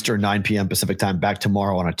 midnight Eastern, 9 p.m. Pacific time. Back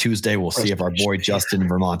tomorrow on a Tuesday. We'll see if our boy Justin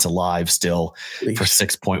Vermont's alive still for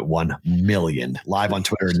 6.1 million. Live on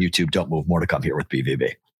Twitter and YouTube. Don't move. More to come here with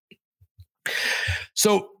BVB.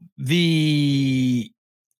 So the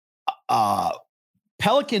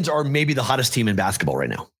Pelicans are maybe the hottest team in basketball right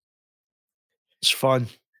now. It's fun,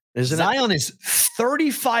 isn't it? Zion is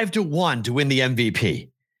 35-1 to win the MVP.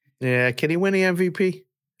 Yeah, can he win the MVP?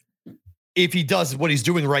 If he does what he's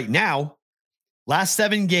doing right now, last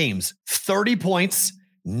 7 games, 30 points,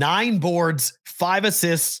 9 boards, 5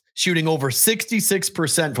 assists, shooting over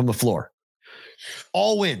 66% from the floor.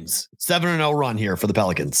 All wins. 7-0 run here for the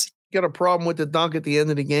Pelicans. Got a problem with the dunk at the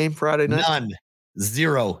end of the game Friday night? None.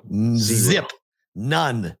 Zero. Zip.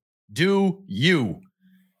 None. Do you?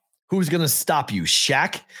 Who's going to stop you?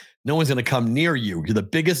 Shaq? No one's going to come near you. You're the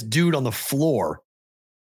biggest dude on the floor.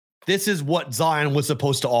 This is what Zion was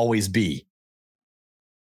supposed to always be.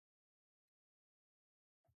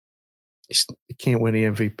 He can't win the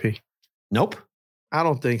MVP. Nope. I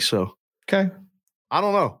don't think so. Okay. I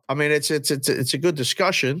don't know. I mean, it's a good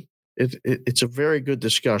discussion. It's a very good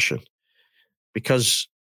discussion because,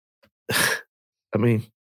 I mean,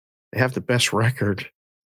 they have the best record.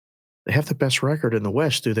 They have the best record in the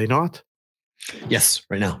West, do they not? Yes,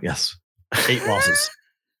 right now. Yes. 8 losses.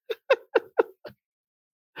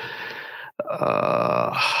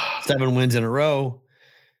 7 wins in a row.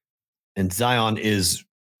 And Zion is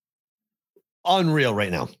unreal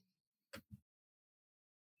right now.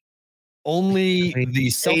 Only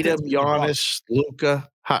the Tatum, Giannis, Luka.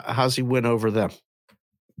 How's he win over them?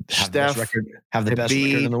 Steph have the best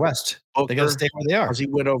record in the West. Booker, they got to stay where they are. How's he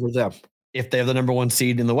win over them? If they have the number 1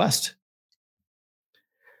 seed in the West.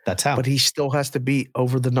 That's how. But he still has to be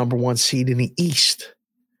over the number 1 seed in the East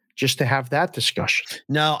just to have that discussion.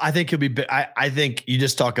 No, I think he'll be. I think you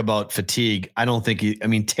just talk about fatigue. I don't think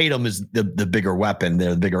Tatum is the bigger weapon.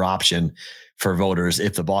 They're the bigger option for voters.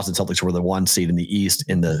 If the Boston Celtics were the 1 seed in the East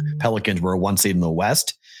and the Pelicans were a 1 seed in the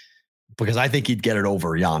West, because I think he'd get it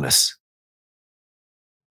over Giannis.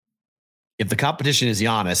 If the competition is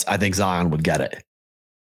Giannis, I think Zion would get it.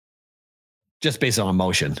 Just based on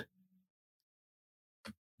emotion.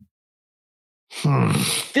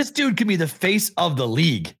 This dude could be the face of the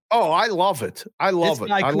league. Oh, I love it. I love it.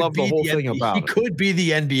 I love the whole thing about it. He could be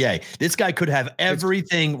the NBA. This guy could have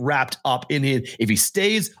everything wrapped up in it if he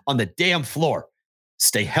stays on the damn floor.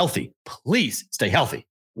 Stay healthy. Please stay healthy.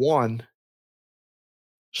 1,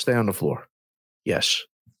 stay on the floor. Yes.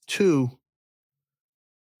 2,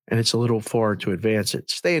 and it's a little far to advance it.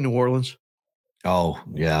 Stay in New Orleans. Oh,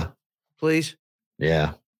 yeah. Please.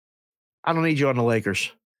 Yeah. I don't need you on the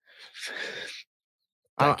Lakers.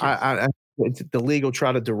 The league will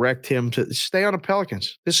try to direct him to stay on the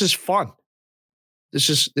Pelicans. This is fun.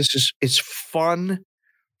 It's fun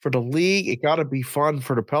for the league. It got to be fun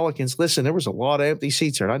for the Pelicans. Listen, there was a lot of empty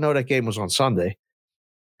seats there. I know that game was on Sunday,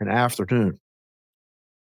 an afternoon.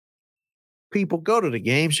 People go to the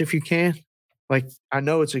games if you can. Like, I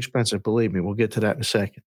know it's expensive. Believe me, we'll get to that in a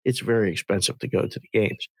second. It's very expensive to go to the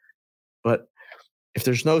games. But if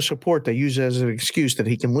there's no support, they use it as an excuse that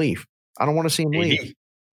he can leave. I don't want to see him leave.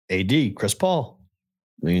 AD, Chris Paul.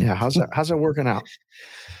 I mean, yeah, how's that working out?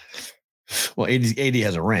 Well, AD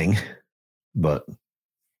has a ring, but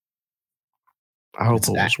I hope it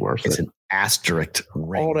was worth it. It's an asterisk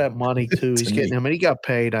ring. All that money too. He's getting. I mean, he got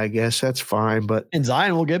paid. I guess that's fine. But and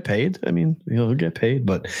Zion will get paid. I mean, he'll get paid.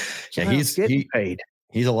 But yeah, he's getting paid.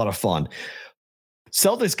 He's a lot of fun.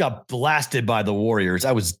 Celtics got blasted by the Warriors.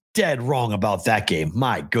 I was dead wrong about that game.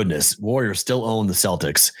 My goodness, Warriors still own the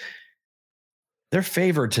Celtics. They're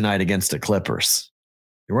favored tonight against the Clippers.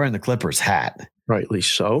 You're wearing the Clippers hat. Rightly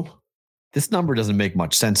so. This number doesn't make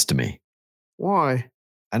much sense to me. Why?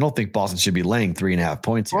 I don't think Boston should be laying 3.5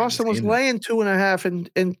 points. Boston was laying 2.5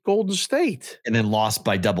 in Golden State. And then lost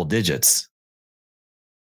by double digits.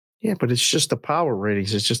 Yeah, but it's just the power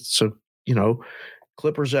ratings. It's just so,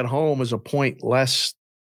 Clippers at home is a point less,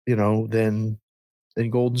 than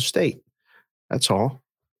Golden State. That's all.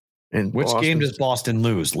 And which game does Boston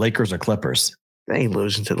lose? Lakers or Clippers? They ain't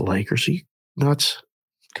losing to the Lakers. Are you nuts?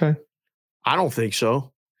 Okay. I don't think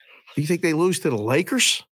so. Do you think they lose to the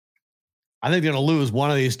Lakers? I think they're going to lose one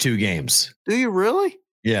of these two games. Do you really?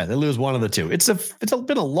 Yeah, they lose one of the two. It's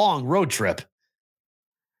been a long road trip.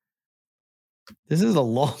 This is a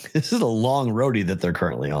long roadie that they're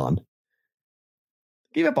currently on.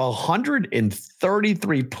 Gave up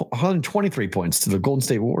 123 points to the Golden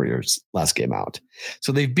State Warriors last game out.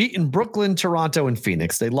 So they've beaten Brooklyn, Toronto, and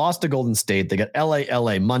Phoenix. They lost to Golden State. They got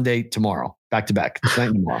LA Monday, tomorrow, back to back, tonight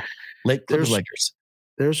and tomorrow. Lakers.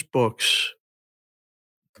 There's books.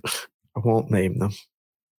 I won't name them.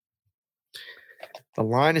 The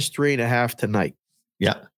line is 3.5 tonight.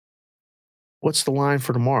 Yeah. What's the line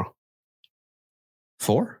for tomorrow?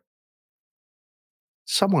 4?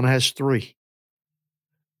 Someone has 3.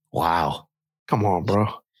 Wow. Come on, bro.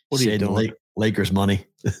 What are you doing? Lakers money.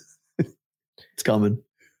 It's coming.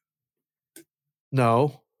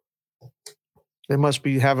 No. They must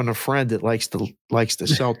be having a friend that likes the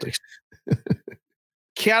Celtics.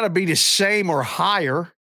 Gotta be the same or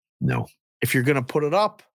higher. No. If you're going to put it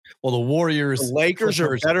up. Well, the Lakers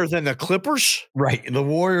are better than the Clippers? Right. The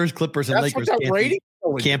Warriors, Clippers, and Lakers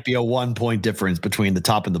can't be a 1 point difference between the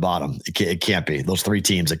top and the bottom. It can't be. Those 3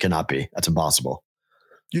 teams, it cannot be. That's impossible.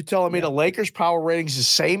 You telling me the Lakers power ratings is the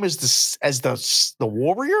same as the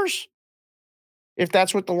Warriors? If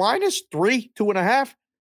that's what the line is, 3, 2.5.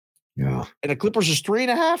 Yeah. And the Clippers is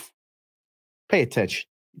 3.5. Pay attention,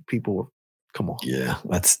 people. Come on. Yeah,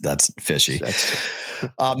 that's fishy.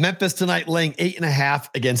 Memphis tonight laying 8.5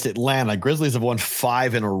 against Atlanta. Grizzlies have won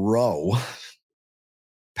 5 in a row.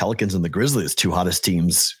 Pelicans and the Grizzlies, 2 hottest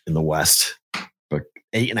teams in the West. But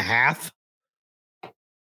 8.5.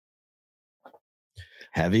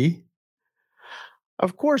 Heavy?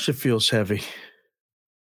 Of course it feels heavy.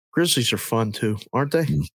 Grizzlies are fun too, aren't they?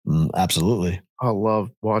 Absolutely. I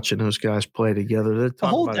love watching those guys play together.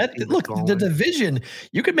 The division,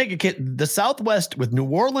 you could make the Southwest with New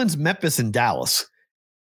Orleans, Memphis, and Dallas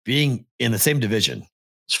being in the same division.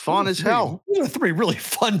 It's fun as hell. Those are 3 really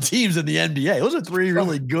fun teams in the NBA. Those are 3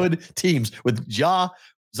 really good teams with Ja,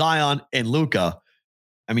 Zion, and Luka.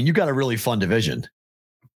 I mean, you got a really fun division.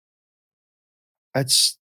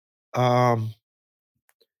 That's wow.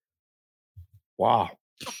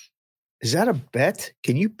 Is that a bet?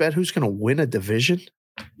 Can you bet who's going to win a division?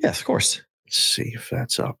 Yes, of course. Let's see if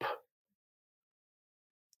that's up.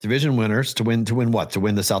 Division winners to win what? To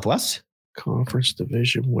win the Southwest? Conference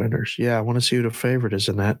division winners. Yeah, I want to see who the favorite is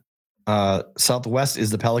in that. Southwest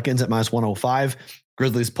is the Pelicans at -105,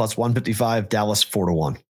 Grizzlies +155, Dallas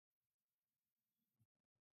 4-1.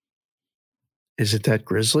 Is it that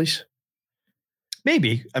Grizzlies?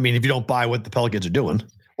 Maybe. I mean, if you don't buy what the Pelicans are doing,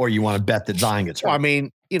 or you want to bet that Zion gets hurt. Well, I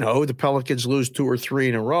mean, the Pelicans lose 2 or 3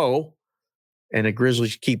 in a row and the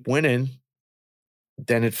Grizzlies keep winning,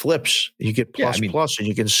 then it flips. You get plus, and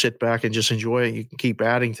you can sit back and just enjoy it. You can keep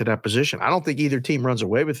adding to that position. I don't think either team runs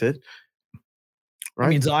away with it. Right? I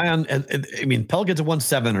mean, Zion, Pelicans have won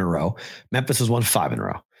 7 in a row. Memphis has won 5 in a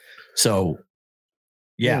row. So,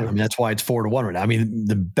 yeah, I mean, that's why it's 4-1 right now. I mean,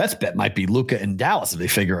 the best bet might be Luka and Dallas if they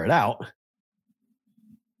figure it out.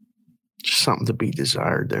 Just something to be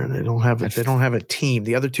desired there. They don't have it. They don't have a team.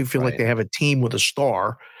 The other two feel like they have a team with a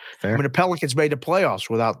star. Fair. I mean, the Pelicans made the playoffs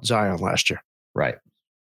without Zion last year. Right.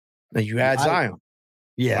 Now you add Zion.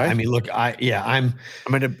 Yeah, right? I mean, look,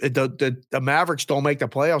 the Mavericks don't make the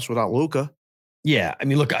playoffs without Luka. Yeah, I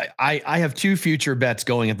mean, look, I have two future bets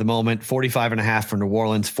going at the moment: 45.5 for New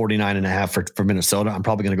Orleans, 49.5 for Minnesota. I'm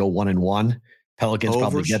probably going to go 1-1. Pelicans Overs?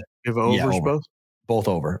 probably get You have overs over. Both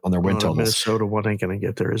over on their win totals. Minnesota one ain't going to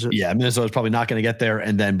get there, is it? Yeah, Minnesota's probably not going to get there,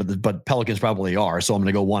 and then but Pelicans probably are. So I'm going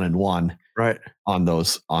to go 1-1 right on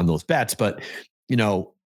those bets. But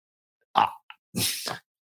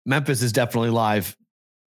Memphis is definitely live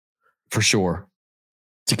for sure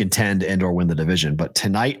to contend and or win the division. But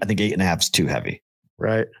tonight, I think 8.5 is too heavy.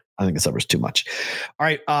 Right. I think this number is too much. All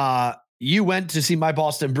right. You went to see my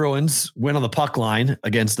Boston Bruins win on the puck line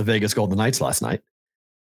against the Vegas Golden Knights last night.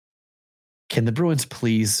 Can the Bruins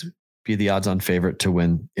please be the odds-on favorite to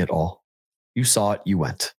win it all? You saw it. You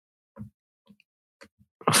went.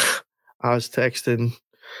 I was texting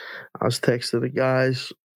the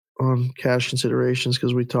guys on cash considerations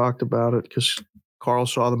because we talked about it because Carl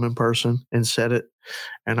saw them in person and said it,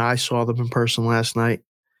 and I saw them in person last night.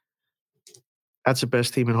 That's the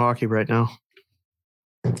best team in hockey right now.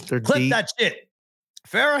 They're clip deep. That shit.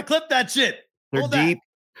 Farrah, clip that shit. They're deep.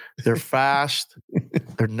 They're fast.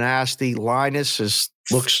 They're nasty. Linus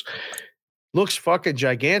looks fucking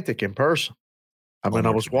gigantic in person. I mean,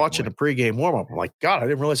 I was watching the pregame warm-up. I'm like, God, I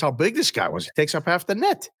didn't realize how big this guy was. He takes up half the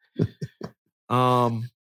net. I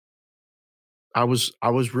was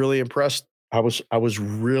really impressed. I was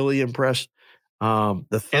really impressed. The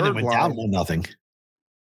third and it went line, down 1-0,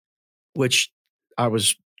 which I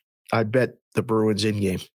bet the Bruins in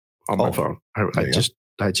game on my phone. I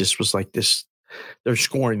just was like this. They're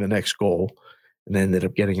scoring the next goal, and then ended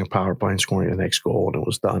up getting a power play and scoring the next goal, and it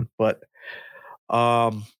was done. But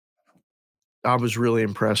I was really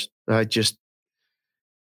impressed. I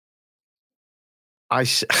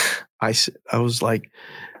was like,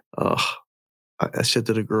 I said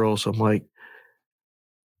to the girls, I'm like,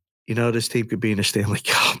 this team could be in a Stanley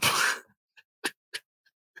Cup.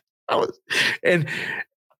 And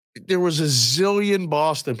there was a zillion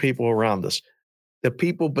Boston people around us. The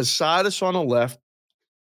people beside us on the left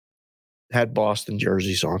had Boston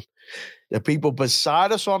jerseys on. The people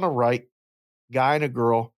beside us on the right, guy and a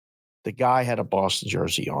girl, the guy had a Boston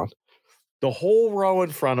jersey on. The whole row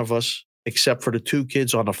in front of us, except for the two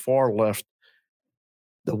kids on the far left,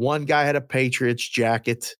 the one guy had a Patriots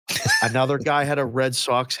jacket. Another guy had a Red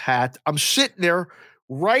Sox hat. I'm sitting there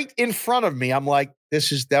right in front of me. I'm like,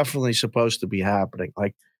 this is definitely supposed to be happening.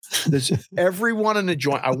 Like, there's everyone in the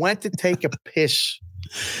joint. I went to take a piss,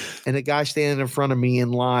 and the guy standing in front of me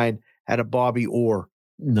in line had a Bobby Orr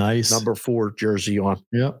number 4 jersey on.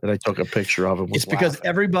 Yeah, that I took a picture of him. It's because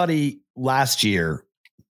everybody last year,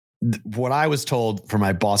 what I was told from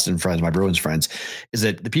my Boston friends, my Bruins friends, is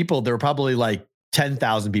that there were probably like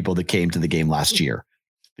 10,000 people that came to the game last year.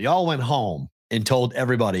 They all went home and told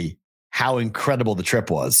everybody how incredible the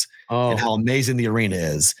trip was and how amazing the arena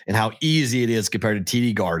is and how easy it is compared to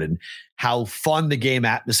TD Garden, how fun the game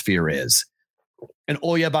atmosphere is. And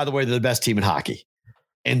by the way, they're the best team in hockey.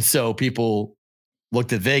 And so people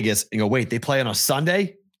looked at Vegas and go, wait, they play on a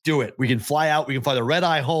Sunday? Do it. We can fly out. We can fly the red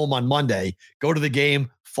eye home on Monday, go to the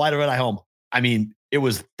game, fly the red eye home. I mean, it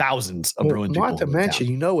was thousands of Bruins people. Not to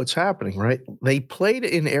mention, what's happening, right? They played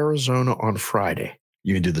in Arizona on Friday.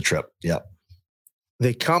 You can do the trip. Yep.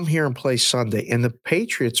 They come here and play Sunday, and the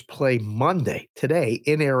Patriots play Monday, today,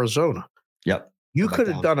 in Arizona. Yep. You could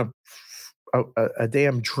have done a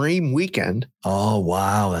damn dream weekend. Oh,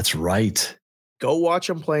 wow. That's right. Go watch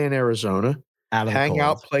them play in Arizona, hang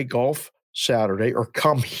out, play golf Saturday, or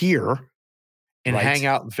come here and hang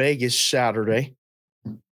out in Vegas Saturday.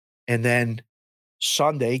 And then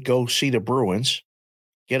Sunday, go see the Bruins,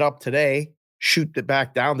 get up today, shoot it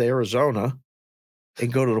back down to Arizona,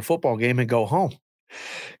 and go to the football game and go home.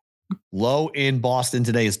 Low in Boston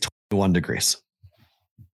today is 21 degrees.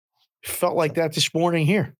 Felt like that this morning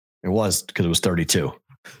here. It was because it was 32.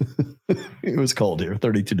 It was cold here,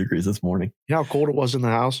 32 degrees this morning. You know how cold it was in the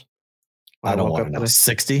house? I don't want to know.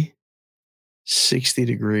 60? 60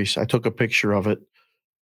 degrees. I took a picture of it.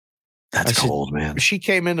 That's cold, man. She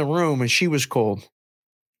came in the room and she was cold.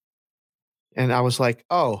 And I was like,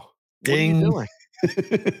 oh, ding. What are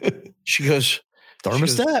you doing? She goes,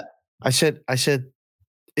 thermostat. I said,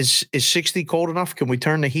 is 60 cold enough? Can we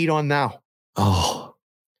turn the heat on now? Oh.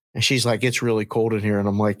 And she's like, it's really cold in here. And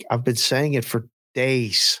I'm like, I've been saying it for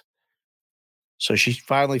days. So she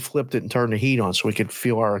finally flipped it and turned the heat on so we could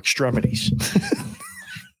feel our extremities.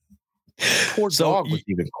 Poor dog was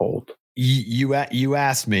even cold. You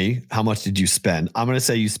asked me, how much did you spend? I'm going to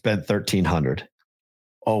say you spent $1,300.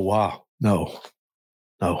 Oh, wow. No.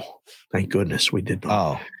 Thank goodness we did not.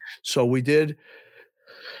 Oh. So we did.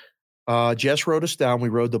 Jess wrote us down. We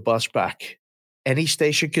rode the bus back. Any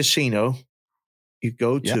station casino you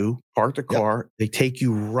go to, park the car. They take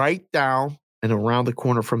you right down and around the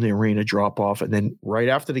corner from the arena, drop off. And then right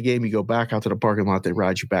after the game, you go back out to the parking lot. They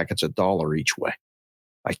ride you back. It's $1 each way,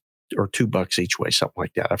 or $2 each way, something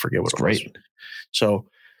like that. I forget what it was. So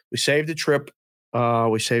we saved the trip.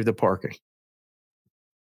 We saved the parking.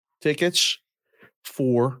 Tickets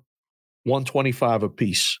for $125 a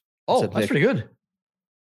piece. Oh, that's pretty good.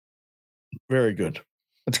 Very good.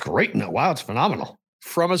 That's great. No, wow, it's phenomenal.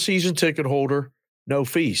 From a season ticket holder, no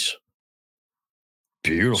fees.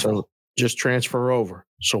 Beautiful. So just transfer over.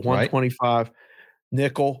 So $125,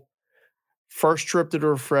 nickel. First trip to the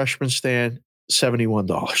refreshment stand,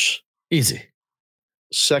 $71. Easy.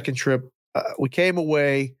 Second trip, we came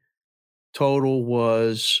away. Total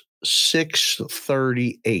was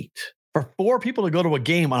 $638 for 4 people to go to a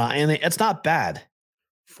game, and it's not bad.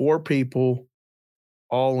 4 people,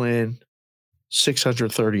 all in,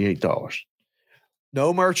 $638.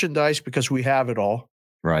 No merchandise because we have it all.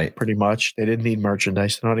 Right. Pretty much. They didn't need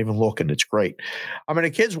merchandise. They're not even looking. It's great. I mean,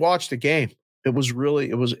 the kids watched the game. It was really,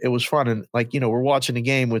 it was fun. And we're watching the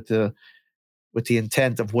game with the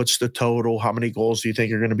intent of what's the total? How many goals do you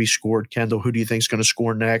think are going to be scored? Kendall, who do you think is going to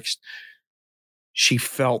score next? She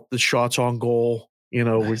felt the shots on goal.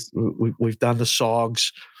 Nice. We've done the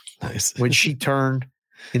SOGs. Nice. When she turned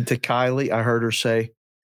into Kylie, I heard her say,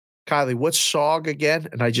 "Kylie, what's SOG again?"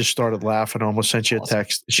 And I just started laughing. I almost sent you a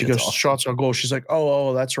text. She goes, awesome. Shots on goal. She's like,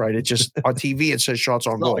 oh, that's right. It just on TV, it says shots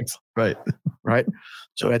on goal. Right. Right.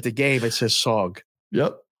 So at the game, it says SOG.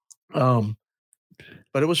 Yep. But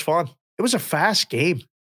it was fun. It was a fast game.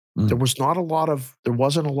 There wasn't a lot of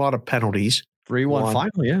penalties. 3-1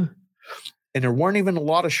 final, yeah. And there weren't even a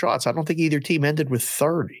lot of shots. I don't think either team ended with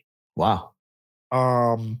 30. Wow.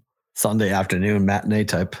 Sunday afternoon matinee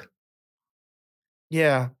type.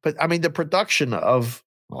 Yeah, but I mean the production of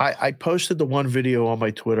I posted the one video on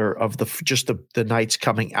my Twitter of the nights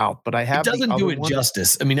coming out, but I have it doesn't do it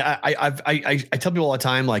justice. I mean, I tell people all the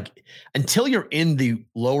time, like until you're in the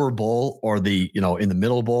lower bowl or the in the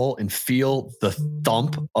middle bowl and feel the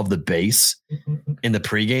thump of the bass in the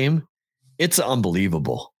pregame, it's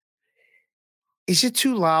unbelievable. Is it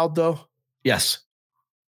too loud though? Yes.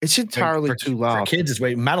 It's entirely too loud. For kids, it's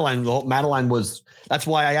way. Madeline was. That's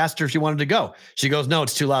why I asked her if she wanted to go. She goes, "No,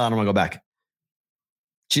 it's too loud. I don't want to go back."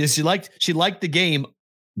 She liked the game,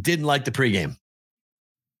 didn't like the pregame.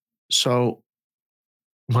 So,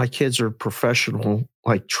 my kids are professional,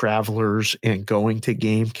 like travelers and going to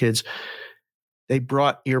game kids. They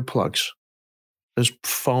brought earplugs, those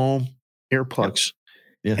foam earplugs,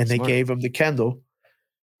 and they gave them to Kendall,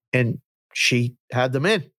 and she had them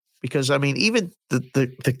in. Because, I mean, even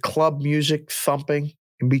the club music thumping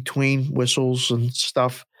in between whistles and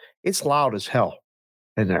stuff, it's loud as hell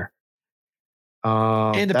in there.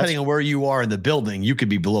 And depending on where you are in the building, you could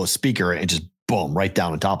be below a speaker and just boom, right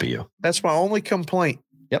down on top of you. That's my only complaint.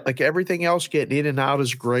 Yep. Like everything else getting in and out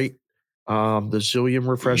is great. The zillion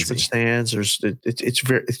refreshment stands.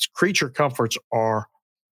 It's creature comforts are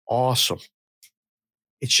awesome.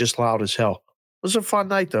 It's just loud as hell. It was a fun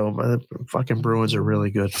night, though. The fucking Bruins are really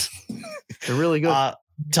good. They're really good.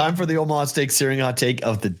 Time for the Omaha Steak Searing Hot Take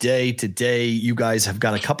of the day. Today, you guys have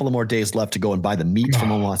got a couple of more days left to go and buy the meat from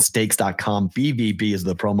omahasteaks.com. BVB is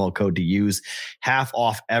the promo code to use. Half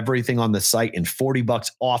off everything on the site and $40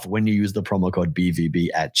 off when you use the promo code BVB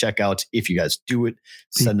at checkout. If you guys do it,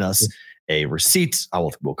 send us a receipt.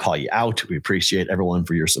 We'll call you out. We appreciate everyone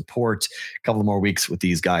for your support. A couple of more weeks with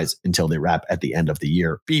these guys until they wrap at the end of the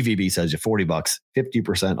year. BVB says you $40,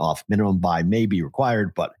 50% off. Minimum buy may be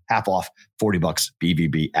required, but half off, $40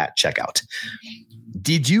 BVB at checkout.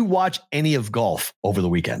 Did you watch any of golf over the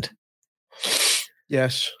weekend?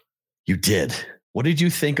 Yes. You did. What did you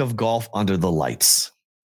think of golf under the lights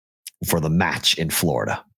for the match in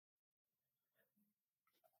Florida?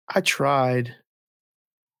 I tried.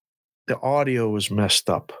 The audio was messed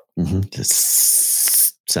up.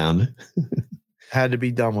 Just sound. Had to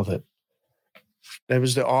be done with it. That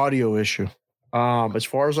was the audio issue. As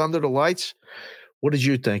far as under the lights, what did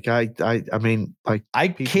you think? I mean, like I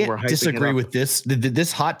can't disagree with this.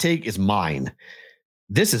 This hot take is mine.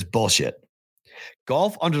 This is bullshit.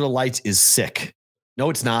 Golf under the lights is sick. No,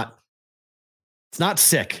 it's not. It's not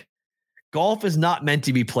sick. Golf is not meant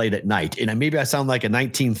to be played at night. And maybe I sound like a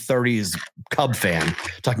 1930s Cub fan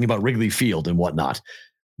talking about Wrigley Field and whatnot.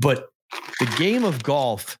 But the game of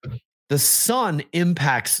golf, the sun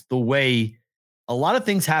impacts the way a lot of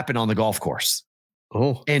things happen on the golf course.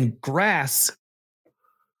 Oh. And grass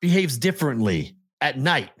behaves differently at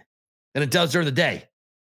night than it does during the day.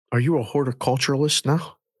 Are you a horticulturalist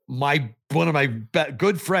now? one of my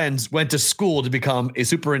good friends went to school to become a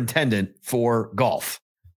superintendent for golf.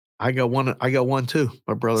 I got one too.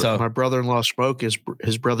 My brother-in-law spoke.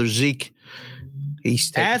 His brother Zeke.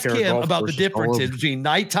 He's ask him about the differences between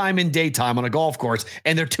nighttime and daytime on a golf course,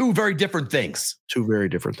 and they're two very different things. Two very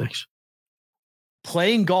different things.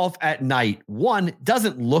 Playing golf at night, one,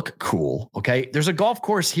 doesn't look cool. Okay, there's a golf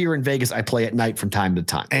course here in Vegas I play at night from time to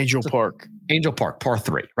time. Angel Park, par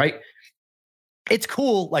 3, right? It's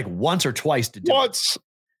cool like once or twice to do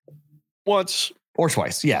once or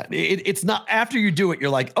twice. Yeah. It's not after you do it,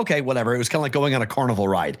 you're like, okay, whatever. It was kind of like going on a carnival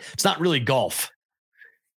ride. It's not really golf.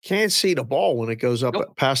 Can't see the ball when it goes up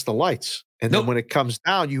past the lights. And then when it comes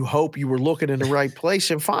down, you hope you were looking in the right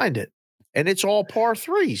place and find it. And it's all par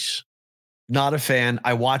 3s. Not a fan.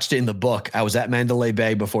 I watched it in the book. I was at Mandalay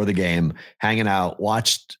Bay before the game, hanging out,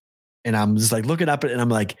 watched, and I'm just like looking up at it and I'm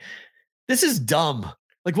like, this is dumb.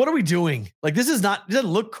 Like, what are we doing? Like, this doesn't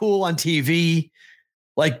look cool on TV.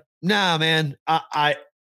 Like, nah, man.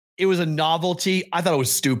 It was a novelty. I thought it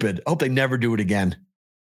was stupid. I hope they never do it again.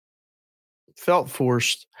 Felt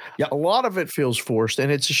forced. Yeah. A lot of it feels forced.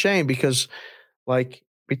 And it's a shame because, like,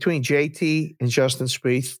 between JT and Justin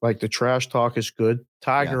Spieth, like, the trash talk is good.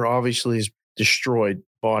 Tiger obviously is destroyed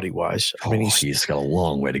body-wise. I mean, he's got a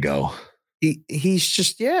long way to go. He's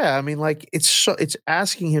just, I mean, like, it's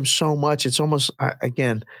asking him so much. It's almost,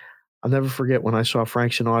 again, I'll never forget when I saw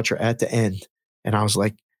Frank Sinatra at the end, and I was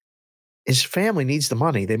like, his family needs the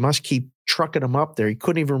money. They must keep trucking him up there. He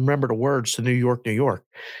couldn't even remember the words to New York, New York.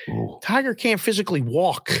 Ooh. Tiger can't physically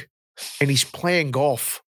walk, and he's playing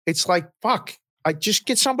golf. It's like, fuck, I just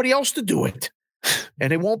get somebody else to do it,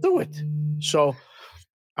 and they won't do it. So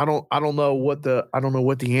I don't know what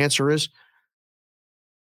the answer is.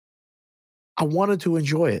 I wanted to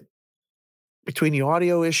enjoy it. Between the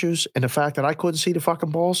audio issues and the fact that I couldn't see the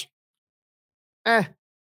fucking balls, I'm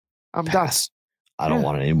done. I don't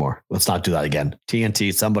want it anymore. Let's not do that again.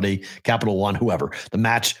 TNT, somebody, Capital One, whoever. The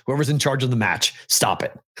match, whoever's in charge of the match, stop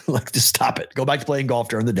it. Like, just stop it. Go back to playing golf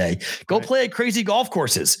during the day. Go play at crazy golf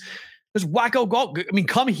courses. There's wacko golf. I mean,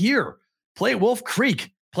 come here. Play at Wolf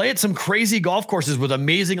Creek. Play at some crazy golf courses with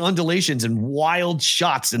amazing undulations and wild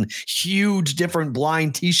shots and huge different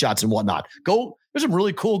blind tee shots and whatnot. There's some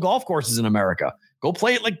really cool golf courses in America. Go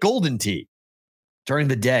play it like Golden Tee during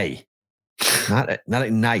the day, not at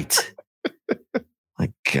night.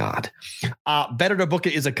 My God. Better to book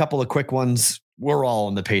it is a couple of quick ones. We're all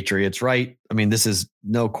on the Patriots, right? I mean, this is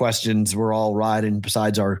no questions. We're all riding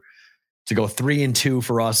besides to go 3-2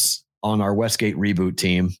 for us on our Westgate reboot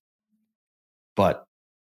team. But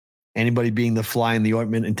anybody being the fly in the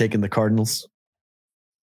ointment and taking the Cardinals?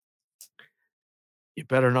 You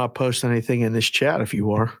better not post anything in this chat if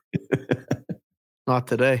you are. Not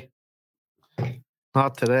today.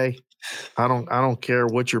 Not today. I don't care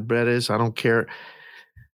what your bet is. I don't care.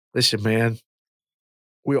 Listen, man.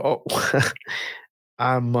 I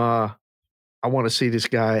want to see this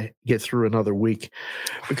guy get through another week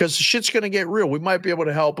because the shit's going to get real. We might be able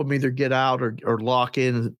to help him either get out or lock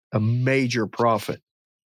in a major profit.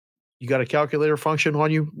 You got a calculator function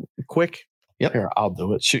on you quick? Yep. Here, I'll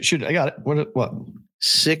do it. Shoot. I got it. What?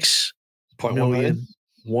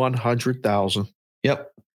 6,100,000.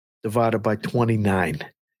 Yep. Divided by 29.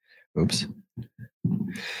 Oops.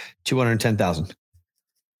 210,000.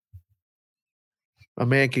 A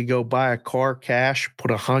man could go buy a car cash, put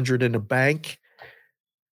 100 in the bank,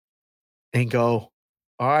 and go,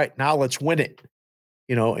 all right, now let's win it,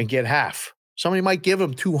 and get half. Somebody might give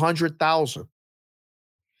him 200,000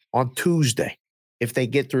 on Tuesday if they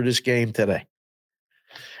get through this game today,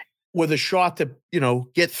 with a shot to,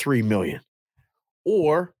 get 3 million.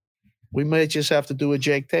 Or we may just have to do a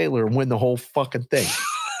Jake Taylor and win the whole fucking thing.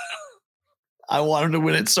 I want him to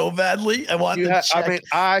win it so badly. I want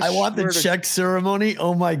the check ceremony.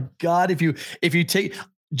 Oh my God. If you take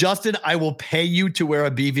Justin, I will pay you to wear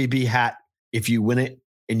a BVB hat if you win it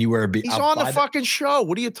and you wear a BVB. He's on the fucking show.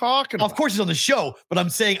 What are you talking about? Of course he's on the show, but I'm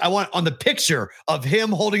saying I want on the picture of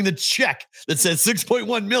him holding the check that says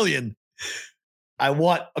 6.1 million. I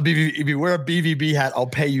want a BVB. If you wear a BVB hat, I'll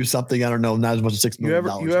pay you something. I don't know, not as much as $6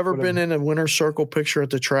 million. You ever been in a winner's circle picture at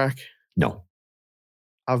the track? No.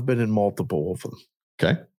 I've been in multiple of them.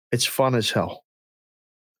 Okay. It's fun as hell.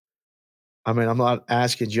 I mean, I'm not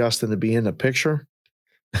asking Justin to be in the picture,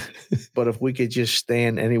 but if we could just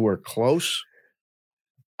stand anywhere close,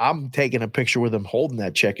 I'm taking a picture with him holding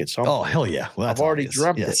that check at some point. Oh, hell yeah. Well, I've already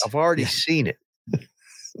dreamt it. I've already seen it.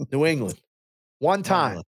 New England. One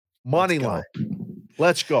time. Money line.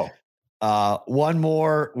 Let's go. One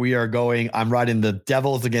more. We are going. I'm riding the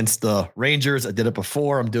Devils against the Rangers. I did it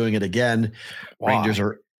before. I'm doing it again. Why? Rangers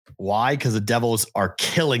are Why? Because the Devils are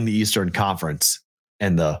killing the Eastern Conference,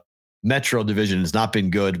 and the Metro division has not been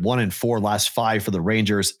good. 1-4 last 5 for the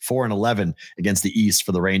Rangers, 4-11 against the East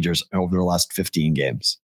for the Rangers over the last 15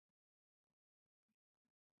 games.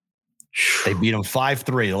 They beat them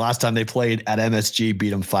 5-3. The last time they played at MSG, beat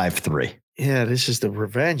them 5-3. Yeah, this is the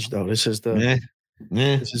revenge, though. This is the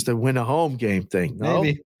this is the win a home game thing. No?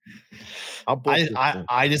 Maybe.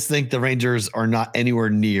 I just think the Rangers are not anywhere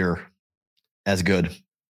near as good.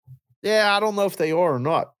 Yeah, I don't know if they are or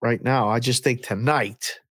not right now. I just think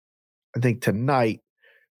tonight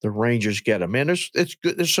the Rangers get them. And it's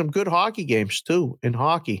good. There's some good hockey games too in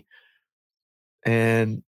hockey,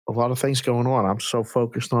 and a lot of things going on. I'm so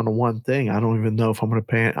focused on the one thing. I don't even know if I'm going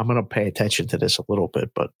to pay attention to this a little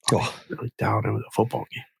bit, but I'm really down into the football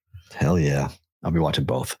game. Hell yeah. I'll be watching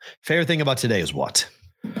both. Favorite thing about today is what?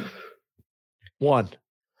 One,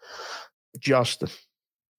 Justin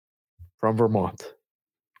from Vermont,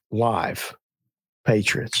 live,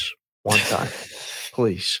 Patriots, one time,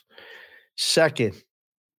 please. Second,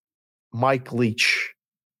 Mike Leach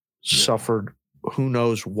suffered who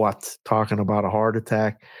knows what, talking about a heart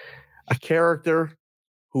attack. A character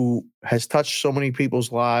who has touched so many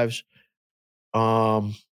people's lives.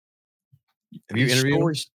 Have you interviewed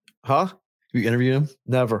him? Huh? Have you interviewed him?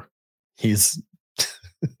 Never. He's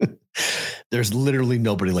there's literally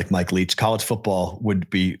nobody like Mike Leach. College football would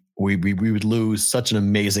be we would lose such an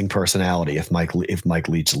amazing personality if Mike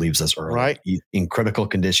Leach leaves us early. Right. He's in critical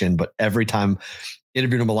condition, but every time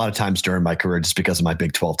interviewed him a lot of times during my career just because of my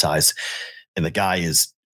Big 12 ties. And the guy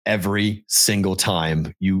is every single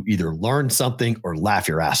time you either learn something or laugh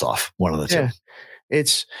your ass off. One of the two.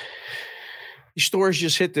 It's these stories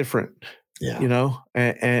just hit different. Yeah. You know,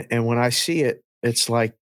 and when I see it, it's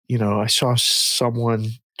like, you know, I saw someone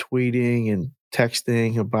tweeting and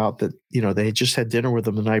texting about that, you know, they had just had dinner with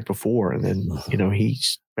him the night before. And then, you know,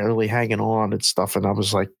 he's barely hanging on and stuff. And I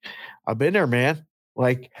was like, I've been there, man.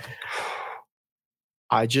 Like,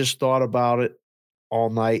 I just thought about it all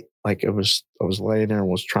night. Like I was laying there and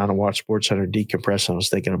was trying to watch SportsCenter decompress. And I was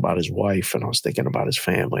thinking about his wife and I was thinking about his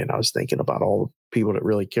family and I was thinking about all the people that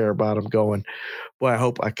really care about him going, boy, I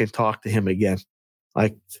hope I can talk to him again.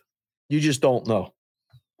 Like you just don't know.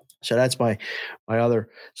 So that's my other,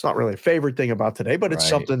 it's not really a favorite thing about today, but it's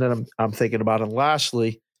something that I'm thinking about. And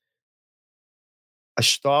lastly, I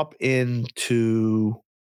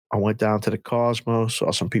went down to the Cosmos,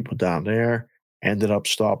 saw some people down there, ended up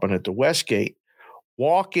stopping at the Westgate,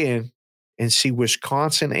 walk in and see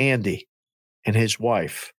Wisconsin Andy and his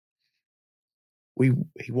wife. He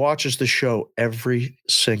watches the show every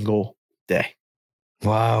single day.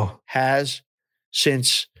 Wow. Has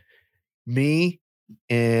since me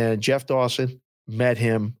and Jeff Dawson met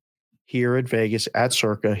him here in Vegas at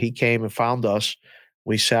Circa. He came and found us.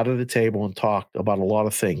 We sat at a table and talked about a lot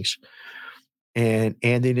of things. And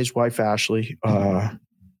Andy and his wife, Ashley,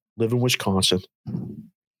 live in Wisconsin.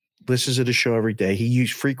 Listens to the show every day. He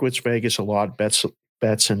frequents Vegas a lot,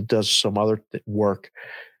 bets and does some other work.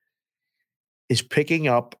 Is picking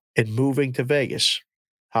up and moving to Vegas.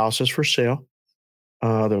 House is for sale.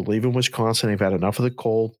 They're leaving Wisconsin. They've had enough of the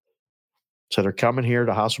cold. So they're coming here.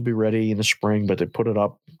 The house will be ready in the spring, but they put it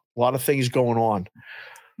up. A lot of things going on.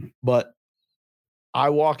 But I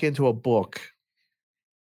walk into a book,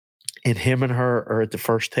 and him and her are at the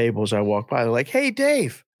first table as I walk by. They're like, hey,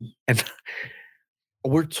 Dave. And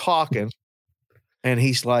we're talking, and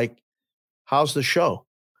he's like, how's the show?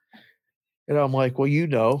 And I'm like, well, you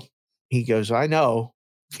know. He goes, I know.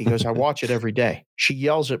 He goes, I watch it every day. She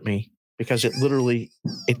yells at me because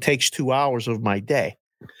it takes 2 hours of my day.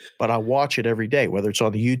 But I watch it every day, whether it's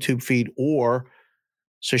on the YouTube feed or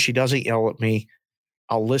so she doesn't yell at me,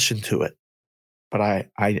 I'll listen to it. But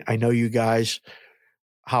I know you guys,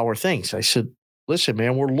 how are things? I said, listen,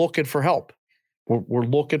 man, we're looking for help. We're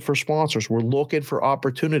looking for sponsors. We're looking for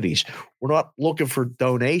opportunities. We're not looking for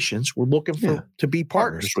donations. We're looking to be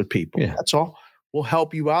partners with people. Yeah. That's all. We'll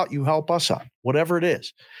help you out. You help us out, whatever it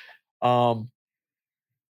is. But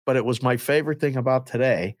it was my favorite thing about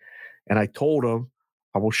today. And I told him,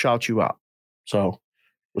 I will shout you out. So,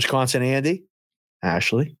 Wisconsin Andy,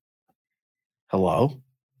 Ashley, hello.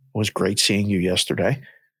 It was great seeing you yesterday.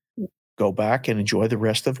 Go back and enjoy the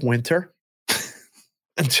rest of winter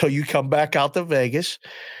until you come back out to Vegas.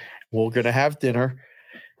 We're going to have dinner.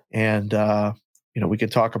 And, we can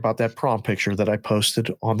talk about that prom picture that I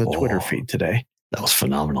posted on the Twitter feed today. That was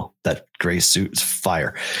phenomenal. That gray suit is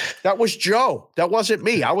fire. That was Joe. That wasn't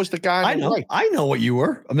me. I was the guy. I know what you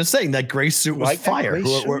were. I'm just saying that gray suit was fire.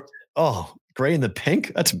 Gray and the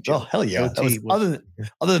pink. That's hell yeah. That was,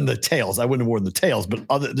 other than the tails, I wouldn't have worn the tails, but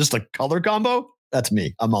just the color combo. That's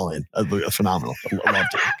me. I'm all in. Phenomenal. I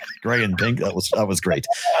loved it. Gray and pink. That was great.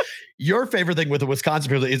 Your favorite thing with the Wisconsin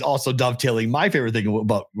people is also dovetailing my favorite thing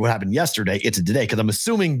about what happened yesterday into today, because I'm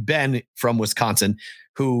assuming Ben from Wisconsin,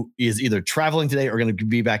 who is either traveling today or going to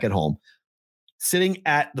be back at home, sitting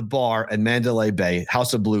at the bar at Mandalay Bay,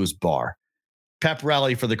 House of Blues bar, pep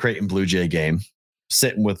rally for the Creighton Blue Jay game,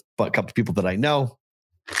 sitting with a couple of people that I know.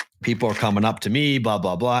 People are coming up to me, blah,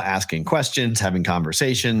 blah, blah, asking questions, having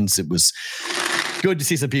conversations. It was good to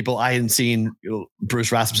see some people I hadn't seen.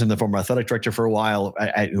 Bruce Rasmussen, the former athletic director for a while,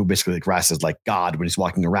 who basically like Ras is like God when he's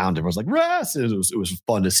walking around. Everyone's like, Ras. It was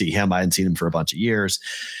fun to see him. I hadn't seen him for a bunch of years.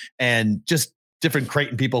 And just different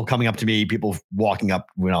Creighton people coming up to me, people walking up,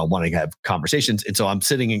 wanting to have conversations. And so I'm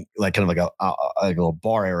sitting in like kind of like a little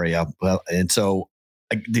bar area. And so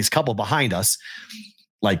these couple behind us,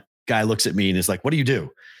 like guy looks at me and is like, what do you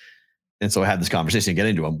do? And so I had this conversation and get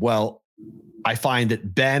into him. Well, I find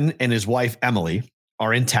that Ben and his wife, Emily,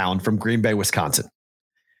 are in town from Green Bay, Wisconsin,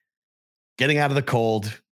 getting out of the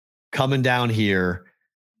cold, coming down here.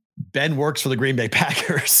 Ben works for the Green Bay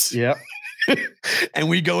Packers. Yep. And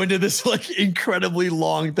we go into this like incredibly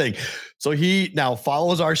long thing. So he now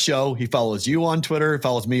follows our show. He follows you on Twitter,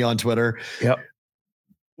 follows me on Twitter. Yep.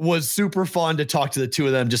 Was super fun to talk to the two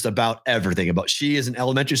of them just about everything. She is an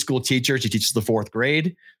elementary school teacher. She teaches the 4th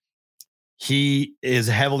grade. He is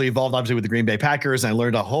heavily involved, obviously, with the Green Bay Packers. And I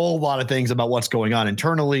learned a whole lot of things about what's going on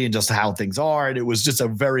internally and just how things are. And it was just a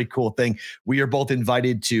very cool thing. We are both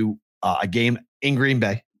invited to a game in Green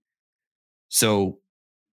Bay. So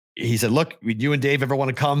he said, look, you and Dave ever want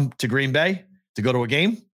to come to Green Bay to go to a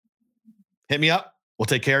game? Hit me up. We'll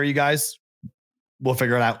take care of you guys. We'll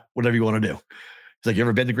figure it out, whatever you want to do. He's like, you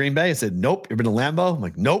ever been to Green Bay? I said, nope. You ever been to Lambeau? I'm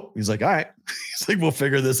like, nope. He's like, all right. He's like, we'll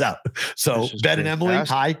figure this out. So Ben and Emily,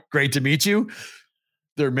 hi, great to meet you.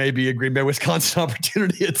 There may be a Green Bay, Wisconsin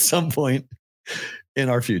opportunity at some point in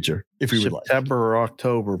our future, if we would like. September or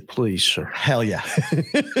October, please, sir. Hell yeah.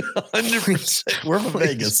 100%. We're from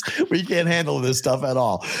Vegas. We can't handle this stuff at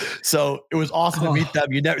all. So it was awesome to meet them.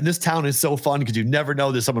 This town is so fun because you never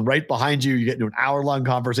know there's someone right behind you. You get into an hour-long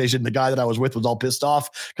conversation. The guy that I was with was all pissed off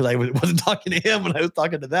because I wasn't talking to him and I was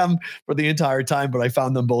talking to them for the entire time, but I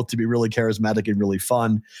found them both to be really charismatic and really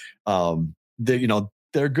fun.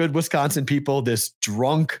 They're good Wisconsin people. This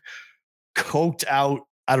drunk, coked out,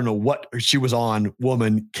 I don't know what she was on,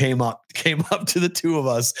 woman came up to the two of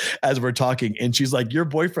us as we're talking. And she's like, your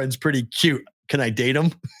boyfriend's pretty cute. Can I date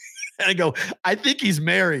him? And I go, I think he's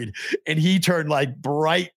married. And he turned like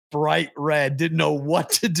bright red, didn't know what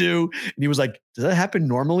to do. And he was like, does that happen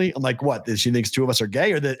normally? I'm like, what? That she thinks two of us are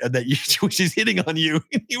gay or that she's hitting on you?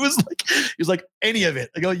 And he was like, any of it.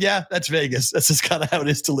 I go, yeah, that's Vegas. That's just kind of how it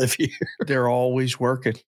is to live here. They're always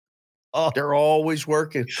working. Oh, they're always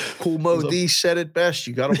working. Cool Mo D said it best.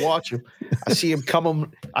 You got to watch him. I see him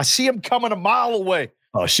coming a mile away.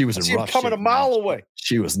 Oh, she was in rough shape. Coming a mile away.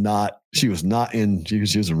 She was in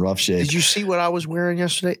rough shape. Did you see what I was wearing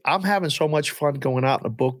yesterday? I'm having so much fun going out in a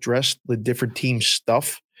book dressed with different team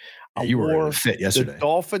stuff. Yeah, you were in a fit yesterday. The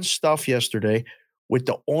Dolphin stuff yesterday with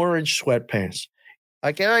the orange sweatpants.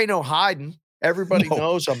 Like, there ain't no hiding. Everybody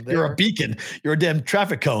knows I'm there. You're a beacon. You're a damn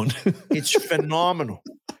traffic cone. It's phenomenal.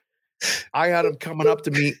 I had them coming up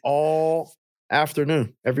to me all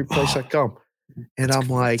afternoon, every place I come. And I'm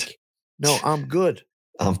like, no, I'm good.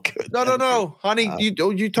 I'm good. No, honey.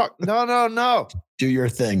 You talk. No. Do your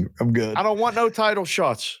thing. I'm good. I don't want no title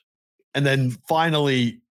shots. And then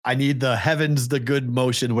finally, I need the heavens, the good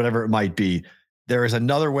motion, whatever it might be. There is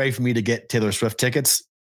another way for me to get Taylor Swift tickets.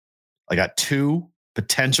 I got 2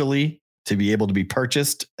 potentially to be able to be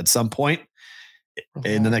purchased at some point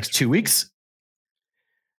in the next 2 weeks.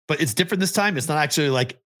 But it's different this time. It's not actually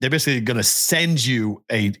like they're basically going to send you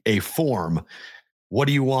a form. What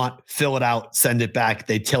do you want? Fill it out, send it back.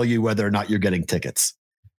 They tell you whether or not you're getting tickets.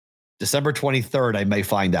 December 23rd, I may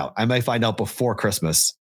find out. I may find out before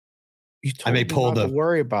Christmas. I may pull the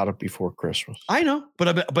worry about it before Christmas. I know,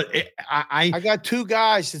 but I got 2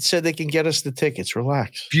 guys that said they can get us the tickets.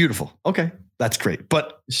 Relax. Beautiful. Okay, that's great.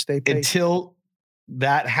 But stay patient. Until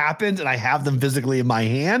that happens and I have them physically in my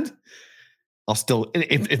hand, I'll still,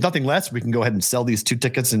 if nothing less, we can go ahead and sell these 2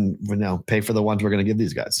 tickets and pay for the ones we're going to give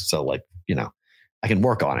these guys. So I can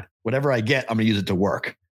work on it. Whatever I get, I'm going to use it to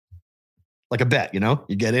work. Like a bet,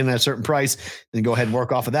 you get in at a certain price, then go ahead and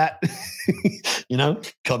work off of that.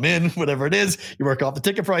 Come in, whatever it is, you work off the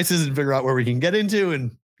ticket prices and figure out where we can get into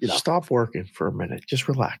and, Stop working for a minute. Just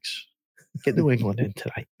relax. Get New England in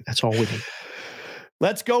tonight. That's all we need.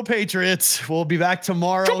 Let's go, Patriots. We'll be back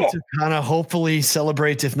tomorrow to kind of hopefully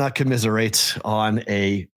celebrate, if not commiserate, on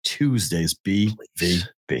a Tuesday's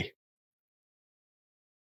BVB.